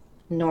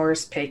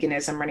 Norse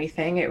paganism or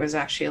anything. It was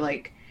actually,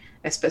 like,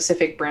 a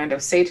specific brand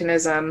of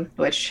Satanism,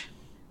 which...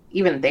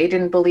 even they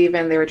didn't believe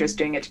in. They were just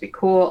doing it to be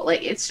cool.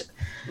 Like, it's...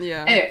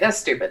 Yeah. Anyway, that's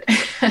stupid.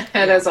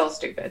 That's all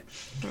stupid.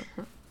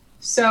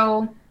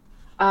 So,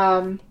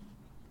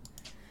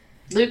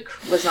 Luke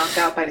was knocked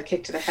out by the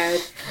kick to the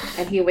head,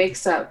 and he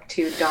wakes up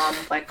to Dom,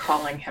 like,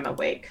 calling him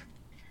awake.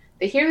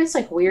 They hear this,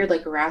 like, weird,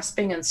 like,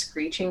 rasping and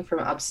screeching from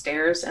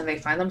upstairs, and they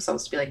find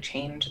themselves to be, like,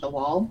 chained to the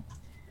wall.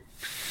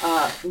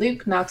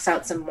 Luke knocks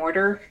out some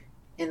mortar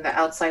in the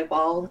outside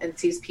wall and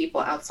sees people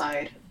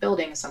outside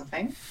building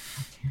something.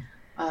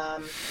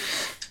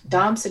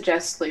 Dom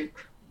suggests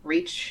Luke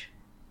reach...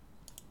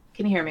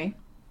 Can you hear me?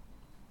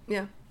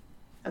 Yeah.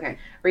 Okay.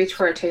 Reach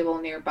for a table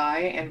nearby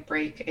and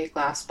break a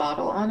glass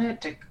bottle on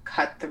it to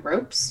cut the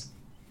ropes.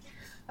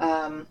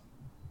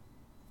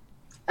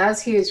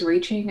 As he is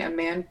reaching, a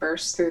man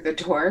bursts through the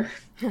door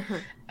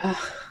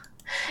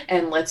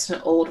and lets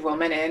an old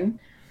woman in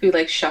who,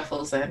 like,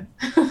 shuffles in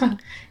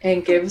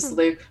and gives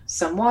Luke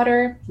some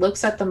water,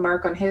 looks at the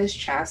mark on his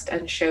chest,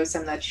 and shows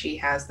him that she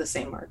has the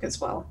same mark as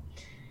well.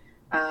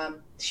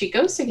 She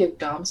goes to give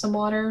Dom some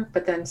water,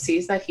 but then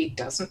sees that he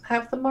doesn't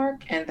have the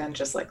mark and then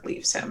just, like,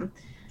 leaves him.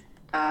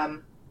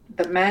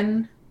 The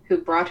men who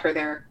brought her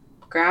there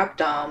grab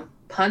Dom,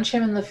 punch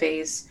him in the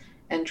face,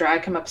 and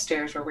drag him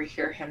upstairs, where we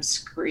hear him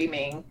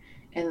screaming,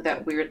 and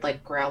that weird,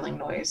 like, growling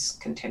noise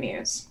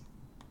continues.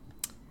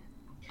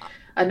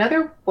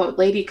 Another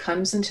lady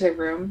comes into the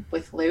room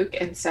with Luke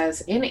and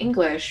says in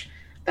English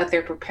that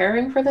they're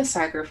preparing for the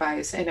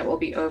sacrifice and it will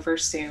be over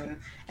soon,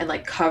 and,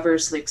 like,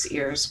 covers Luke's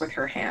ears with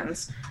her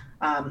hands.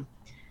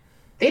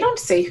 They don't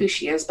say who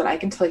she is, but I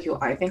can tell you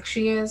who I think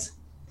she is.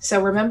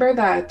 So remember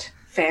that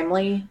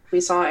family we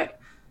saw,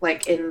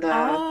 like, in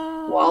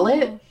the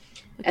wallet,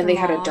 and they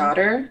had a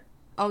daughter?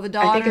 Oh, the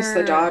daughter. I think it's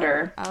the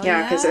daughter. Oh,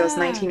 yeah, because it was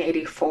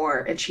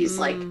 1984, and she's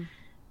like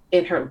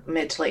in her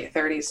mid to late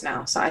 30s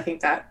now. So I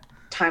think that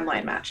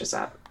timeline matches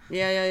up.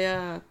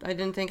 Yeah. I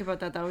didn't think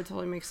about that. That would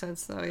totally make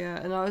sense, though. Yeah,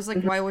 and I was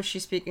like, why would she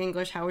speak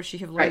English? How would she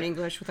have learned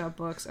English without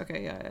books?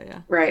 Okay,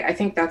 yeah. Right. I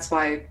think that's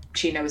why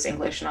she knows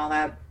English and all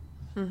that.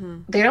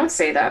 They don't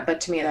say that, but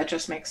to me that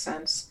just makes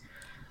sense.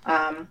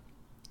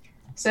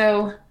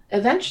 So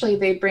eventually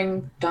they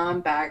bring Dom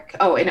back.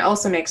 Oh, and it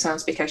also makes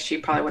sense because she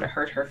probably would have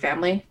heard her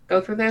family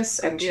go through this,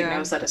 and she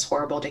knows that it's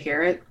horrible to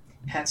hear it,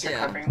 hence her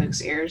covering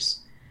Luke's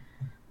ears.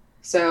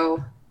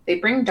 So they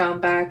bring Dom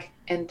back,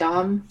 and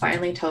Dom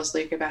finally tells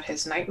Luke about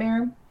his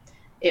nightmare.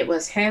 It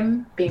was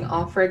him being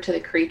offered to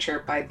the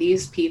creature by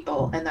these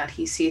people, and that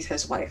he sees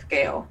his wife,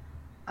 Gale.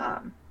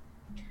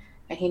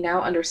 And he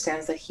now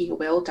understands that he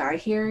will die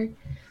here,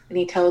 and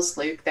he tells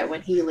Luke that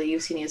when he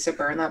leaves, he needs to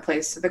burn that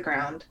place to the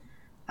ground.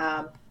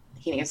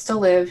 He needs to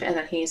live, and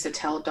then he needs to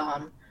tell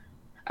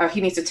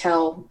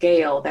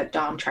Gale that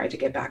Dom tried to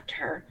get back to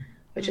her,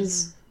 which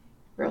is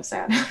real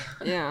sad.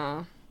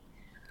 Yeah.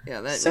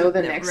 That. So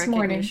the next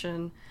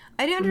morning,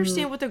 I didn't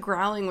understand what the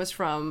growling was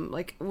from.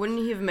 Like, wouldn't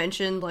he have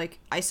mentioned, like,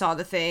 I saw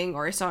the thing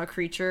or I saw a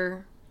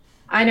creature?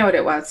 I know what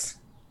it was.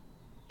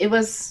 It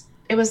was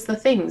the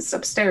things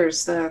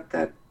upstairs.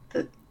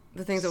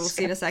 The things that we'll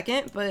see in a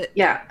second, but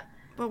yeah.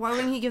 But why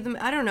wouldn't he give them?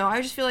 I don't know.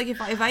 I just feel like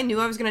if I knew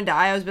I was gonna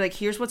die, I would be like,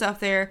 here's what's up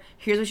there.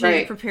 Here's what you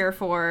need to prepare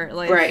for.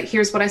 Like, right.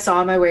 Here's what I saw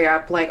on my way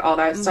up. Like, all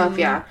that stuff.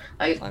 Yeah.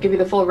 Like, give you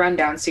the full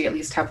rundown so you at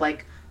least have,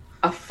 like,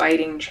 a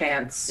fighting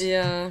chance.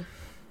 Yeah.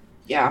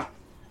 Yeah.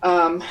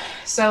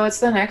 So it's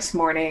the next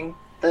morning.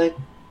 The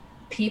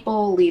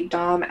people lead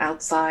Dom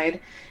outside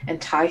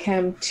and tie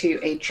him to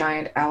a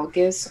giant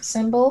Algiz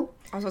symbol.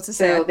 I was about to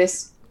So say,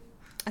 this,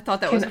 I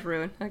thought that was a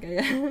rune. Okay,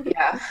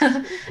 yeah.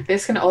 yeah,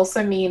 this can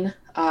also mean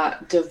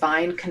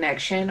divine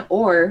connection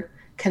or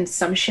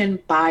consumption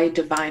by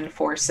divine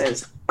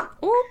forces.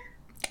 Ooh,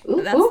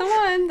 Ooh, that's ooh, the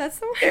one. That's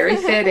the one. very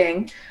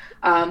fitting.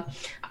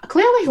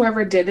 Clearly,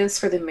 whoever did this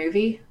for the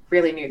movie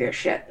really knew their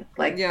shit.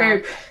 Like, Yeah.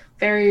 very,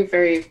 very,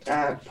 very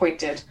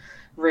pointed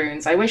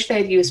runes. I wish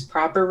they'd used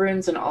proper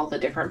runes in all the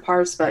different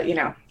parts, but you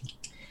know,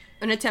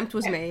 An attempt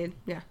was made.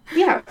 Yeah.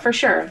 yeah, for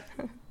sure.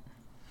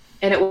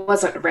 And it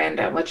wasn't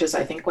random, which is,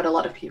 I think, what a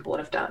lot of people would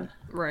have done.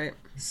 Right.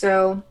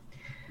 So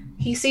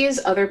he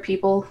sees other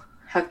people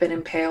have been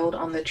impaled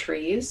on the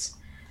trees,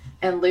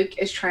 and Luke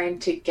is trying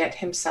to get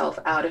himself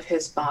out of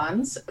his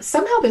bonds.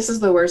 Somehow, this is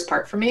the worst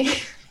part for me.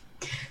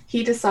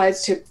 He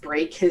decides to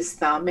break his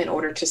thumb in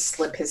order to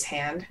slip his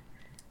hand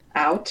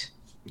out.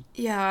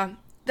 Yeah.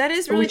 That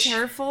is really Which-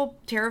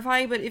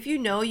 terrifying, but if you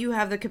know you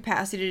have the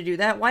capacity to do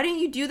that, why didn't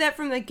you do that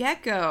from the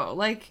get-go?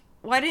 Like,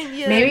 why didn't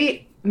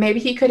you... Maybe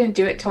he couldn't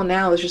do it till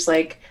now. It was just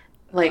like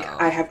Oh.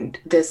 I have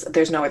this.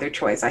 There's no other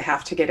choice. I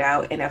have to get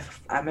out, and if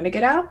I'm gonna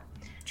get out,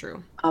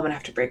 True. I'm gonna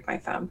have to break my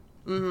thumb.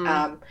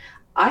 Mm-hmm.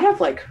 I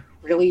have like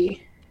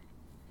really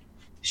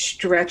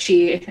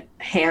stretchy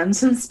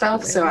hands and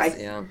stuff, so I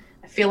Yeah.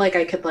 feel like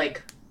I could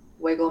like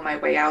wiggle my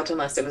way out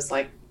unless it was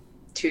like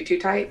too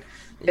tight.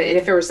 But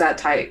if it was that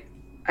tight,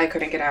 I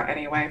couldn't get out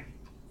anyway.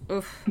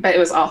 Oof. But it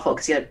was awful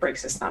because he like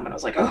breaks his thumb, and I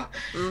was like, oh.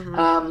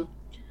 Mm-hmm.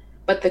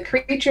 But the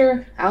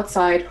creature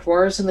outside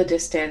roars in the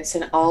distance,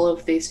 and all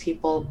of these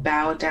people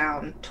bow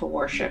down to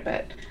worship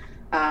it.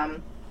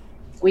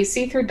 We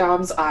see through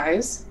Dom's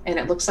eyes, and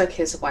it looks like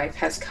his wife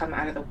has come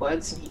out of the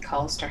woods, and he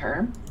calls to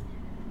her.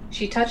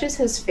 She touches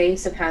his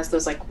face and has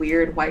those like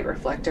weird white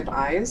reflective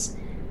eyes.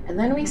 And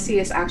then we see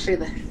it's actually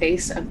the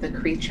face of the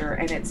creature,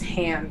 and its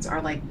hands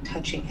are like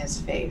touching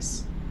his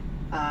face.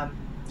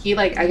 He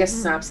like, I guess,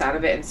 snaps out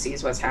of it and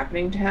sees what's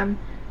happening to him.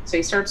 So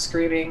he starts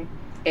screaming.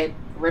 It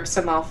rips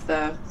him off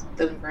the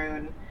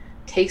rune,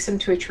 takes him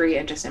to a tree,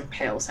 and just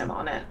impales him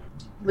on it.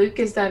 Luke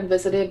is then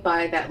visited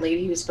by that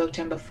lady who spoke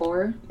to him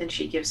before, and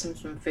she gives him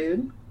some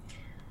food.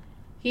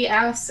 He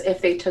asks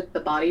if they took the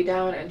body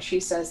down, and she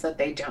says that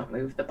they don't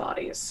move the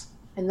bodies.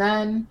 And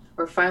then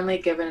we're finally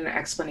given an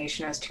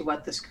explanation as to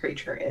what this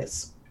creature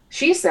is.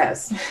 She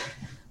says,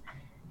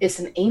 it's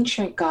an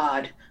ancient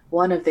god,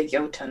 one of the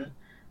Jotun,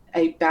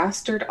 a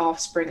bastard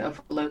offspring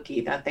of Loki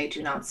that they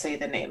do not say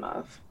the name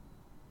of.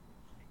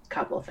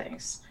 Couple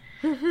things.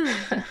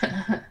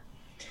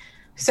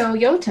 So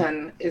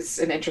Jotun is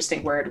an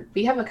interesting word.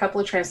 We have a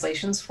couple of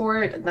translations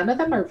for it. None of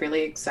them are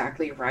really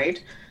exactly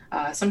right.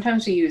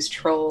 Sometimes we use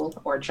troll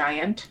or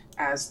giant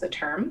as the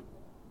term.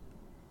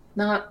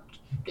 Not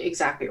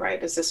exactly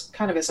right. It's just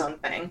kind of its own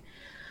thing.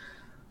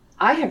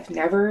 I have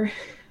never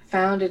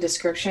found a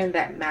description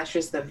that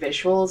matches the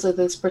visuals of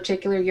this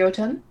particular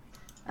Jotun.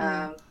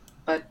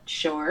 But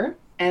sure.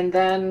 And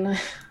then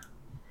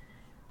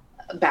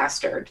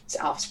bastard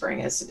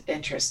offspring is an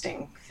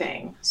interesting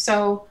thing.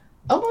 So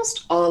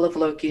almost all of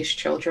Loki's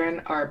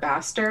children are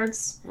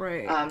bastards.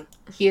 Right.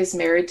 He is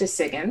married to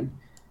Sigyn,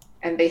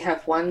 and they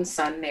have one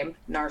son named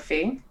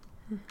Narfi.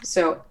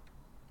 So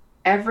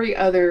every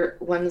other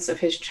ones of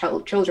his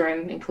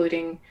children,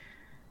 including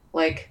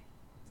like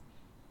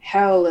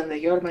Hel and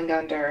the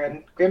Jormungandr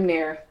and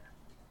Grimnir,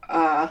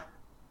 Is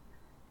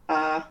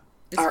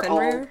are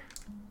Fenrir?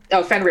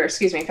 Oh, Fenrir,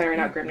 excuse me. Fenrir,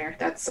 not Grimnir.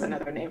 That's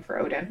another name for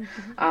Odin.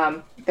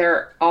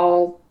 They're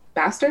all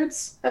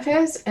bastards of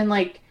his, and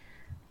like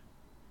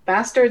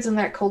bastards in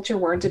that culture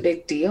weren't a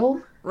big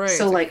deal. Right.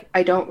 So like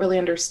I don't really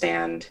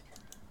understand.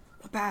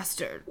 A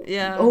bastard.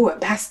 Yeah. Oh, a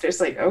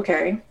bastard's like,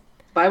 okay.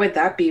 Why would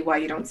that be why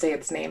you don't say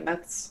its name?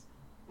 That's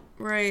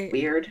Right.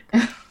 weird.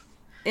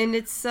 And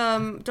it's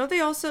don't they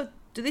also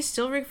do they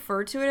still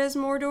refer to it as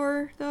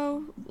Mordor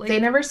though? Like They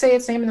never say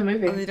its name in the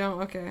movie. Oh, they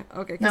don't. Okay.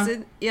 Okay. Because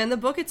No. in the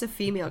book it's a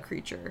female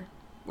creature,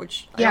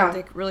 which I Yeah. don't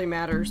think really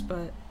matters.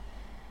 But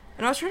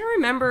and I was trying to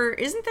remember,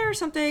 isn't there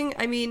something?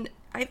 I mean,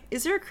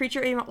 is there a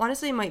creature?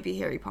 Honestly, it might be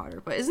Harry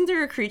Potter, but isn't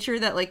there a creature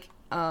that like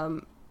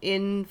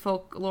in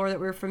folklore that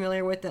we're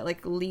familiar with that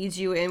like leads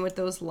you in with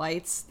those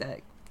lights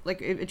that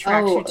like it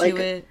attracts Oh, you to like-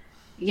 it?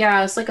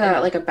 Yeah, it's like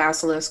a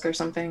basilisk or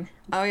something.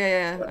 Oh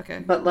yeah. Okay.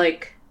 But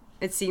like,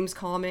 It seems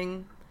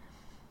calming.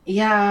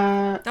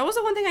 yeah, That was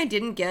the one thing I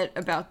didn't get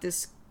about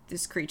this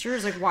creature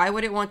is like why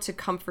would it want to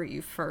comfort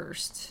you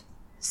first?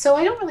 so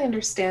I don't really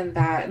understand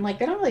that, and like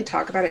they don't really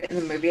talk about it in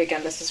the movie.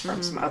 Again, this is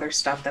from some other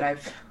stuff that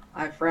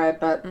I've read,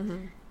 but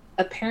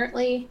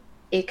apparently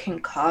it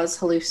can cause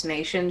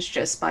hallucinations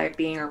just by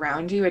being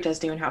around you. It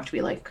doesn't even have to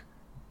be like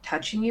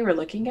touching you or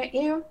looking at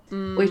you,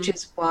 which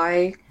is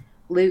why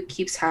Luke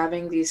keeps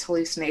having these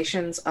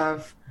hallucinations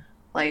of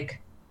like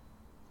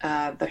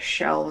the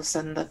shelves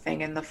and the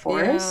thing in the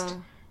forest.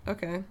 Yeah.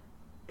 Okay.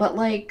 But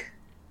like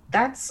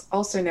that's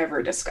also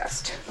never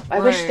discussed. I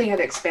wish Right. they had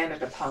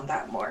expanded upon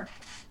that more.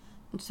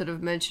 Instead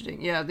of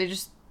mentioning, yeah, they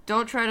just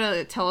Don't try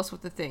to tell us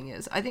what the thing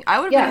is. I think I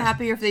would have Yeah. been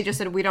happier if they just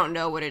said, we don't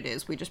know what it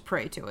is. We just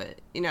pray to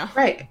it, you know?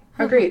 Right.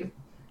 Agreed.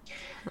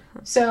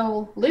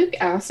 So Luke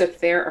asks if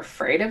they're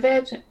afraid of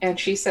it, and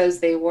she says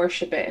they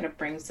worship it and it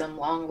brings them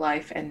long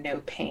life and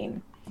no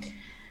pain.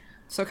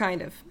 So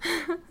kind of.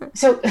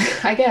 So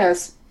I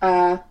guess,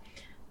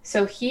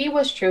 so he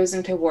was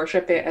chosen to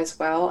worship it as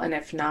well, and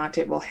if not,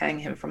 it will hang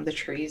him from the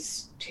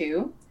trees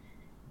too.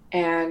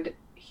 And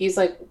he's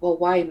like, well,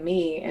 why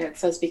me? And it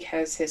says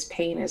because his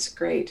pain is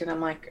great. And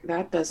I'm like,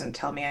 that doesn't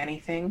tell me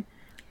anything.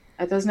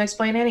 That doesn't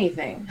explain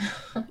anything.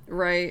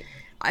 Right.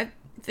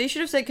 They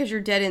should have said because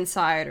you're dead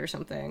inside or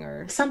something,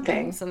 or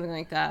Something. something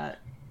like that.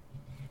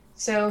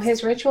 So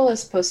his ritual is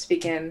supposed to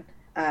begin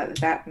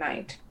that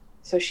night.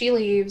 So she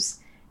leaves,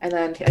 and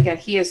then again,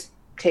 he has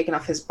taken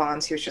off his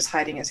bonds. He was just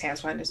hiding his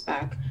hands behind his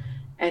back.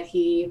 And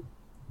he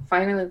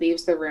finally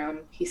leaves the room.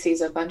 He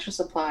sees a bunch of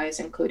supplies,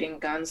 including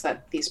guns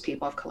that these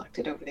people have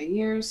collected over the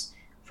years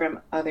from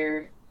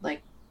other,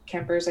 like,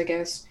 campers, I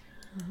guess.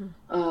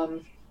 Mm-hmm.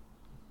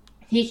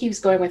 He keeps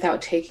going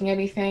without taking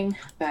anything.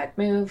 Bad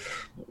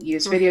move.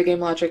 Use video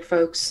game logic,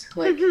 folks.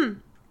 Like,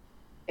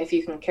 if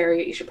you can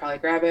carry it, you should probably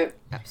grab it.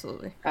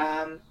 Absolutely.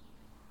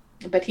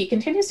 But he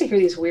continues to hear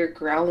these weird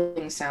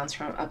growling sounds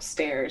from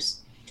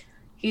upstairs.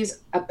 He's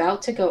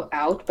about to go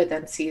out, but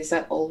then sees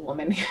that old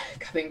woman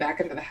coming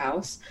back into the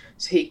house.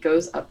 So he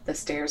goes up the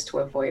stairs to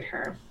avoid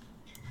her.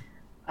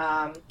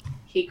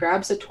 He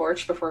grabs a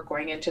torch before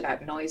going into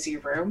that noisy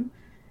room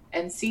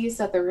and sees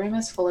that the room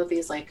is full of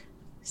these, like,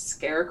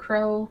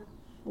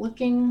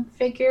 scarecrow-looking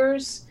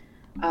figures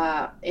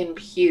in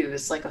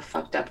pews, like a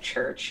fucked up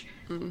church.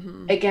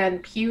 Mm-hmm. Again,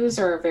 pews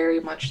are very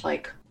much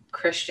like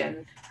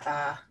Christian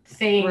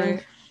thing.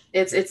 Right.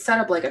 It's set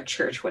up like a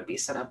church would be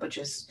set up, which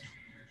is,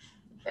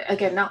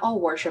 again, not all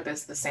worship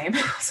is the same.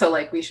 So,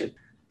 like, we should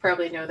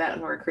probably know that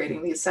when we're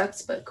creating these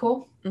sets, but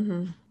cool.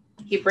 Mm-hmm.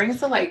 He brings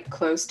the light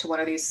close to one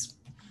of these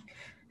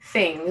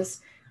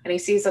things, and he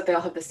sees that they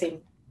all have the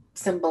same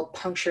symbol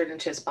punctured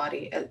into his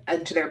body,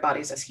 into their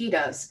bodies as he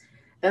does.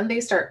 Then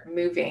they start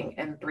moving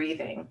and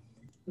breathing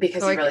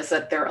because So, he like- realizes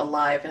that they're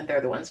alive and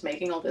they're the ones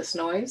making all this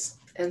noise.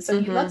 And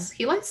so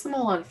he lights them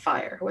all on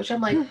fire, which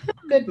I'm like,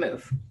 good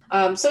move.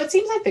 So it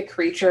seems like the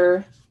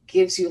creature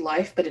gives you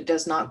life, but it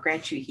does not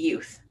grant you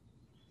youth,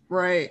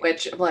 Right.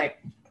 which I'm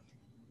like,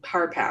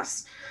 hard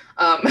pass.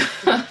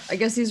 I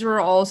guess these were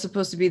all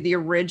supposed to be the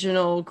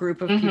original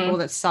group of Mhm. people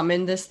that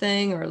summoned this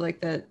thing, or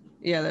like that.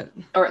 Yeah, that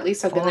or at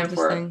least have been followed there this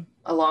for thing.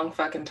 a long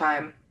fucking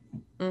time.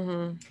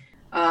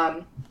 Mm-hmm.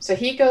 So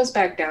he goes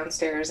back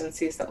downstairs and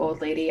sees the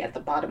old lady at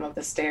the bottom of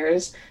the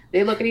stairs.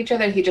 They look at each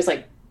other and he just,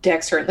 like,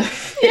 decks her in the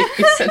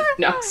face and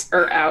knocks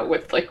her out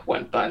with, like,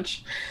 one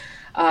punch.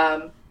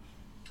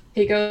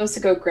 He goes to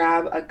go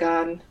grab a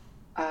gun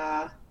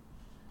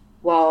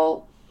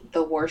while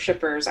the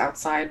worshippers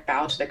outside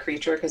bow to the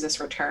creature because it's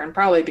returned,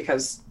 probably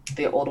because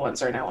the old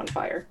ones are now on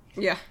fire.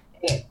 Yeah.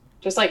 It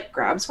just, like,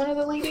 grabs one of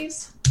the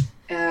ladies.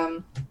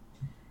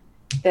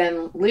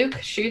 Then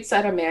Luke shoots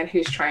at a man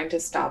who's trying to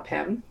stop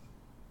him.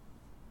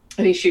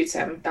 He shoots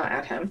him, not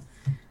at him.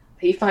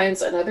 He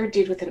finds another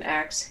dude with an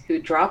axe who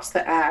drops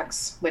the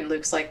axe when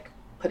Luke's like,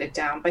 put it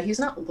down, but he's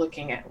not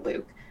looking at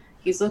Luke.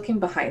 He's looking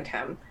behind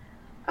him.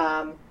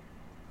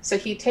 So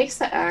he takes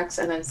the axe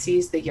and then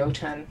sees the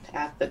Jotun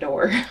at the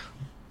door.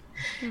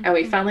 And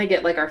we finally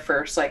get, like, our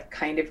first, like,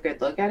 kind of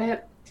good look at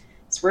it.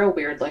 It's real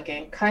weird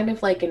looking. Kind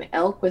of like an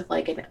elk with,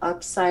 like, an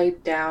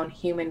upside down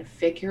human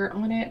figure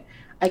on it.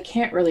 I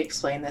can't really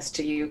explain this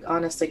to you.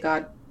 Honestly,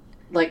 God,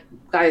 like,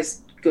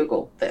 guys,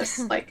 Google this.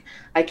 Like,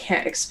 I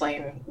can't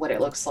explain what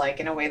it looks like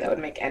in a way that would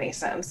make any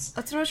sense.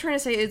 That's what I was trying to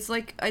say. It's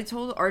like I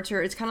told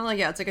Archer. It's kind of like,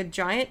 yeah, it's like a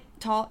giant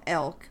tall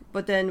elk,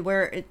 but then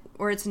where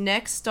its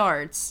neck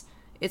starts,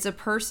 it's a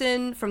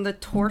person from the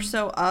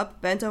torso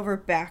up, bent over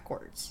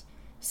backwards.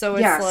 So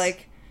it's Yes.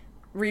 like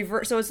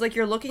reverse. So it's like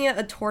you're looking at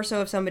a torso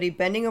of somebody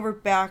bending over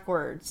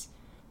backwards,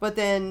 but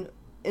then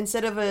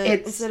instead of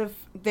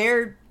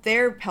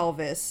their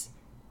pelvis,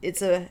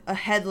 it's a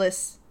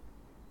headless.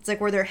 It's like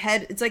where their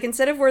head. It's like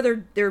instead of where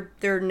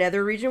their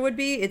nether region would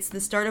be, it's the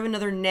start of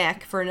another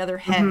neck for another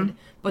head.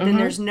 But then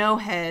there's no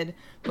head.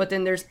 But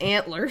then there's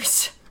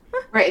antlers.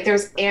 Right,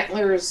 there's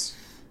antlers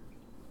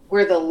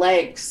where the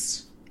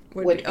legs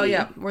would be. Oh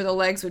yeah, where the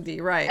legs would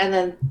be. Right. And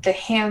then the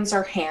hands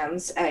are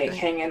hands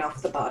hanging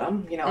off the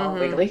bottom, you know, all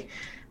wiggly.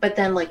 But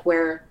then, like,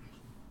 where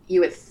you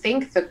would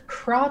think the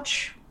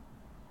crotch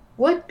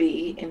would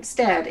be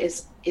instead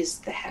is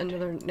the head.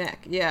 Another neck.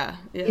 Yeah.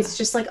 Yeah. It's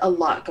just, like, a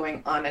lot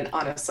going on, and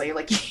honestly,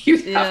 like, you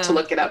have to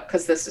look it up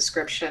because this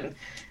description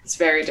is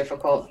very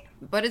difficult.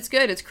 But it's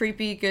good. It's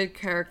creepy, good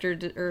character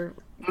or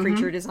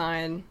creature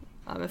design.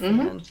 I'm a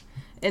fan.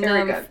 And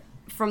Very good.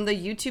 From the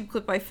YouTube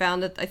clip I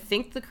found that I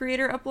think the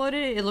creator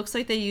uploaded, it looks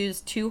like they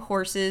used 2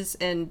 horses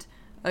and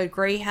a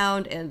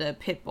greyhound and a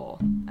pit bull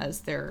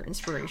as their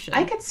inspiration.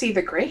 I could see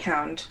the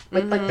greyhound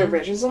with, like, the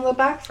ridges on the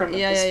back from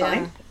the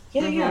spine.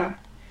 Yeah. Yeah.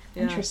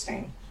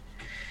 Interesting.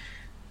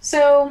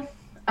 So,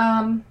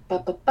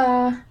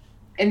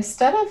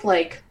 instead of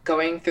like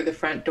going through the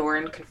front door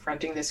and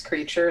confronting this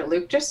creature,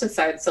 Luke just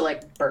decides to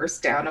like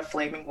burst down a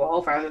flaming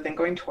wall rather than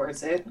going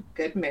towards it.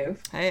 Good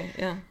move. Hey,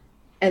 yeah.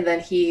 And then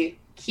he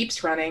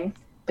keeps running,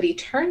 but he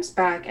turns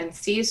back and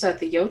sees that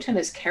the Jotun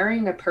is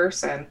carrying a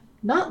person,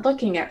 not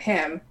looking at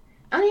him,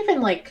 not even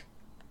like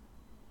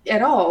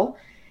at all.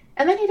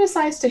 And then he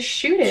decides to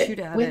shoot it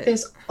with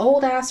this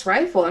old ass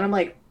rifle. And I'm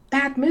like,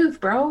 bad move,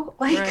 bro.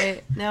 Like,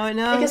 right. Now it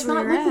knows like it's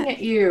not looking at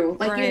you.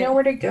 Like, right. You know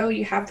where to go.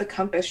 You have the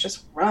compass.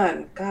 Just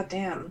run. God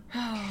damn.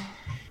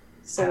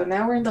 So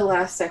now we're in the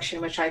last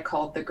section, which I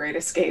called The Great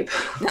Escape.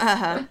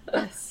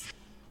 Yes.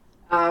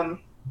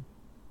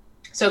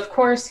 So, of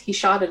course, he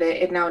shot at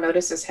it. It now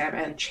notices him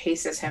and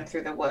chases him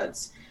through the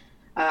woods.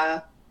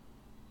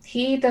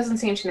 He doesn't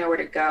seem to know where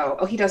to go.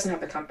 Oh, he doesn't have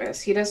the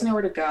compass. He doesn't know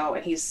where to go,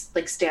 and he's,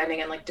 like,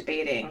 standing and, like,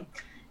 debating.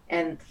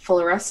 And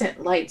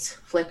fluorescent lights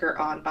flicker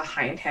on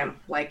behind him,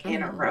 like,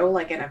 in a row,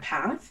 like in a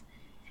path.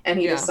 And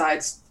he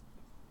decides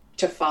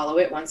to follow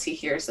it once he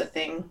hears the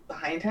thing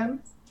behind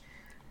him.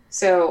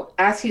 So,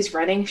 as he's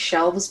running,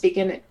 shelves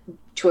begin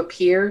to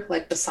appear,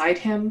 like, beside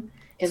him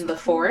in the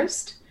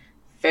forest.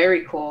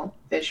 Very cool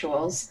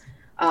visuals.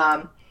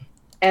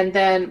 And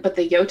then, but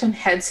the Jotun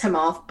heads him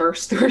off,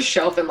 bursts through a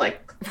shelf, and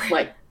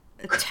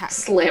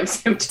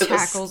slams him to the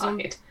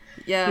side. Him.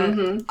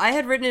 Yeah. I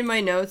had written in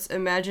my notes,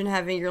 imagine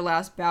having your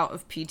last bout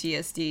of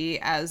PTSD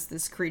as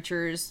this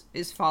creature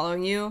is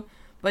following you.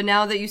 But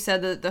now that you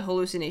said the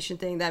hallucination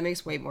thing, that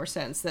makes way more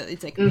sense. That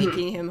it's like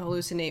making him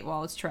hallucinate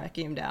while it's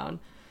tracking him down.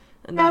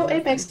 No,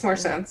 it makes more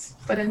sense.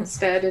 But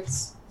instead,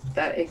 it's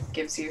that it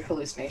gives you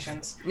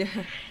hallucinations. Yeah.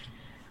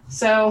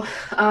 So,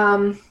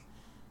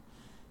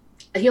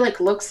 he like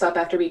looks up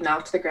after being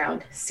knocked to the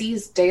ground,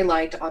 sees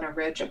daylight on a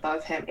ridge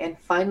above him, and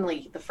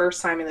finally, the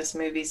first time in this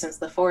movie since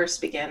the forest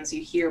begins,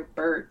 you hear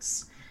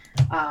birds.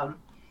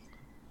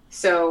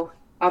 So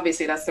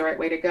obviously that's the right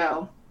way to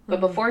go. But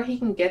before he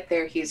can get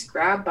there, he's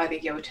grabbed by the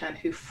Jotun,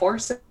 who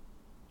forces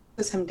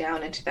him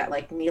down into that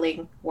like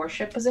kneeling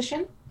worship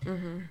position,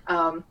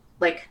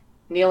 like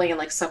kneeling in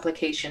like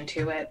supplication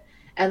to it.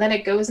 And then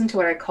it goes into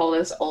what I call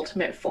this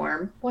ultimate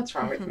form. What's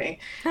wrong with me?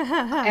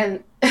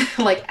 And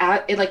like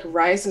it like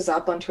rises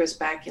up onto his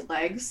back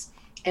legs,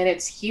 and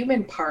its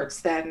human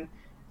parts then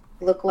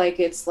look like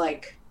it's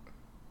like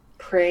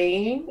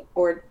praying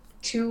or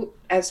to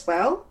as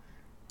well.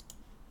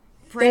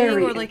 Praying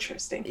Very or like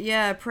interesting.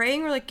 Yeah,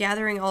 praying or like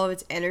gathering all of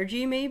its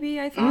energy.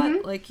 Maybe I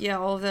thought like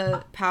all of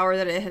the power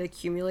that it had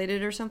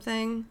accumulated or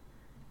something.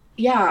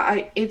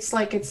 Yeah, it's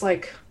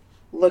like.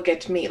 Look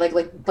at me,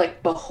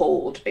 like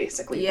behold,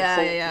 basically.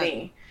 Behold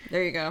me.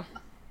 There you go.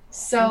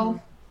 So,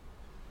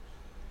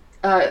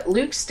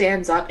 Luke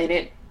stands up, and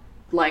it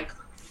like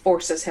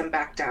forces him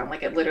back down.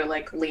 Like it literally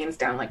like leans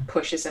down, like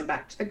pushes him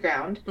back to the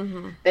ground.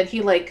 Then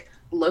he like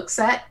looks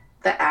at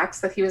the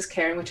axe that he was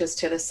carrying, which is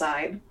to the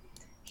side.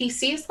 He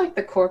sees like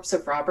the corpse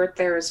of Robert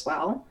there as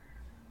well.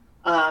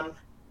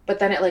 But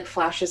then it like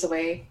flashes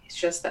away. It's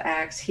just the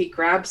axe. He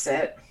grabs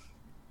it,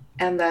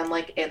 and then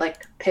like it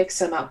like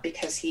picks him up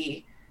because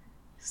he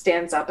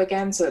stands up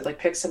again, so it like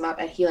picks him up,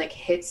 and he like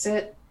hits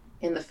it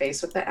in the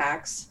face with the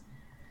axe.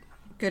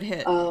 Good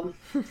hit.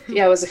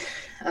 Yeah, it was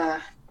a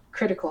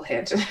critical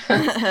hit.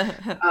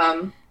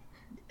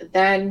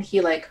 Then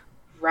he like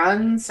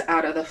runs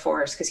out of the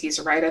forest because he's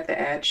right at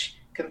the edge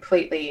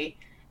completely,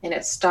 and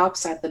it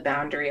stops at the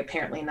boundary,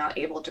 apparently not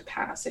able to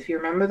pass. If you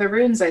remember the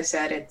runes I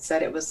said,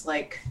 it was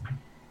like,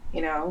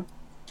 you know,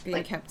 being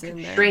like kept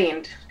in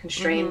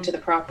constrained to the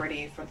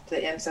property from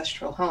the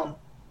ancestral home.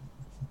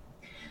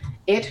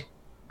 It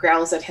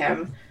growls at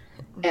him,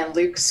 and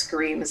Luke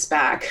screams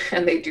back,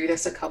 and they do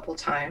this a couple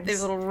times. Their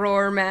little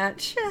roar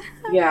match.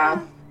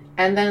 Yeah.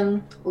 And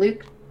then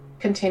Luke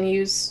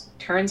continues,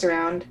 turns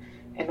around,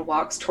 and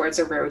walks towards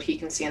a road he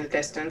can see in the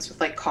distance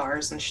with like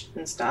cars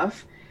and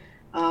stuff.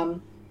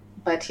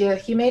 But yeah,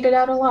 he made it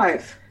out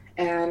alive.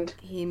 And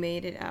he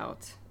made it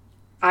out.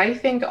 I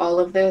think all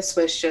of this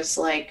was just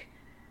like,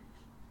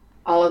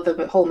 all of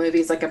the whole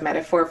movie is like a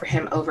metaphor for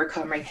him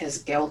overcoming his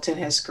guilt and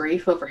his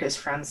grief over his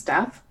friend's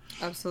death.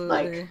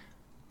 Absolutely. Like,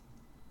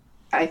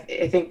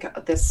 I think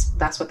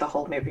that's what the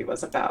whole movie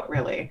was about,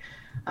 really.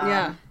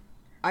 Yeah,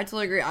 I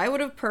totally agree. I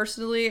would have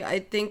personally, I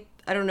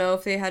don't know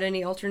if they had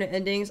any alternate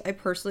endings. I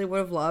personally would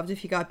have loved if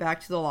he got back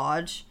to the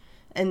lodge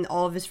and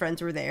all of his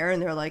friends were there and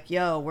they're like,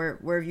 yo, where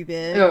have you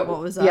been? What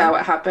was up? Yeah,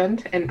 what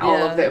happened? And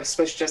all of this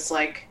was just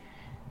like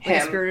him.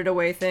 Like a spirited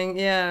away thing,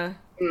 yeah.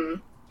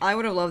 I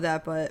would have loved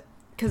that, but...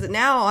 Because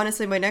now,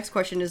 honestly, my next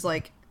question is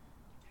like,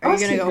 are you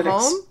going to go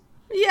home?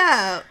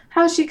 Yeah.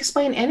 How does she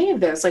explain any of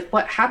this? Like,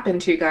 what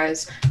happened to you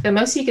guys? The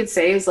most he could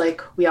say is,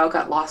 like, we all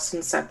got lost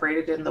and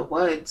separated in the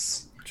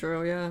woods.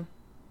 True, yeah.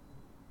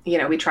 You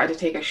know, we tried to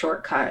take a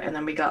shortcut, and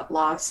then we got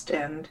lost,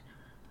 and,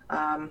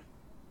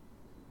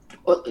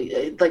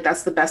 like,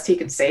 that's the best he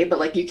could say. But,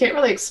 like, you can't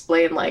really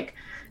explain, like,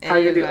 how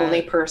you're the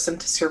only person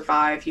to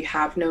survive. You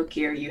have no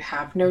gear. You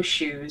have no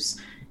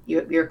shoes.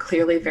 You're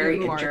clearly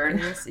very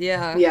injured.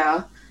 Yeah.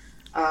 Yeah.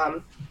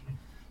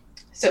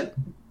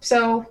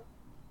 So,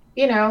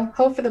 you know,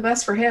 hope for the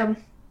best for him.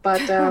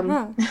 But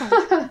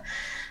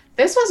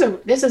this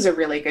is a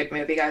really good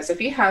movie, guys.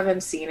 If you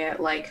haven't seen it,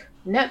 like,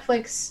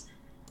 Netflix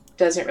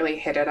doesn't really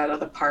hit it out of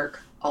the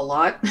park a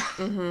lot.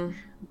 Mm-hmm.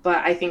 But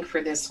I think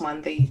for this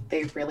one, they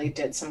really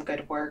did some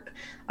good work.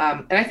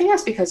 And I think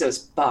that's because it was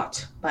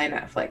bought by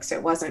Netflix.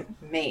 It wasn't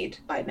made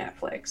by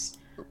Netflix.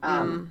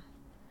 And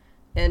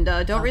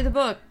don't read the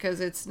book, because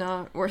it's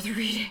not worth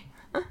reading.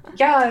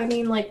 Yeah, I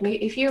mean, like,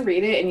 if you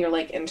read it and you're,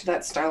 like, into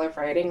that style of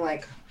writing,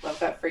 like, love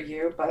that for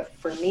you. But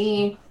for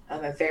me,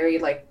 I'm a very,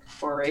 like,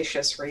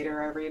 voracious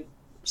reader. I read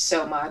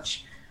so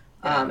much.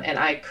 And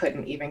I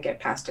couldn't even get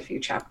past a few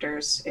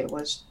chapters. It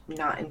was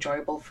not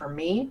enjoyable for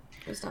me.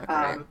 It's not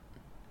great.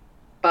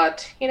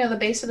 But, you know, the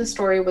base of the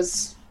story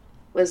was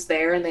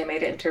there, and they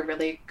made it into a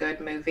really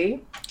good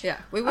movie. Yeah,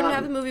 we wouldn't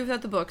have the movie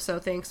without the book, so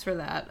thanks for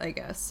that, I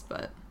guess.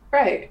 But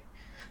Right.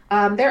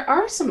 There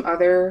are some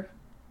other,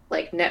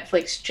 like,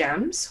 Netflix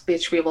gems,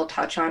 which we will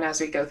touch on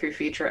as we go through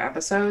future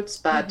episodes.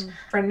 But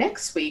for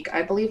next week,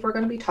 I believe we're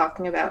going to be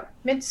talking about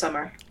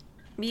Midsummer.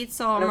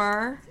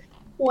 Midsommar.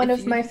 One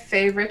of my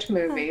favorite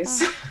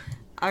movies.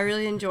 I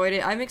really enjoyed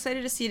it. I'm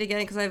excited to see it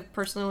again because I've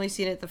personally only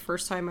seen it the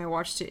first time I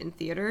watched it in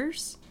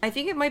theaters. I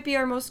think it might be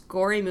our most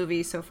gory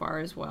movie so far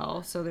as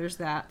well, so there's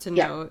that to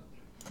note.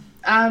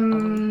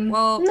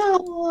 Well,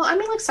 no, I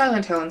mean, like,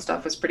 Silent Hill and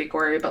stuff was pretty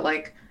gory, but,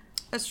 like...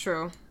 That's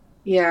true.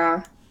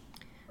 Yeah.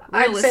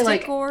 Realistic I'd say,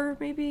 like... gore,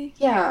 maybe?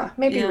 Yeah,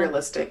 maybe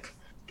realistic.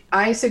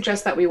 I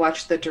suggest that we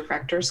watch the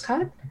director's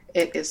cut.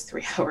 It is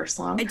 3 hours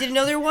long. I didn't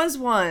know there was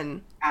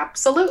one.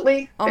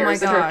 Absolutely. Oh my There's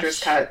the gosh. director's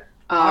cut.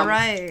 All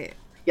right.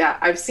 Yeah,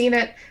 I've seen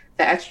it.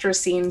 The extra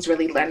scenes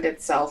really lend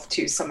itself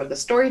to some of the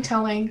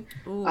storytelling.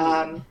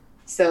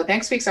 So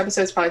next week's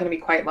episode is probably going to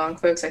be quite long,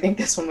 folks. I think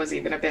this one was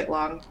even a bit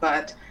long,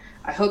 but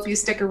I hope you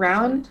stick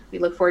around. We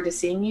look forward to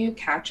seeing you.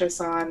 Catch us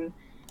on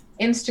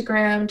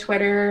Instagram,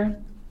 Twitter.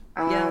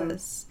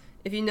 Yes.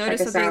 If you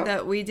notice something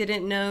that we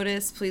didn't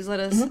notice, please let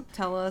us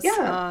tell us.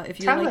 Yeah, if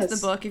you liked the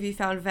book, if you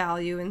found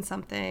value in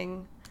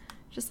something,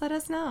 just let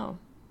us know.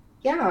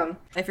 Yeah.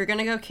 If you're going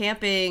to go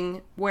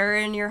camping, wear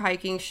in your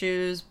hiking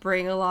shoes,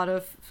 bring a lot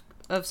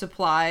of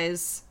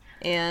supplies,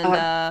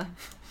 and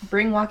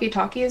bring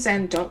walkie-talkies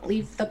and don't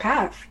leave the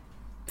path.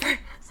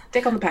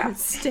 Stick on the path.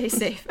 Stay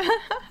safe.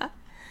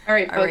 All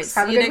right, folks.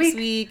 Have a good week.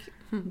 See you next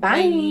week.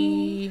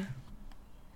 Bye. Bye.